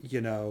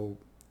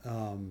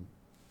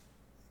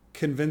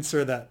 convince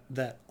her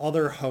that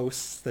other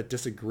hosts that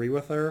disagree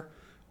with her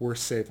were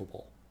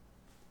savable.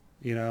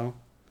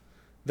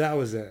 That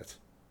was it.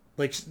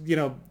 Like,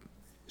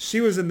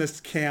 she was in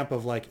this camp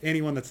of like,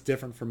 anyone that's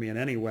different from me in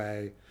any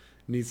way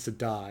needs to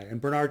die.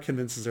 And Bernard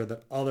convinces her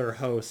that other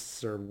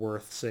hosts are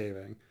worth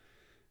saving.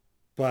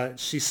 But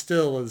she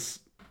still is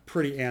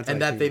pretty anti-human.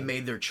 And that they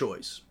made their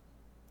choice.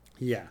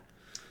 Yeah.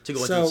 To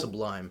go into the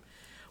sublime.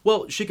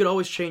 Well, she could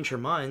always change her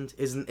mind.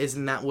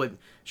 Isn't that what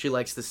she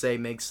likes to say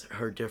makes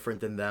her different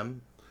than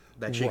them?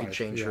 That she could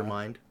change her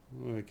mind?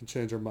 Well, we can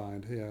change her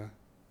mind, yeah.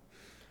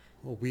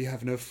 Well, we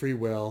have no free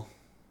will.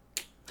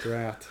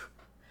 Drat.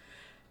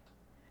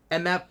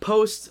 And that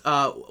post,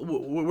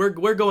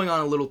 we're going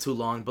on a little too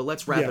long, but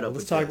let's wrap it up.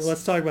 Let's talk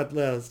about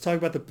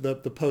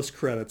the post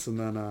credits, and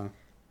then.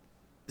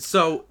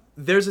 So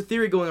there's a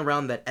theory going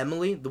around that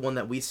Emily, the one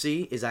that we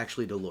see, is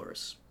actually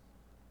Dolores.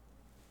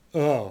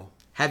 Oh.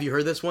 Have you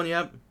heard this one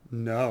yet?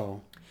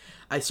 No.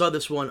 I saw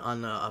this one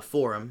on a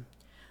forum.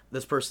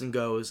 This person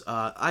goes,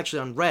 actually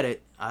on Reddit.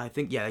 I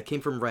think it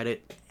came from Reddit.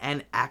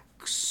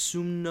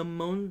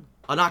 Anaxunamon.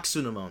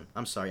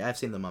 I'm sorry, I've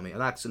seen The Mummy.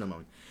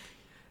 Anaxunamon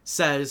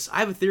says, I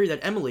have a theory that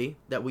Emily,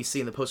 that we see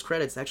in the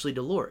post-credits, is actually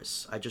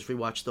Dolores. I just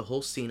rewatched the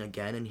whole scene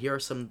again, and here are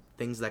some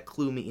things that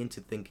clue me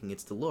into thinking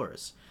it's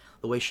Dolores.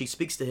 The way she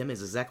speaks to him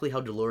is exactly how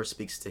Dolores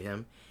speaks to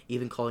him,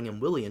 even calling him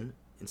William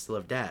instead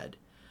of Dad.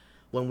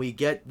 When we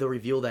get the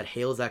reveal that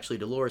Hale is actually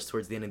Dolores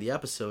towards the end of the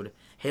episode,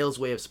 Hale's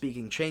way of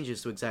speaking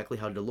changes to exactly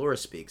how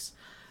Dolores speaks.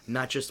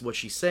 Not just what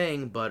she's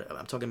saying, but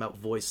I'm talking about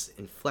voice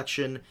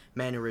inflection,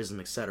 mannerism,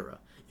 etc.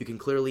 You can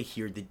clearly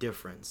hear the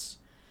difference.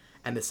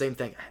 And the same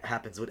thing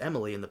happens with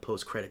Emily in the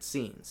post-credit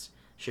scenes.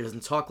 She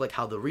doesn't talk like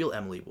how the real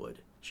Emily would.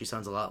 She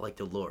sounds a lot like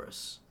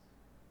Dolores.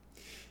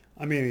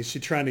 I mean, is she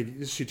trying to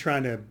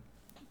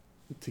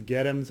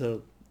get him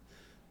to,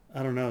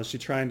 I don't know, is she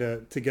trying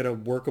to get a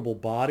workable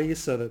body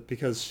so that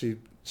because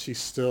she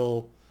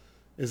still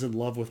is in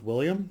love with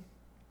William?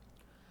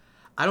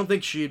 I don't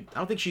think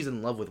she's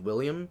in love with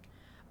William.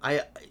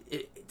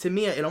 To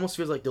me, it almost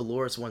feels like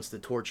Dolores wants to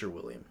torture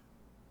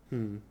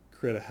William.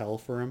 Create a hell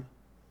for him?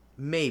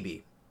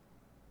 Maybe.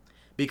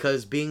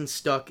 Because being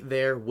stuck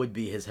there would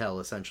be his hell,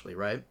 essentially,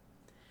 right?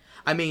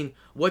 I mean,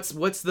 what's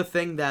the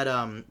thing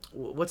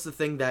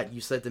that you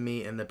said to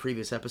me in the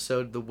previous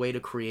episode? The way to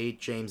create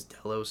James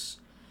Delos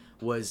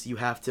was you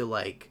have to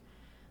like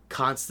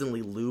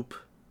constantly loop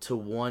to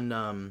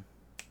one.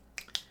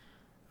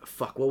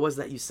 What was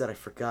that you said? I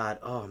forgot.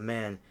 Oh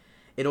man,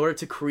 in order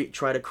to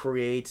try to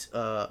create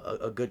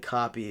a good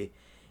copy,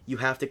 you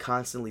have to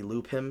constantly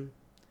loop him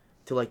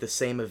to like the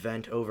same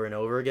event over and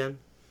over again.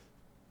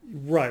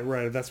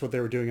 Right. That's what they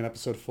were doing in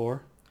episode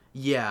 4.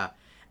 Yeah,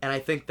 and I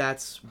think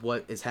that's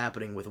what is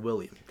happening with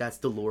William. That's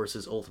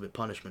Dolores' ultimate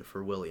punishment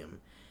for William,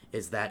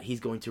 is that he's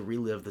going to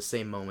relive the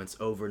same moments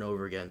over and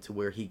over again to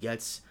where he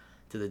gets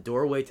to the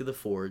doorway to the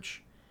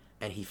forge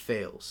and he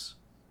fails.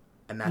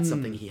 And that's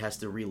something he has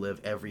to relive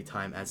every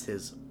time as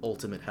his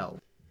ultimate hell.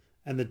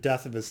 And the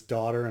death of his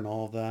daughter and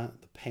all of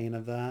that, the pain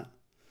of that,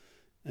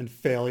 and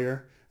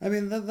failure. I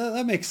mean,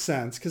 that makes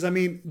sense, because, I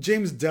mean,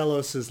 James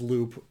Delos'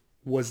 loop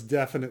was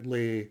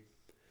definitely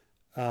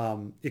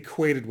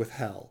equated with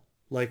hell.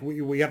 Like,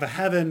 we have a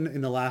heaven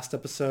in the last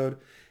episode,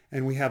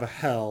 and we have a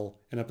hell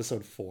in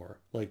episode 4.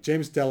 Like,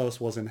 James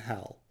Delos was in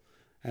hell.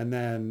 And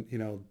then,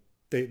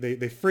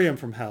 they free him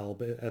from hell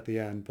at the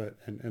end,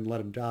 and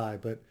let him die.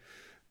 But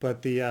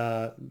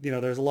the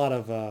there's a lot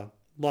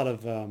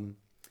of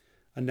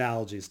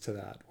analogies to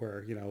that,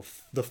 where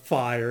the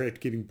fire, it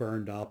getting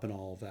burned up, and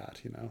all of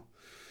that.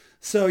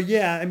 So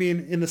yeah, I mean,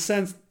 in the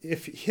sense,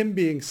 if him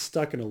being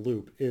stuck in a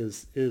loop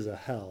is a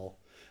hell,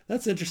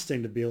 that's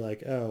interesting to be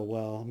like, oh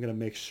well, I'm gonna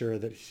make sure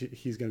that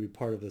he's gonna be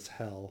part of this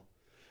hell.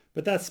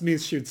 But that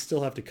means she would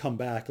still have to come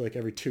back like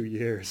every 2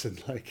 years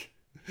and like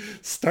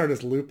start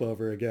his loop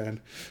over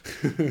again.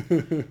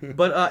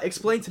 But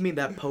explain to me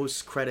that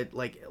post-credit,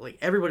 like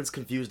everybody's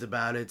confused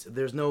about it.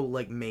 There's no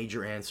like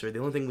major answer. The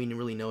only thing we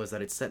really know is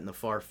that it's set in the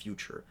far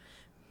future.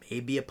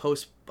 Maybe a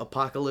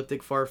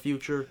post-apocalyptic far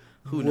future.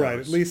 Who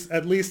knows? Right.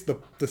 At least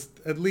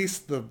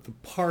the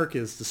park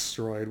is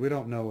destroyed. We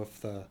don't know if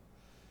the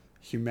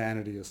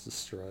humanity is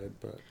destroyed,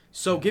 but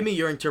so give me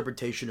your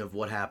interpretation of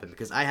what happened,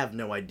 because I have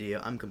no idea.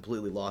 I'm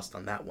completely lost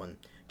on that one.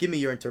 Give me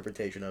your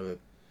interpretation of it.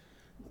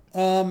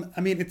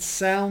 I mean, it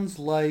sounds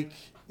like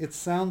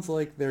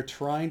they're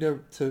trying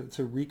to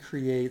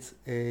recreate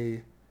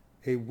a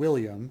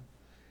William,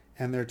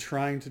 and they're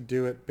trying to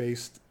do it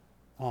based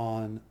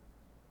on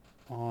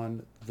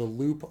the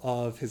loop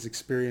of his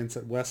experience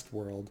at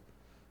Westworld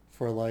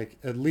for like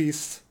at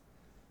least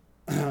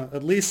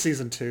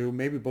season 2,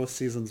 maybe both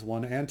seasons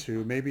 1 and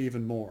 2, maybe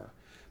even more.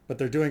 But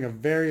they're doing a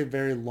very,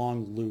 very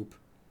long loop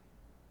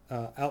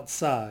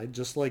outside,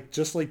 just like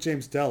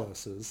James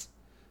Delos's.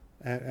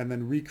 and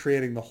then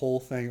recreating the whole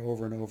thing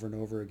over and over and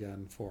over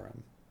again for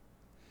him.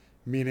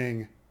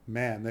 Meaning,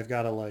 man, they've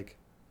got to like,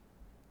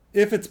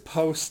 if it's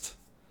post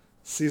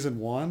season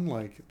 1,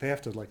 like they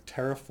have to like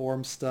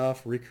terraform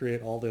stuff,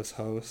 recreate all those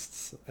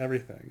hosts,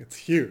 everything. It's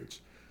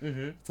huge.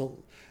 Mm-hmm. So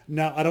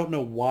now I don't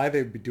know why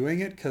they'd be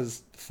doing it,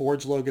 because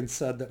Forge Logan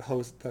said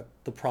that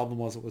the problem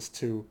was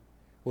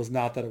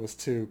not that it was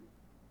too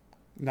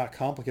not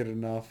complicated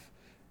enough.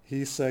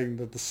 He's saying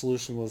that the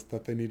solution was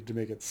that they needed to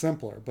make it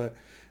simpler, but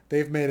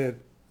they've made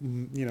it,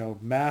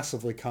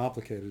 massively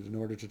complicated in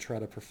order to try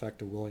to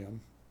perfect a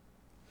William.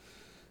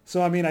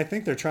 So I mean, I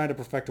think they're trying to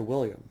perfect a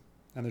William,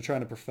 and they're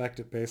trying to perfect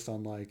it based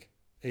on like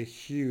a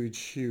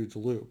huge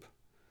loop.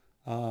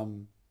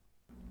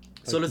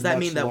 So does that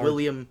mean that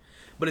William?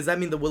 But does that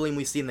mean the William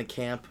we see in the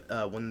camp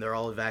when they're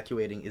all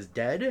evacuating is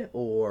dead,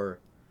 or?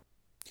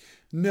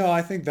 No,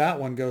 I think that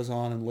one goes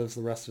on and lives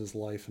the rest of his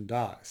life and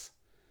dies.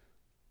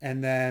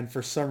 And then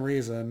for some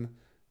reason,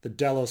 the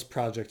Delos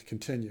project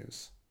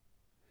continues.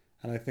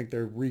 And I think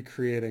they're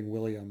recreating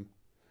William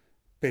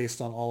based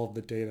on all of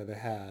the data they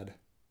had.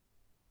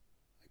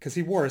 Because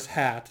he wore his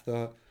hat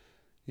all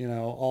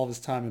of his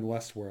time in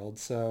Westworld.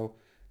 So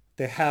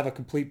they have a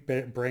complete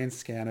brain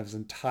scan of his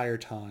entire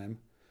time.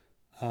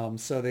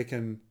 So they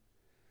can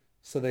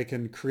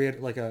create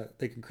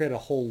a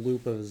whole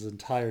loop of his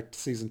entire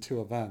season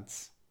 2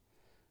 events,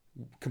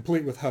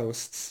 complete with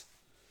hosts,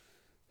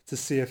 to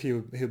see if he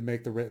would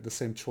make the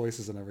same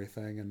choices and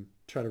everything, and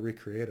try to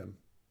recreate him.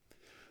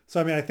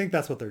 So I mean, I think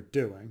that's what they're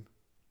doing.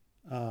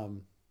 I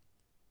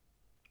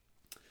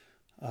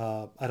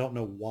don't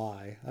know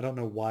why. I don't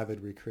know why they'd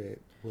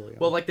recreate William.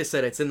 Well, like they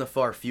said, it's in the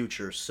far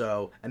future,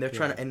 so and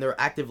they're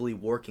actively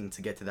working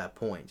to get to that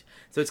point.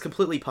 So it's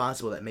completely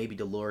possible that maybe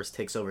Dolores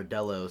takes over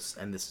Delos,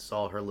 and this is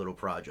all her little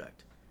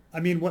project.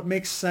 I mean, what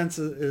makes sense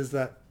is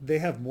that they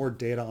have more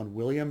data on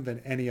William than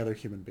any other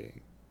human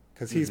being,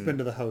 because he's been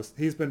to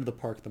the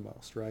park the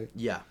most, right?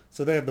 Yeah.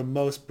 So they have the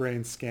most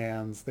brain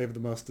scans. They have the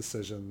most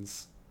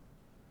decisions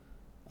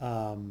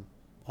on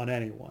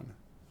anyone.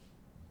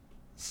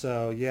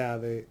 So yeah,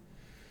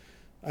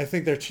 I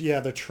think they're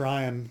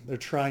trying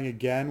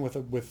again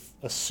with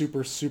a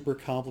super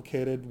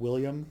complicated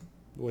William,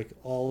 like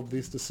all of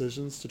these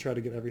decisions to try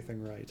to get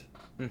everything right.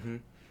 Mm-hmm.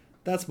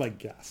 That's my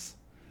guess.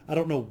 I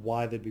don't know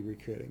why they'd be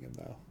recreating him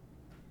though.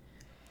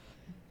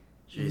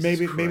 Jesus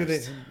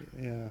Christ.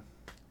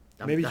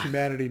 Maybe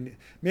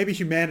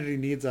humanity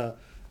needs a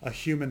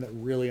human that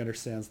really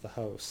understands the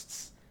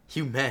hosts.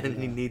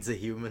 Humanity needs a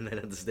human that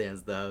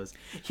understands the host.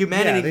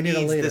 Humanity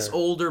needs this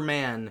older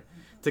man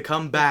to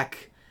come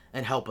back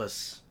and help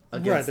us.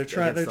 Right, they're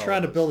trying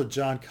to build a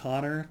John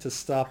Connor to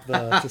stop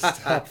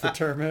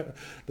the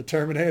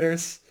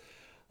Terminators.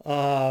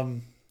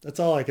 That's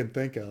all I can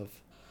think of.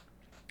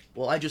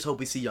 Well, I just hope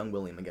we see young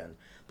William again.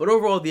 But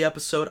overall, the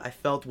episode I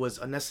felt was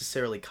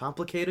unnecessarily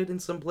complicated in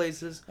some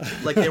places.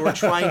 Like they were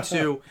trying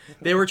to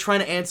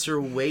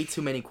answer way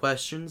too many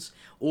questions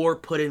or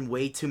put in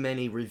way too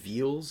many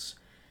reveals.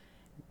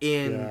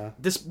 The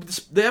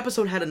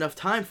episode had enough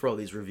time for all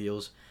these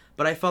reveals,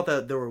 but I felt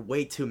that there were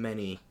way too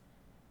many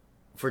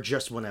for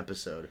just one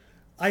episode.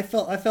 I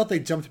felt they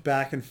jumped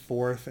back and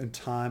forth in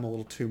time a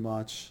little too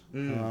much.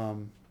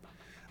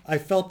 I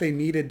felt they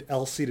needed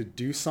Elsie to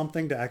do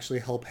something to actually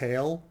help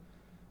Hale.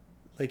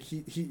 Like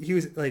he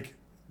was like,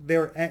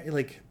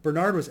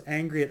 Bernard was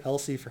angry at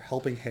Elsie for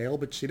helping Hale,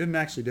 but she didn't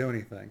actually do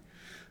anything.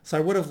 So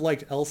I would have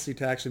liked Elsie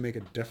to actually make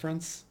a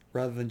difference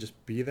rather than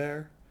just be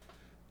there.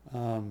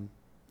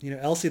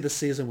 Elsie this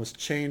season was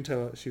chained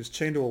to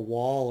a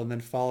wall and then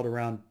followed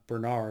around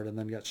Bernard and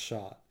then got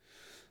shot.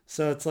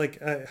 So it's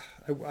like I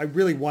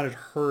really wanted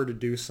her to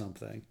do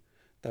something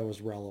that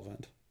was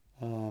relevant.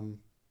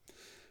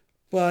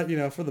 But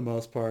for the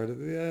most part,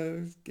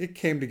 it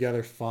came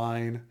together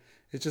fine.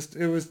 It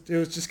was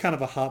just kind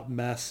of a hot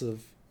mess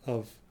of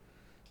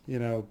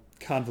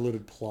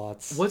convoluted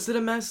plots. Was it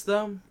a mess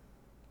though?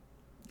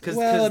 Because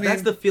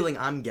that's the feeling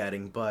I'm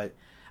getting. But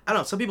I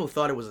don't know. Some people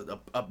thought it was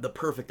the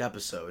perfect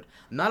episode.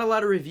 Not a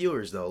lot of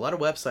reviewers though. A lot of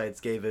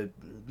websites gave it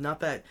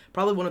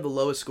probably one of the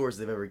lowest scores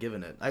they've ever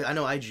given it. I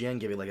know IGN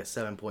gave it like a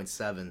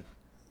 7.7.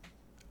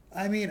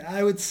 I mean,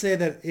 I would say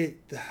that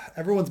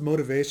everyone's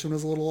motivation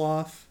was a little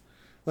off.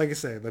 Like I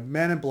say, the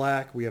Man in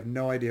Black, we have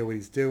no idea what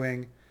he's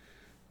doing.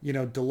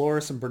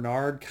 Dolores and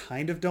Bernard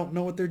kind of don't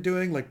know what they're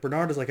doing. Like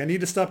Bernard is like, I need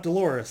to stop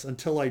Dolores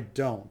until I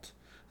don't.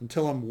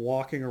 Until I'm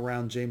walking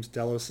around James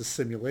Delos'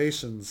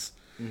 simulations.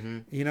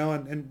 Mm-hmm.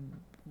 And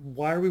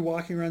why are we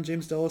walking around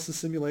James Delos'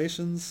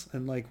 simulations?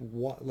 And like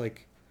what?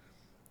 Like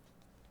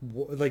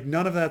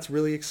none of that's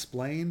really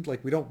explained.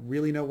 Like we don't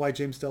really know why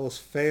James Delos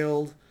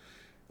failed.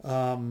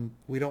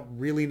 We don't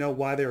really know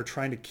why they were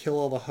trying to kill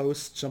all the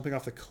hosts jumping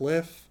off the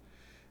cliff.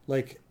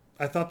 Like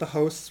I thought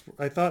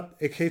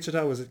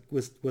Ikecheta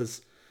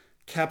was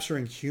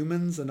capturing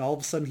humans, and all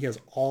of a sudden he has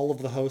all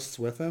of the hosts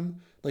with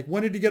him. Like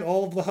when did he get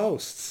all of the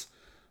hosts?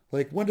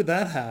 Like when did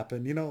that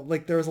happen?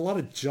 Like there was a lot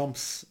of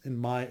jumps in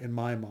my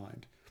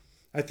mind.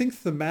 I think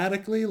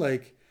thematically,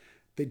 like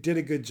they did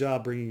a good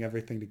job bringing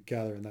everything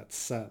together in that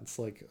sense.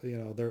 Like, you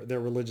know, their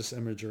religious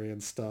imagery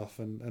and stuff,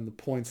 and the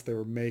points they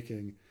were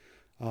making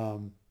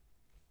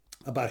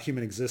about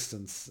human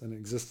existence and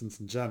existence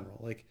in general.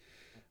 Like,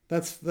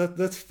 that's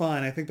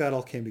fine. I think that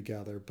all came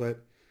together. But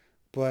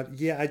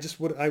yeah,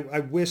 I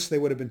wish they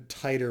would have been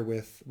tighter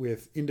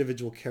with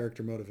individual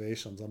character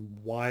motivations on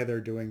why they're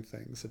doing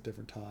things at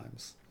different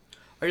times.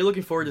 Are you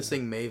looking forward to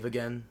seeing Maeve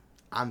again?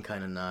 I'm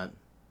kind of not.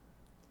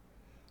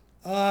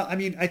 I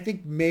mean, I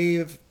think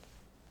Maeve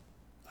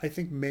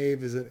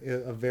is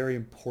a very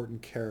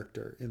important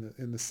character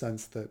in the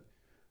sense that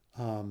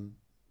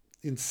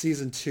in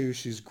season 2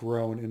 she's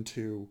grown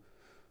into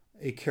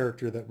a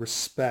character that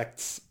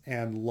respects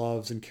and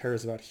loves and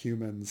cares about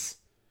humans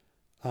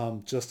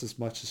just as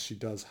much as she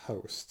does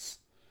hosts.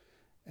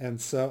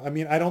 And so, I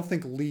mean, I don't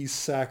think Lee's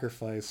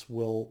sacrifice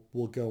will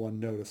go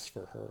unnoticed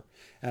for her.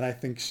 And I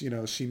think,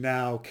 she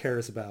now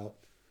cares about,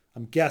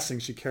 I'm guessing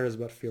she cares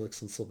about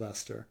Felix and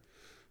Sylvester.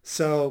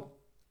 So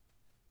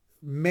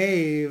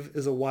Maeve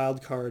is a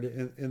wild card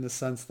in the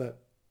sense that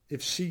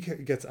if she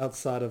gets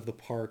outside of the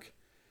park,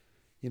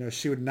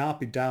 she would not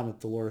be down with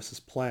Dolores'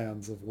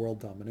 plans of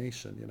world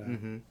domination,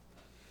 Mm-hmm.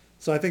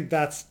 So I think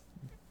that's,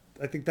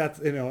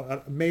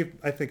 Maeve,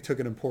 I think, took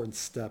an important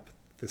step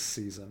this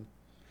season.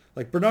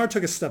 Like, Bernard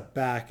took a step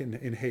back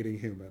in hating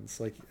humans.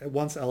 Like,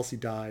 once Elsie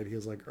died, he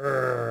was like,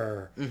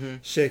 mm-hmm.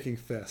 shaking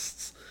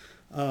fists.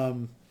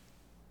 So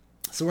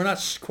we're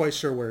not quite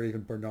sure where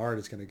even Bernard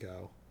is going to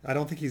go. I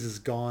don't think he's as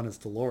gone as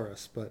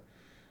Dolores, but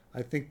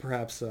I think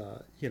perhaps,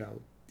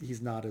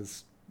 he's not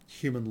as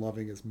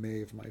human-loving as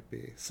Maeve might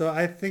be. So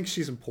I think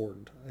she's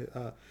important.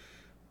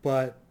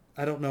 But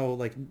I don't know,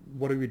 like,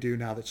 what do we do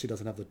now that she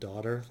doesn't have the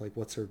daughter? Like,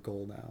 what's her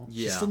goal now?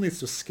 Yeah. She still needs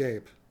to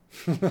escape.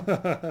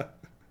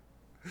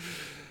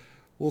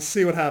 We'll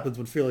see what happens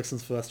when Felix and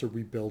Sylvester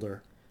rebuild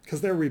her. Because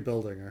they're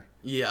rebuilding her.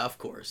 Yeah, of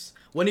course.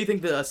 When do you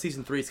think the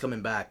season 3 is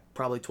coming back?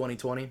 Probably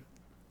 2020?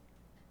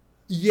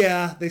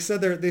 Yeah, they said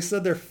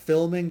they're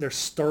filming. They're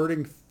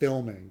starting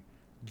filming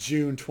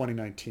June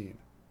 2019.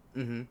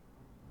 Mm-hmm.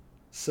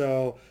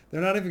 So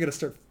they're not even going to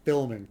start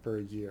filming for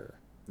a year.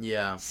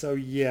 Yeah. So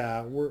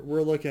yeah,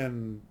 we're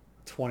looking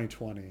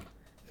 2020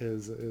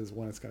 is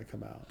when it's going to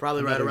come out.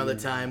 Probably right around the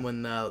time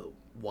when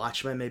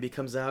Watchmen maybe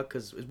comes out.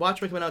 Because is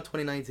Watchmen coming out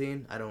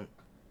 2019? I don't.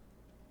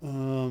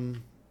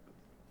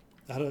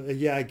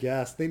 Yeah, I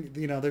guess they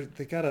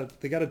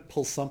gotta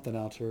pull something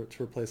out to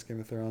replace Game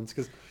of Thrones,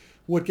 because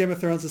what Game of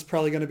Thrones is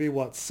probably going to be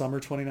summer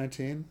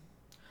 2019.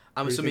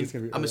 I'm assuming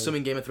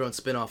Game of Thrones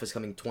spinoff is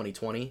coming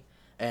 2020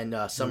 and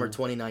summer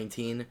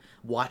 2019.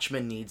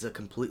 Watchmen needs a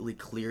completely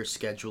clear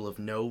schedule of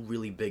no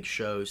really big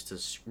shows to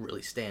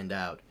really stand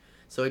out.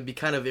 So it'd be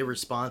kind of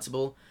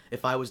irresponsible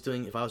if I was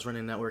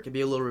running a network. It'd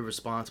be a little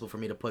irresponsible for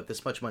me to put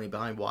this much money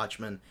behind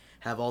Watchmen,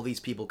 have all these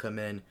people come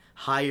in,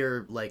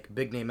 hire like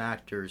big name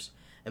actors,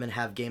 and then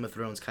have Game of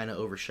Thrones kind of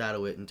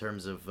overshadow it in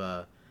terms of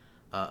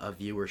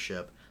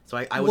viewership. So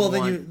I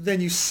would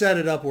then you set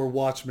it up where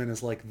Watchmen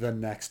is like the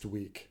next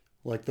week,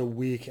 like the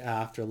week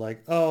after,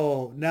 like,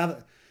 oh, now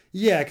that,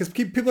 yeah, because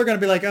people are going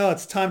to be like, oh,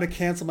 it's time to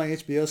cancel my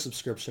HBO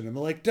subscription, and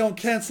they're like, don't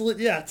cancel it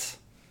yet.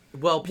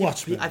 Well,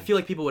 I feel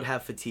like people would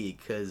have fatigue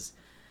because,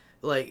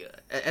 like,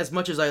 as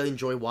much as I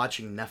enjoy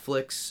watching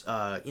Netflix,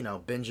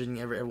 binging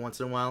every once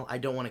in a while, I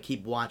don't want to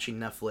keep watching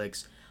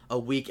Netflix a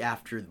week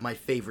after my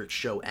favorite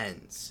show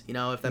ends,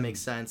 if that makes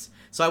sense.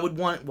 So I would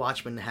want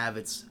Watchmen to have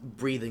its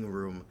breathing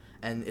room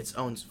and its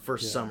own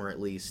first summer, at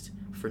least,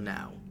 for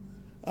now.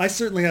 I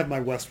certainly have my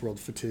Westworld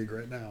fatigue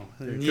right now.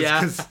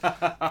 Yeah.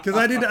 Because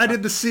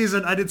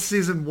I did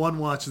season 1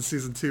 watch and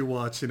season 2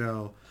 watch,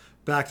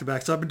 back to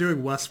back. So I've been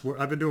doing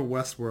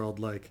Westworld,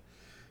 like,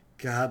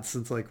 God,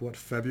 since, like,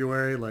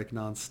 February, like,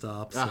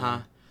 nonstop.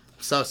 So.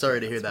 So sorry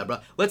to hear that, bro.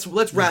 Let's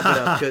wrap it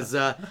up, because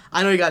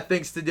I know you got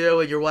things to do,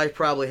 and your wife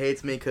probably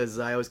hates me because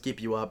I always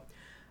keep you up.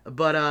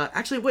 But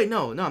actually, wait,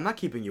 no, I'm not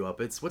keeping you up.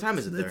 What time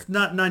is it there? It's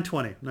not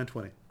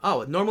 9:20.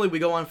 Oh, normally we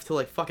go on till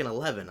like fucking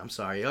 11. I'm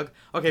sorry.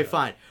 Okay,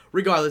 fine.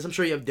 Regardless, I'm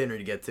sure you have dinner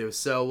to get to.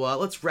 So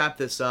let's wrap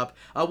this up.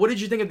 What did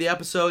you think of the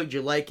episode? Did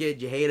you like it?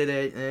 Did you hated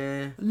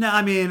it? No,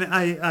 I mean,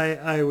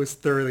 I was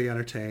thoroughly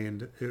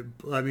entertained. It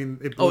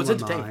blew my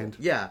mind.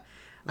 Yeah.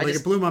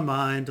 It blew my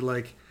mind.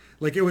 Like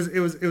it was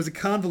a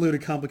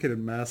convoluted, complicated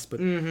mess. But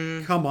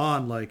come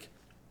on, like,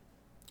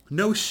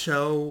 no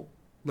show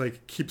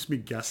like keeps me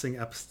guessing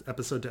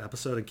episode to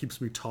episode and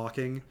keeps me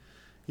talking,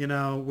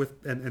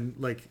 and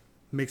like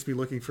makes me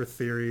looking for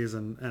theories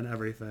and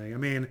everything. I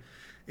mean,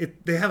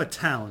 they have a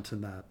talent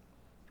in that,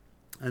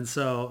 and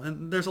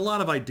there's a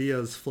lot of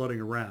ideas floating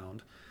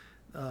around.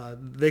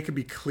 They could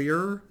be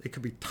clearer, it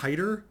could be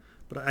tighter,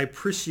 but I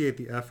appreciate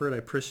the effort. I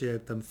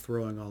appreciate them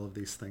throwing all of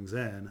these things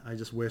in. I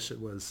just wish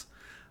it was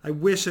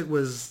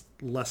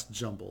less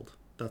jumbled.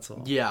 That's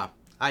all. Yeah,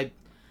 I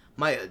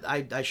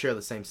share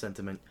the same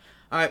sentiment.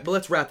 All right, but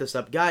let's wrap this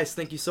up. Guys,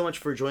 thank you so much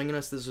for joining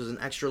us. This was an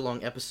extra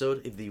long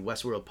episode of the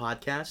Westworld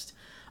podcast.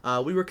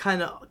 We were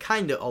kind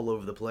of all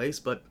over the place,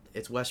 but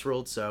it's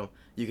Westworld, so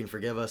you can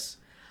forgive us.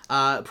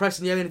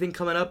 Preston, you have anything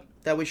coming up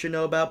that we should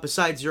know about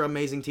besides your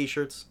amazing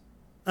t-shirts?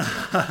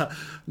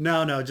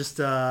 No, just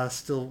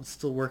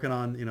still working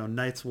on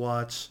Night's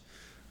Watch,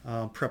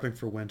 prepping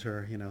for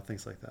winter,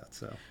 things like that.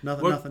 So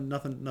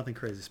nothing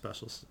crazy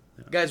special.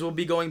 Guys, we'll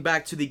be going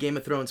back to the Game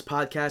of Thrones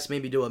podcast,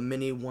 maybe do a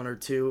mini one or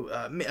two,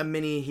 a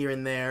mini here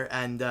and there,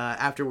 and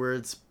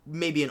afterwards,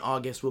 maybe in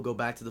August, we'll go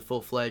back to the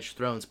full-fledged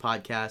Thrones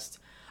podcast.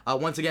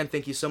 Once again,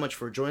 thank you so much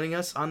for joining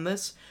us on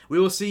this. We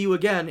will see you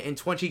again in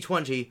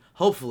 2020,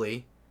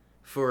 hopefully,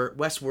 for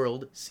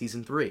Westworld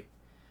Season 3.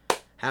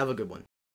 Have a good one.